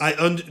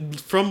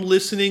 from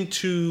listening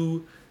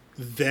to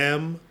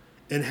them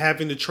and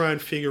having to try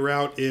and figure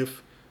out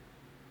if,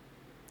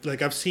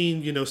 like, I've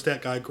seen, you know,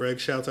 stat guy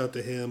Greg, shouts out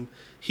to him.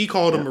 He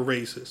called him a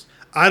racist.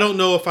 I don't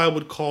know if I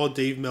would call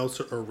Dave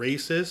Meltzer a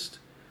racist.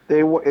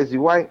 Is he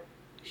white?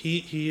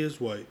 He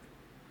is white.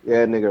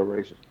 Yeah, nigga,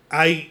 racist.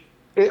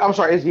 I'm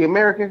sorry. Is he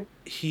American?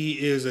 He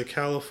is a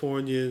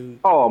Californian.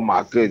 Oh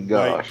my good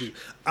gosh! Dude.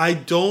 I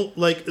don't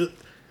like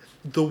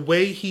the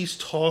way he's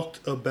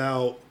talked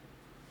about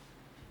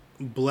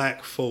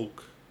black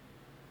folk.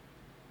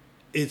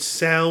 It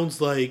sounds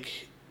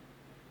like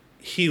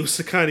he was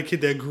the kind of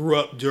kid that grew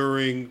up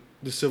during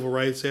the civil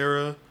rights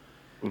era,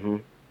 Mm-hmm.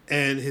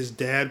 and his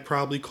dad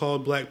probably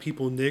called black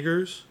people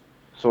niggers.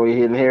 So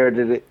he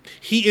inherited it.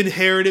 He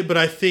inherited, but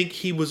I think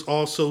he was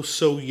also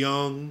so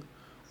young,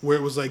 where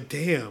it was like,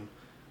 damn,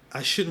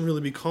 I shouldn't really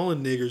be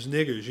calling niggers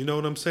niggers. You know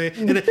what I'm saying?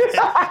 And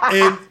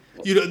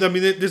you know, I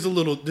mean, there's a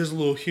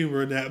little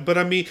humor in that, but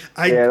I mean,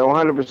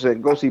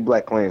 100%. Go see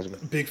Black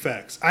Klansman. Big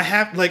facts. I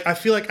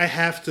feel like I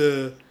have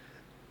to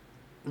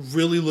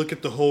really look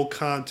at the whole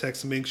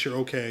context and make sure,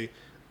 okay,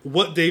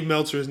 what Dave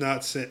Meltzer is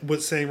not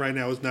what's saying right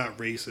now is not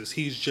racist.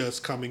 He's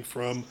just coming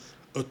from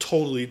a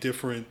totally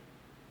different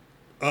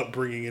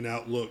upbringing and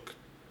outlook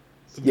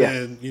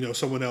than, you know,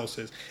 someone else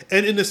is.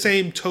 And in the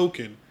same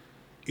token,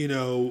 you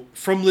know,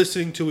 from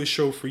listening to his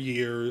show for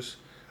years,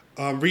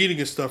 reading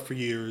his stuff for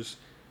years,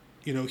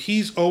 you know,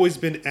 he's always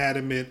been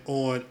adamant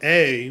on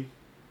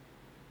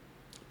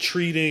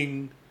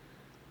treating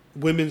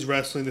women's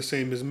wrestling the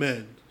same as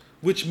men,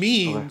 which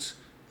means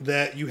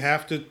that you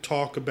have to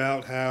talk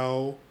about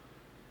how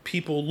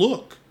people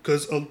look,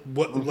 because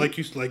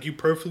like you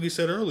perfectly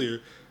said earlier,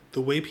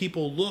 the way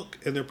people look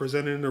and they're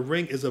presented in the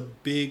ring is a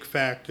big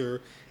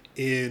factor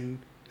in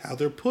how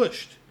they're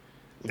pushed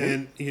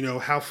and, you know,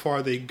 how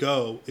far they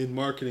go in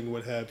marketing,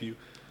 what have you.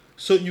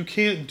 So you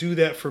can't do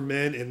that for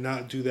men and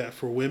not do that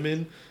for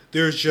women.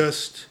 There's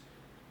just,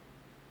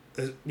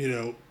 you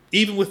know,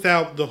 even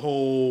without the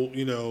whole,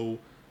 you know,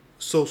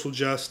 social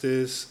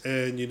justice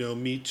and, you know,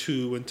 Me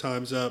Too and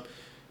Time's Up,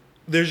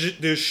 there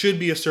should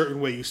be a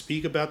certain way you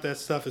speak about that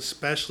stuff,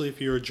 especially if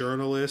you're a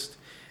journalist.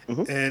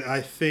 And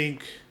I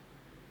think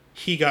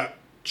he got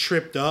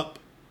tripped up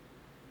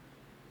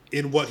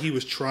in what he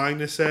was trying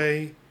to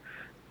say.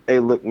 Hey,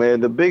 look, man,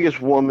 the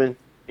biggest woman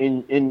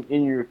in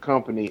your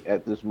company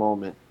at this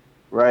moment,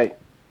 right?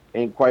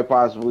 And quite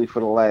possibly for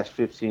the last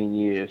 15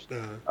 years.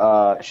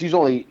 She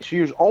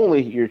was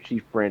only your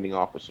chief branding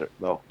officer,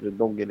 though.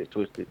 Don't get it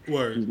twisted.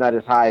 Word. She's not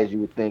as high as you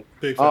would think.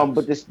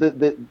 But this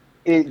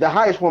the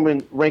highest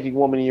ranking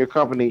woman in your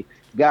company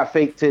got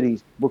fake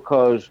titties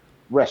because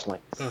wrestling.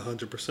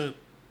 100%.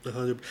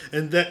 100%.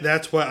 And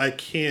that's why I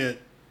can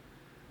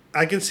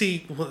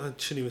see, well, I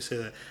shouldn't even say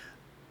that.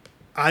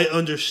 I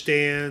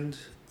understand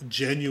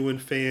genuine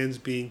fans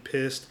being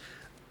pissed.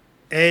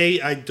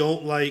 I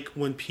don't like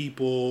when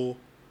people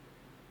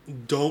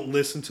don't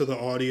listen to the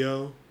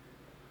audio,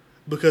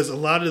 because a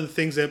lot of the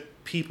things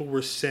that people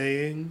were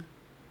saying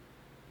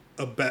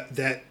about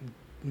that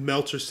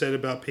Meltzer said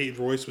about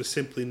Peyton Royce was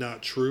simply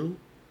not true.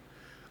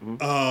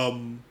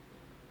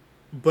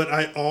 But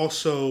I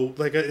also,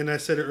 like, and I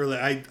said it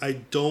earlier, I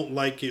don't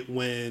like it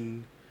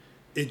when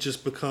it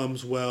just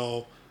becomes,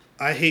 well,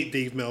 I hate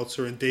Dave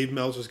Meltzer and Dave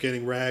Meltzer's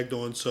getting ragged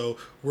on, so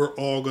we're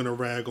all going to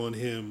rag on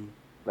him.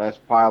 That's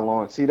pile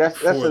on. See,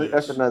 that's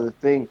another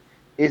thing.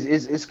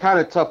 It's kind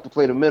of tough to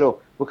play the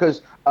middle,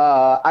 because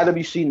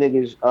IWC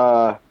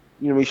niggas,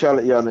 you know me, shout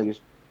out y'all niggas.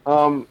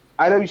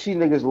 IWC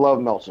niggas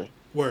love Meltzer.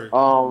 Word.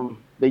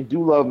 They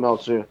do love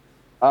Meltzer.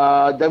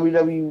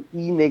 WWE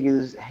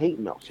niggas hate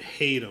Meltzer.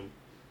 Hate him.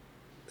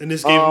 And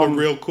this gave him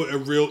a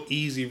real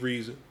easy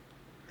reason.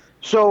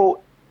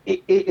 So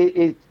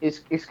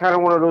it's kind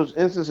of one of those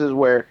instances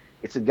where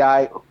it's a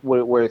guy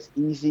where it's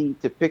easy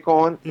to pick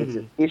on. It's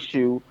an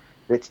issue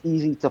that's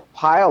easy to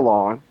pile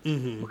on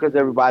because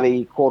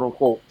everybody, quote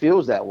unquote,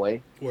 feels that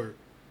way. Word.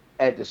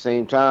 At the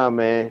same time,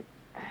 man,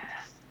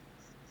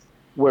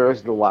 where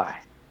is the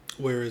lie?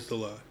 Where is the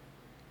lie?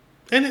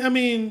 And I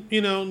mean, you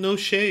know, no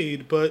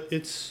shade, but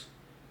it's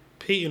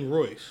Peyton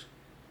Royce.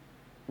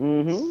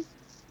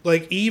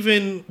 Like,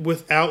 even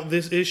without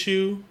this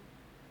issue,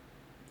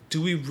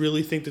 do we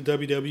really think the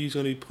WWE is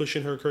going to be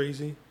pushing her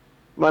crazy?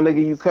 My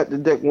nigga, you cut the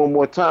deck one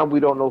more time,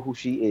 we don't know who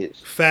she is.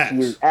 Facts.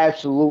 She is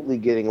absolutely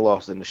getting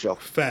lost in the shuffle.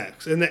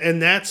 Facts.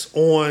 And that's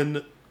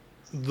on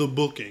the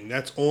booking.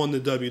 That's on the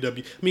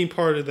WWE. I mean,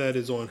 part of that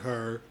is on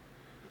her,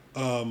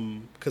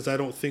 because I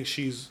don't think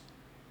she's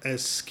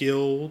as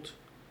skilled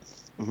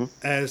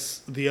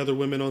as the other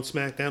women on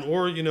SmackDown,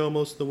 or, you know,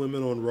 most of the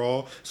women on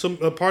Raw. So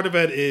a part of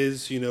that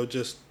is, you know,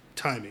 just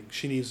timing.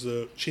 She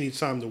needs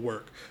time to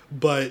work.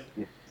 But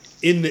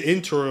in the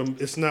interim,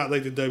 it's not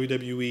like the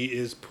WWE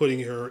is putting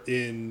her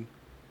in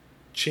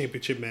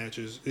championship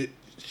matches.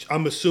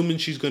 I'm assuming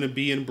she's going to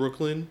be in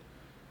Brooklyn.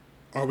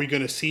 Are we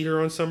going to see her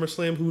on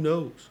SummerSlam? Who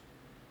knows?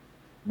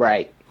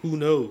 Right. Who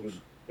knows?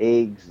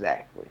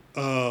 Exactly.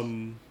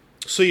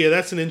 So yeah,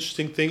 that's an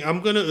interesting thing. I'm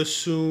going to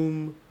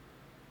assume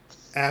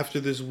after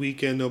this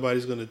weekend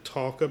nobody's going to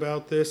talk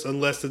about this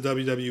unless the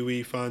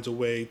WWE finds a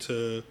way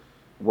to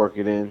work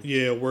it in.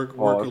 Yeah, work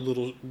a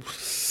little.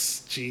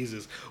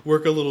 Jesus,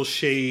 work a little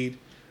shade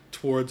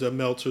towards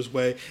Meltzer's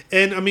way.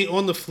 And I mean,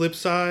 on the flip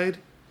side,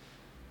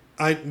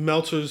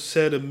 Meltzer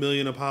said a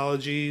million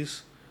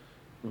apologies.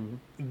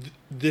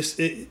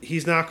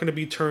 He's not going to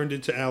be turned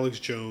into Alex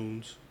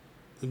Jones.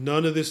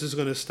 None of this is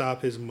going to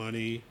stop his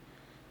money.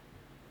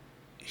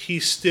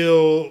 He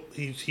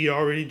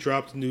already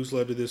dropped a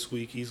newsletter this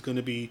week. He's going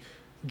to be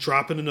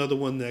dropping another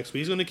one next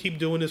week. He's going to keep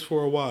doing this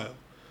for a while.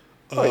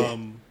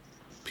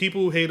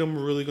 People who hate him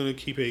are really going to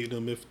keep hating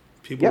him. If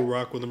people who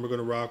rock with him are going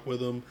to rock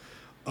with him.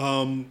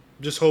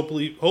 Just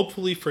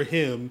hopefully for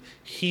him,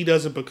 he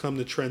doesn't become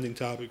the trending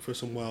topic for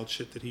some wild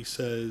shit that he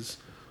says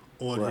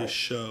on his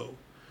show.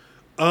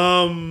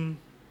 Had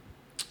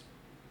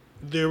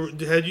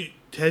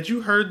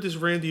you heard this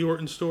Randy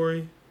Orton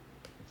story?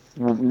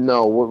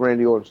 No, what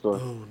Randy Orton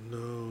story? Oh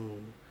no.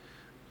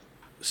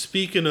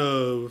 Speaking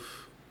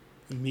of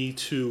Me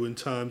Too and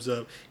Time's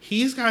Up,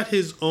 he's got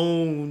his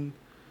own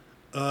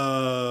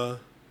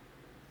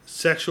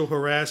sexual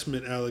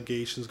harassment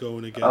allegations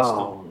going against him.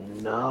 Oh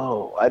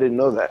no, I didn't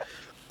know that.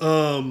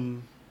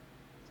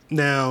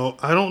 Now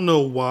I don't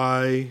know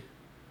why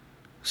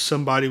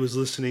somebody was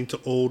listening to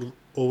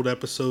old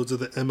episodes of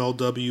the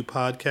MLW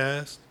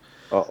podcast.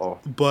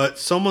 But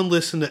someone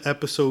listened to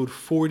episode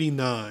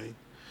 49,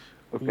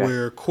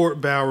 where Court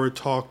Bauer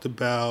talked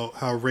about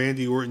how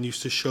Randy Orton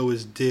used to show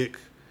his dick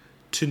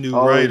to new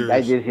writers.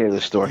 I did hear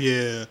the story.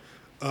 Yeah.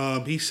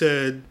 He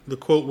said, the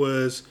quote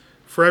was,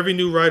 "For every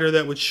new writer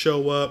that would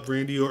show up,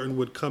 Randy Orton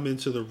would come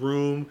into the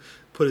room,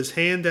 put his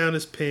hand down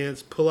his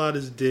pants, pull out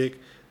his dick,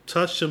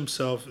 touch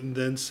himself, and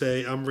then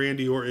say, 'I'm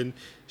Randy Orton,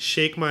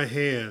 shake my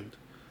hand.'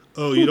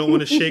 Oh, you don't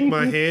want to shake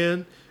my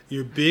hand?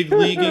 You're big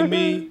leaguing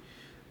me?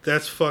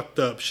 That's fucked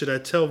up. Should I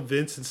tell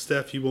Vince and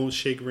Steph you won't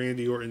shake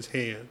Randy Orton's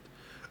hand?"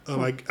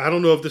 I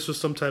don't know if this was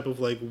some type of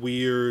like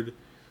weird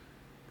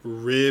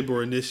rib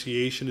or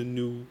initiation of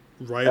new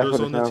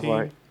writers on the team.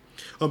 Like.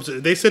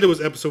 They said it was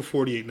episode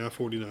 48, not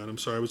 49. I'm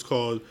sorry. It was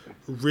called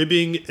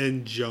Ribbing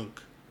and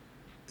Junk,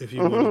 if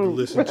you wanted to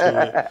listen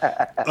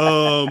to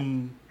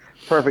it.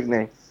 Perfect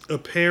name.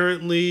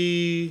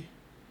 Apparently,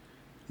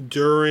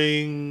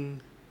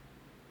 during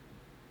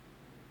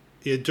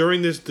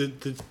this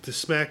the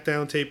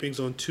SmackDown tapings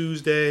on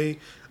Tuesday,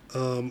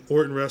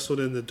 Orton wrestled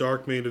in the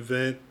dark main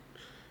event,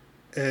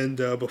 and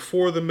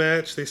before the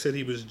match, they said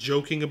he was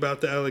joking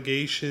about the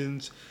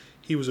allegations.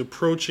 He was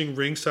approaching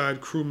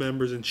ringside crew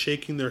members and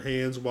shaking their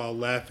hands while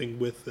laughing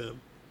with them.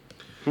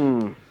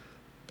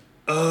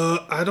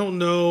 I don't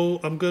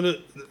know.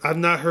 I've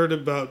not heard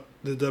about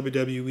the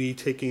WWE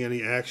taking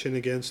any action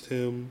against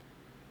him.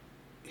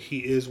 He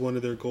is one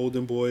of their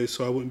golden boys,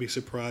 so I wouldn't be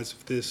surprised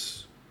if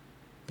this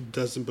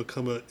doesn't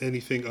become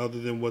anything other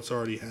than what's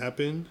already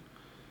happened.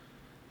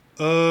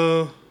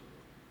 But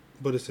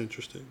it's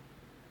interesting.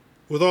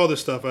 With all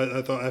this stuff,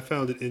 I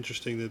found it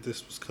interesting that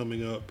this was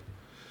coming up.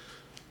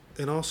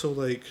 And also,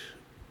 like,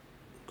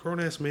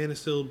 grown-ass man is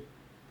still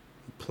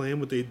playing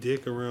with their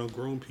dick around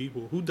grown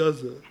people. Who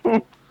does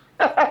that?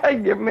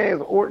 Your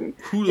man's Orton.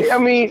 I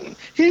mean,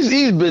 he's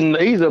been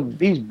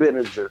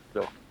a jerk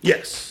though.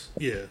 Yes,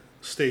 yeah,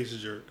 stays a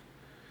jerk.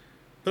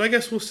 But I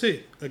guess we'll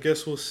see. All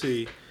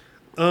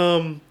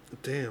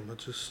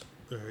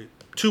right.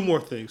 Two more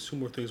things.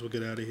 We'll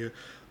get out of here.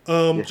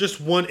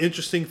 Just one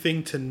interesting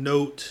thing to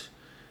note.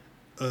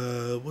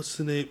 What's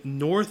the name?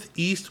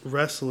 Northeast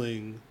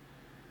Wrestling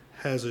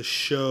has a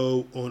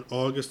show on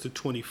August the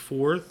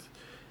 24th,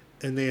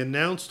 and they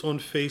announced on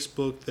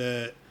Facebook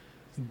that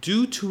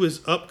due to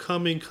his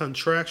upcoming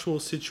contractual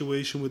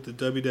situation with the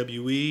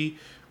WWE,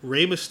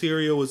 Rey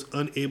Mysterio was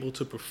unable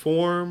to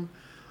perform.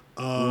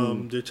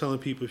 They're telling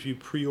people if you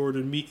pre-order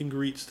meet and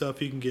greet stuff,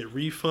 you can get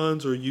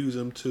refunds or use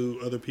them to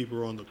other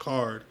people on the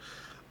card.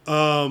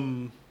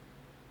 I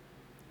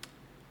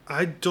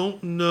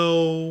don't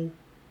know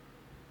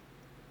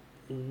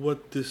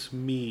what this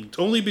means.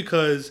 Only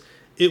because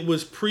it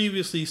was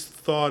previously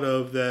thought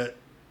of that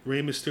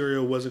Rey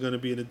Mysterio wasn't going to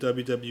be in the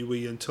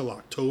WWE until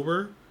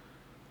October.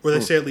 Or they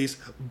say at least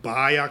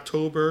by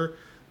October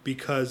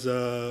because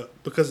of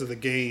the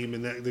game,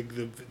 and that the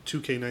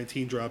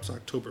 2K19 drops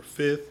October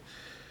 5th.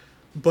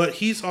 But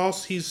he's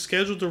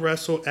scheduled to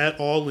wrestle at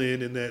All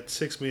In that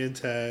 6-man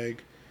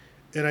tag.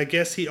 And I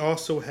guess he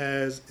also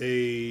has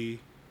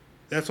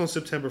that's on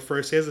September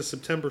 1st. He has a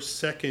September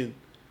 2nd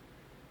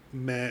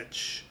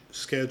match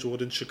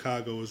scheduled in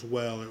Chicago as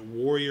well at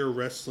Warrior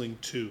Wrestling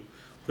 2.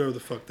 Whatever the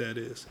fuck that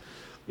is.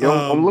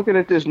 I'm looking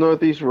at this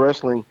Northeast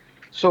Wrestling.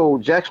 So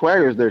Jack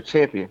Swagger is their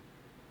champion.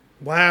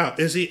 Wow.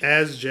 Is he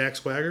as Jack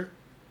Swagger?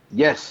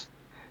 Yes.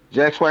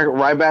 Jack Swagger,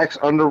 Ryback's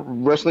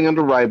wrestling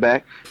under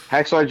Ryback.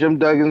 Hacksaw Jim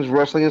Duggan's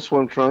wrestling in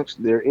swim trunks.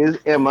 There is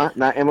Emma,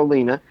 not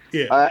Emelina.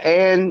 Yeah.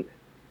 And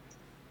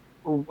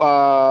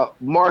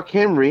Mark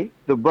Henry,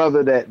 the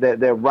brother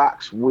that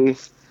rocks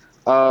with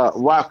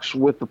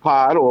the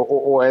pod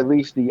or at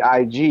least the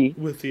IG.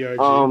 With the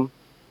IG.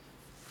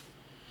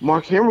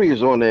 Mark Henry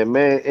is on there,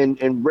 man,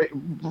 and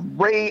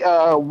Ray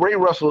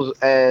wrestles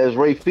as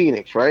Ray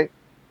Phoenix, right?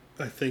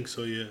 I think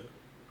so, yeah.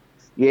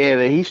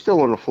 Yeah, he's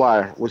still on the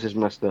flyer, which is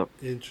messed up.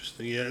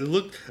 Interesting, yeah.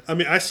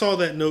 I saw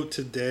that note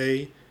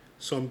today,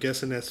 so I'm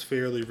guessing that's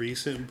fairly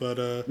recent, but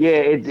yeah,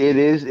 it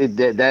is.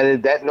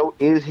 That note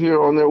is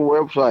here on their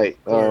website.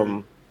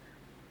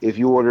 If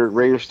you ordered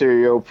Radio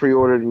Stereo,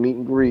 pre-ordered meet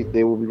and greet,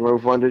 they will be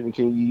refunded and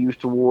can be used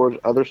towards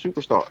other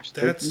superstars.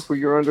 Thank you for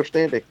your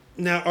understanding.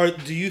 Now,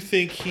 do you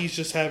think he's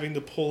just having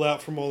to pull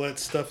out from all that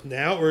stuff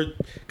now? Or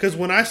because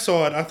when I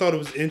saw it, I thought it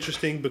was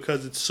interesting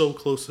because it's so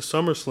close to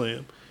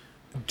SummerSlam.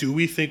 Do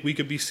we think we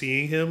could be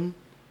seeing him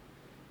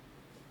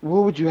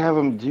what would you have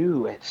him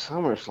do at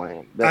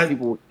SummerSlam that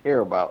people would care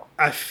about?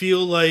 I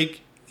feel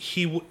like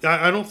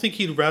I don't think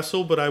he'd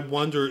wrestle, but I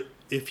wonder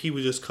if he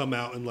would just come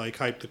out and like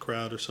hype the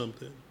crowd or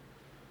something.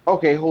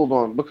 Okay, hold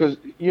on, because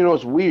you know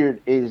what's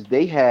weird is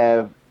they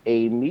have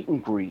a meet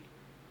and greet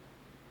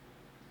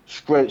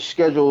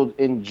scheduled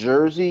in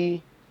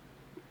Jersey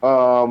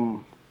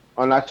on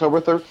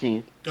October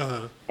 13th,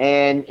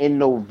 and in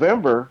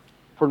November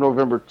for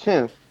November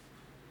 10th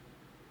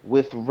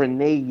with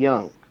Renee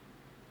Young.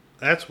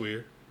 That's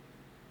weird.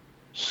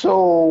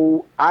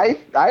 So I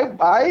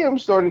am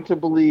starting to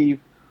believe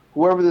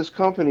whoever this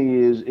company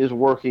is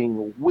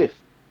working with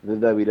the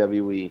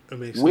WWE,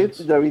 with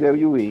the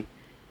WWE,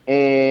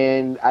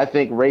 and I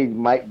think Ray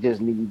might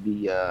just need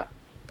the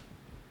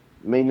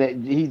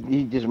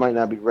he just might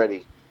not be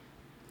ready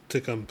to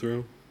come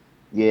through.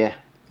 Yeah,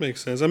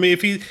 makes sense. I mean,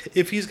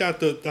 if he's got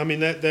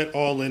that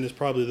All In is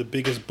probably the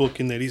biggest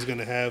booking that he's going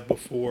to have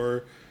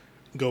before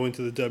going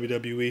to the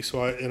WWE.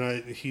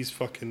 So he's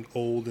fucking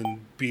old and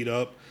beat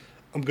up.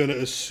 I'm going to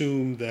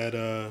assume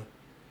that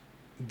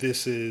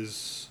this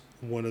is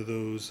one of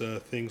those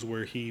things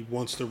where he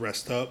wants to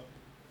rest up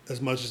as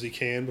much as he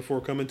can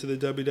before coming to the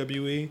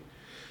WWE.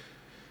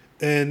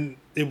 And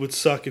it would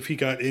suck if he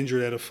got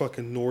injured at a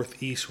fucking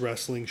Northeast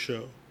wrestling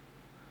show.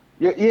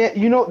 Yeah,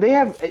 you know,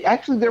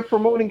 they're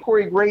promoting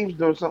Corey Graves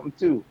doing something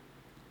too.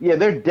 Yeah,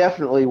 they're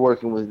definitely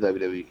working with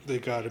WWE. They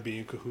got to be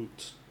in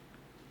cahoots.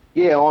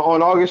 Yeah,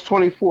 on August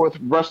 24th,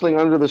 Wrestling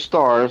Under the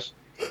Stars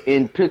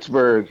in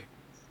Pittsburgh,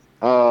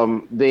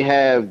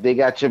 they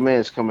got your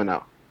man's coming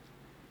out.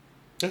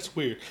 That's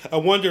weird. I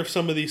wonder if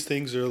some of these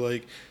things are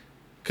like,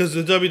 because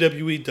the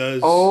WWE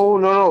does. Oh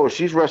no,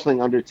 she's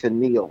wrestling under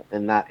Tenille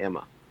and not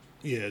Emma.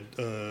 Yeah,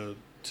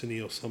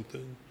 Tenille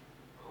something.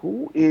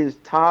 Who is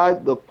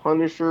Todd the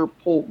Punisher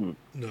Polton?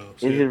 No,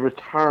 in his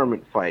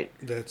retirement fight.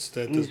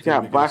 He's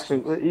got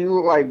boxing. He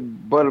look like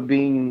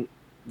Butterbean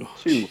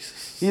too.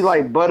 He's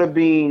like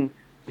Butterbean.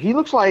 He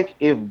looks like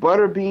if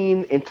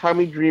Butterbean and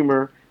Tommy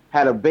Dreamer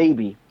had a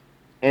baby,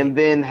 and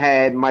then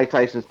had Mike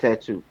Tyson's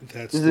tattoo.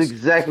 This is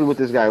exactly what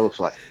this guy looks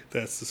like.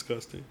 That's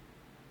disgusting.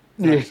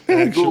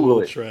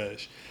 Actual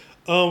trash.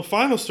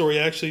 Final story.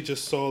 I actually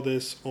just saw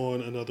this on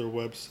another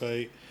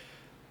website.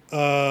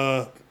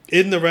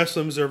 In the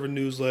Wrestling Observer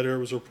newsletter, it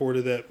was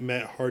reported that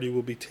Matt Hardy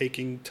will be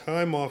taking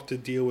time off to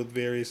deal with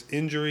various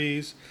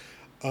injuries.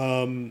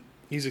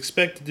 He's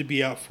expected to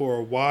be out for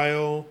a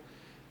while.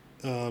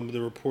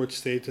 The report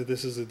states that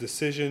this is a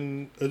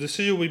decision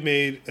will be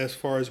made as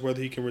far as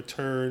whether he can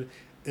return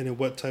and in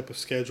what type of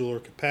schedule or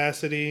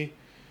capacity.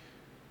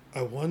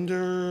 I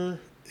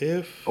wonder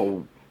if...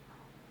 Oh,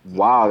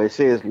 wow. They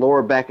say his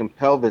lower back and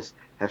pelvis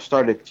have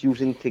started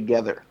fusing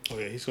together. Oh,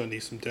 yeah, he's going to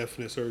need some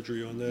definite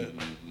surgery on that.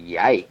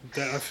 Yikes.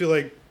 I feel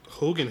like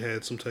Hogan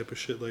had some type of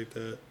shit like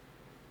that.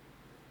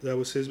 That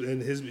was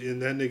and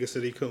that nigga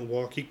said he couldn't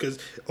walk. Because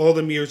all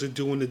the mirrors are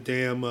doing the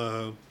damn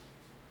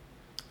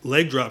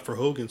leg drop for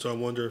Hogan, so I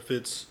wonder if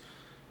it's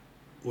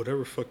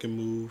whatever fucking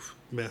move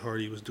Matt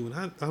Hardy was doing.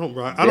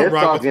 They're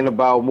talking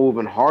about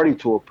moving Hardy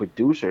to a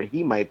producer.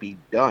 He might be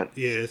done.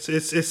 Yeah, it's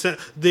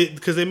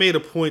because they made a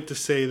point to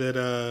say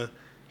that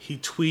he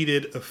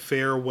tweeted a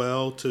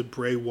farewell to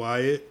Bray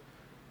Wyatt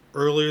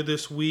earlier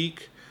this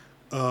week,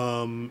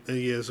 and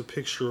he has a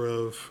picture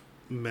of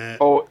Matt.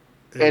 Oh,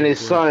 and his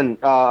son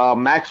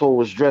Maxwell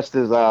was dressed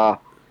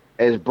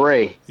as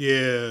Bray.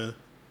 Yeah,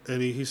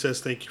 and he says,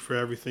 "Thank you for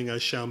everything. I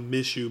shall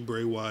miss you,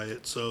 Bray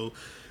Wyatt." So,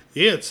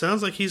 yeah, it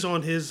sounds like he's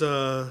on his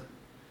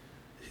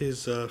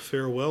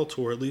farewell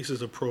tour, at least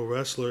as a pro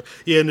wrestler.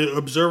 Yeah, and the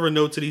Observer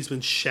notes that he's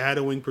been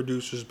shadowing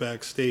producers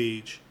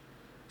backstage,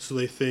 so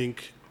they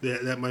think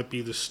that might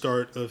be the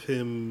start of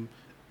him,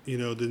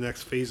 the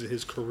next phase of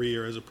his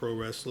career as a pro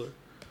wrestler.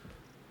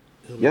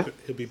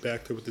 He'll be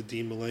back there with the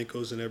Dean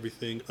Malenkos and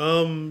everything.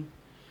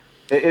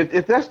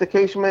 If that's the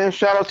case, man,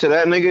 shout out to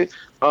that nigga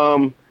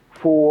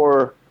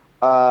for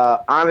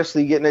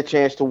honestly getting a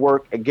chance to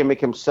work a gimmick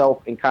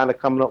himself and kind of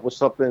coming up with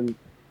something.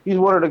 He's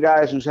one of the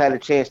guys who's had a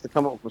chance to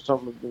come up with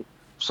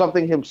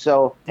something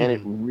himself, and it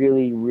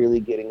really, really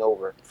getting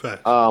over.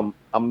 Fact.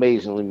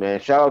 Amazingly, man.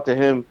 Shout out to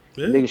him.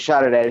 Yeah. Nigga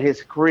shot it at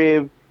his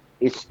crib.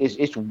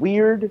 It's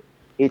weird.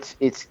 It's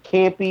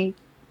campy,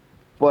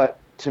 but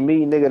to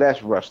me, nigga,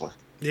 that's wrestling.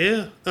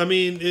 Yeah, I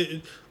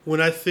mean,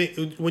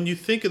 when you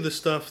think of the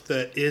stuff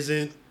that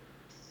isn't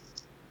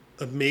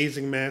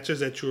amazing matches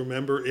that you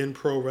remember in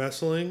pro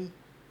wrestling,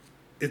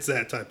 it's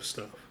that type of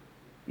stuff.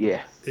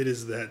 Yeah, it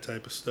is that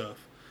type of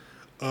stuff.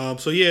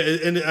 So yeah,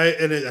 and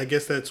I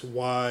guess that's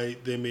why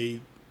they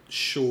made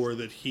sure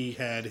that he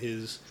had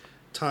his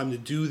time to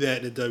do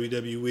that in the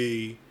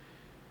WWE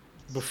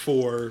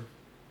before.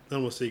 I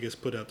don't want to say he gets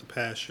put out to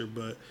pasture,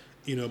 but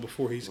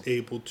before he's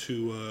able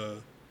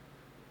to,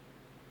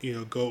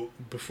 go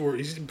before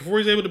he's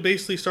able to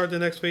basically start the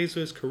next phase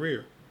of his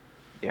career.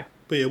 Yeah,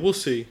 but yeah, we'll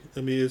see.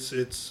 I mean,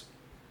 it's.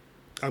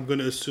 I'm going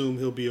to assume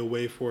he'll be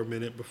away for a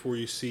minute before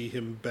you see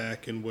him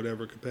back in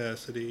whatever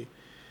capacity.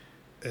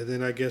 And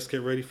then I guess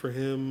get ready for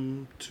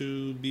him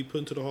to be put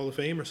into the Hall of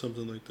Fame or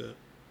something like that.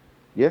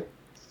 Yeah.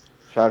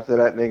 Shout out to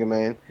that nigga,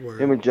 man. Word.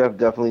 Him and Jeff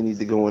definitely need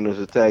to go in as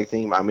a tag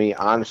team. I mean,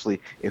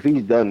 honestly, if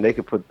he's done, they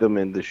could put them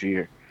in this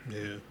year.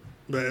 Yeah.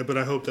 But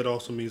I hope that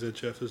also means that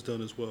Jeff is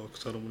done as well,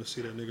 because I don't want to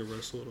see that nigga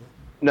wrestle at all.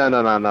 No.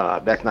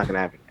 That's not going to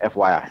happen.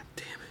 FYI.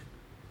 Damn it.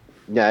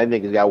 Yeah, that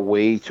nigga's got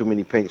way too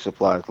many paint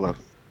supplies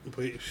left.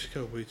 Wait, she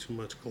got way too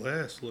much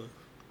glass left.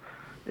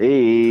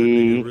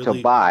 Hey, really, to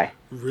buy.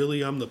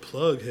 Really, I'm the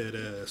plug head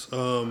ass.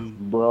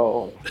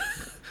 Bro.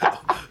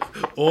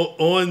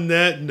 On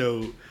that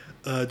note,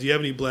 do you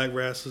have any black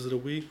wrestlers of the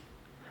week?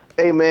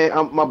 Hey, man,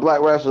 my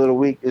black wrestler of the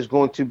week is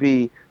going to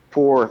be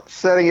for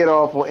setting it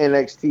off on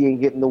NXT and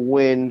getting the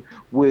win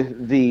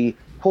with the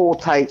pull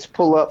tights,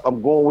 pull up.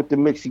 I'm going with the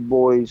Mixie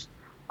Boys,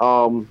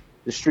 the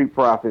Street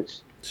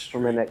Profits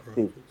from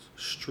NXT.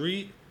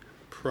 Street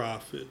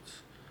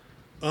Profits.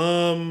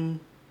 Damn,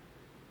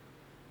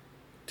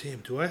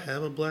 do I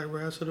have a black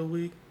wrestler of the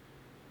week?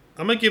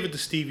 I'm gonna give it to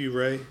Stevie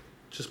Ray,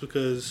 just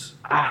because.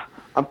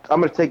 I'm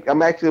taking the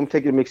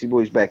Mixie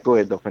Boys back. Go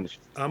ahead, though. Finish.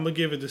 I'm gonna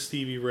give it to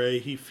Stevie Ray.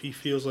 He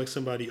feels like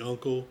somebody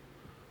uncle,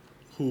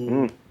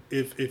 who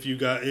if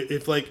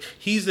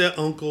he's that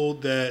uncle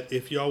that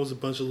if y'all was a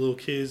bunch of little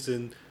kids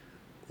and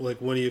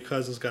like one of your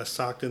cousins got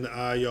socked in the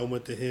eye, y'all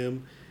went to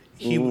him.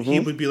 He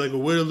would be like,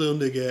 well, where the little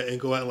nigga at, and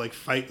go out and like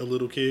fight a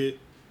little kid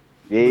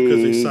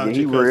because they socked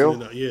your cousin in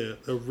the eye. Yeah,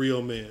 a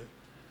real man.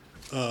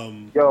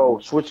 Yo,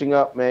 switching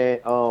up, man.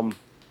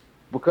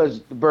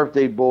 Because the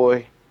birthday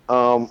boy,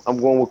 I'm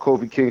going with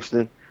Kofi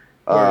Kingston.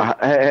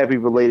 Happy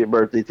belated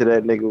birthday to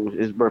that nigga.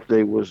 His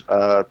birthday was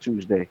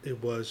Tuesday.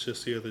 It was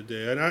just the other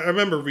day. And I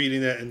remember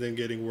reading that and then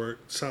getting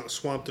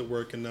swamped at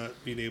work and not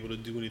being able to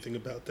do anything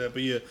about that.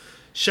 But yeah,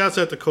 shouts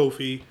out to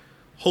Kofi.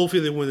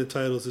 Hopefully they win the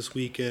titles this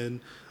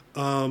weekend.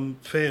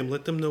 Fam,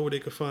 let them know where they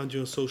can find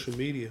you on social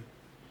media.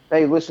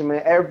 Hey, listen,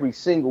 man, every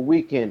single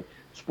weekend,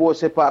 sports,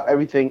 hip-hop,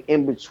 everything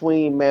in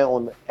between, man,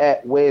 on the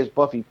Where's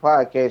Buffy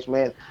podcast,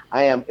 man.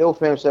 I am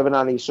IlFam7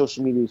 on these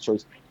social media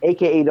choice,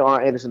 a.k.a. the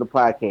Arn Anderson, the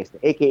podcaster,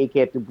 a.k.a.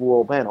 Captain Boo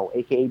Albano,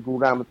 a.k.a. Boo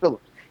Diamond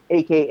Phillips,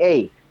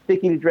 a.k.a.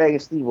 Thicky the Dragon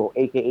Stevo,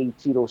 a.k.a.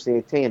 Tito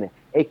Santana,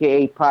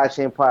 a.k.a. Pod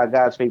Sham Pod,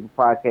 God's favorite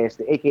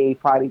podcaster, a.k.a.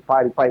 Potty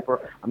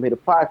Piper. I'm here to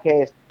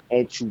podcast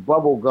and chew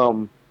bubble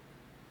gum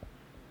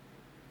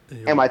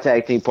and my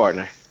tag team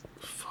partner.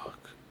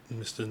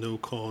 Mr. No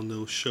Call,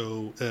 No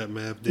Show at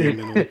Matt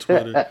Damon on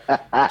Twitter.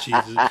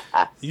 Jesus.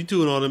 You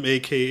doing all them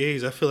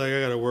AKAs. I feel like I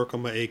got to work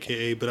on my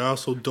AKA, but I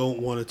also don't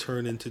want to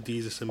turn into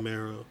Desus and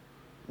Mero.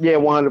 Yeah,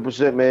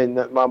 100%, man.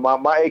 My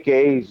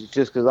AKAs is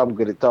just because I'm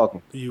good at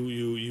talking.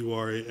 You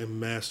are a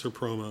master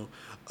promo.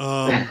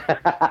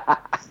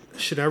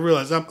 Shit, I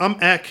realize I'm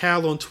at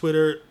khal on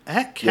Twitter,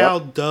 at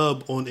khal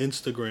Dub on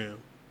Instagram.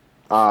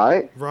 All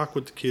right. Rock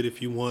with the kid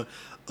if you want.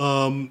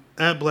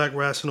 At Black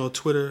Wrestling on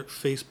Twitter,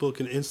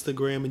 Facebook, and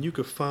Instagram, and you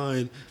can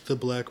find the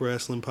Black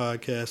Wrestling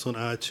Podcast on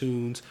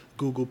iTunes,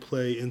 Google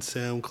Play, and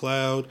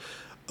SoundCloud.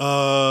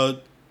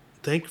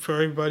 Thank you for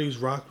everybody who's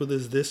rocked with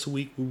us this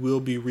week. We will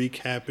be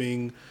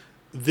recapping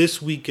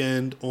this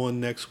weekend on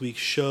next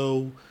week's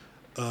show.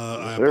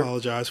 I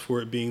apologize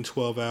for it being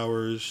 12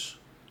 hours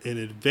in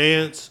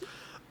advance.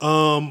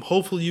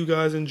 Hopefully you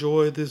guys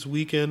enjoy this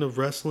weekend of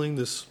wrestling,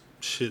 this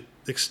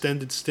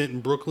extended stint in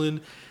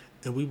Brooklyn.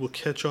 And we will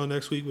catch y'all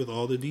next week with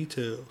all the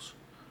details.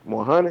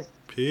 100.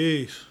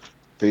 Peace.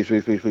 Peace.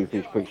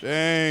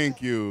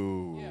 Thank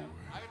you.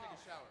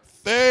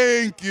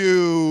 Thank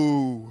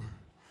you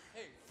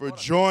for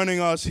joining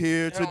us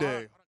here today.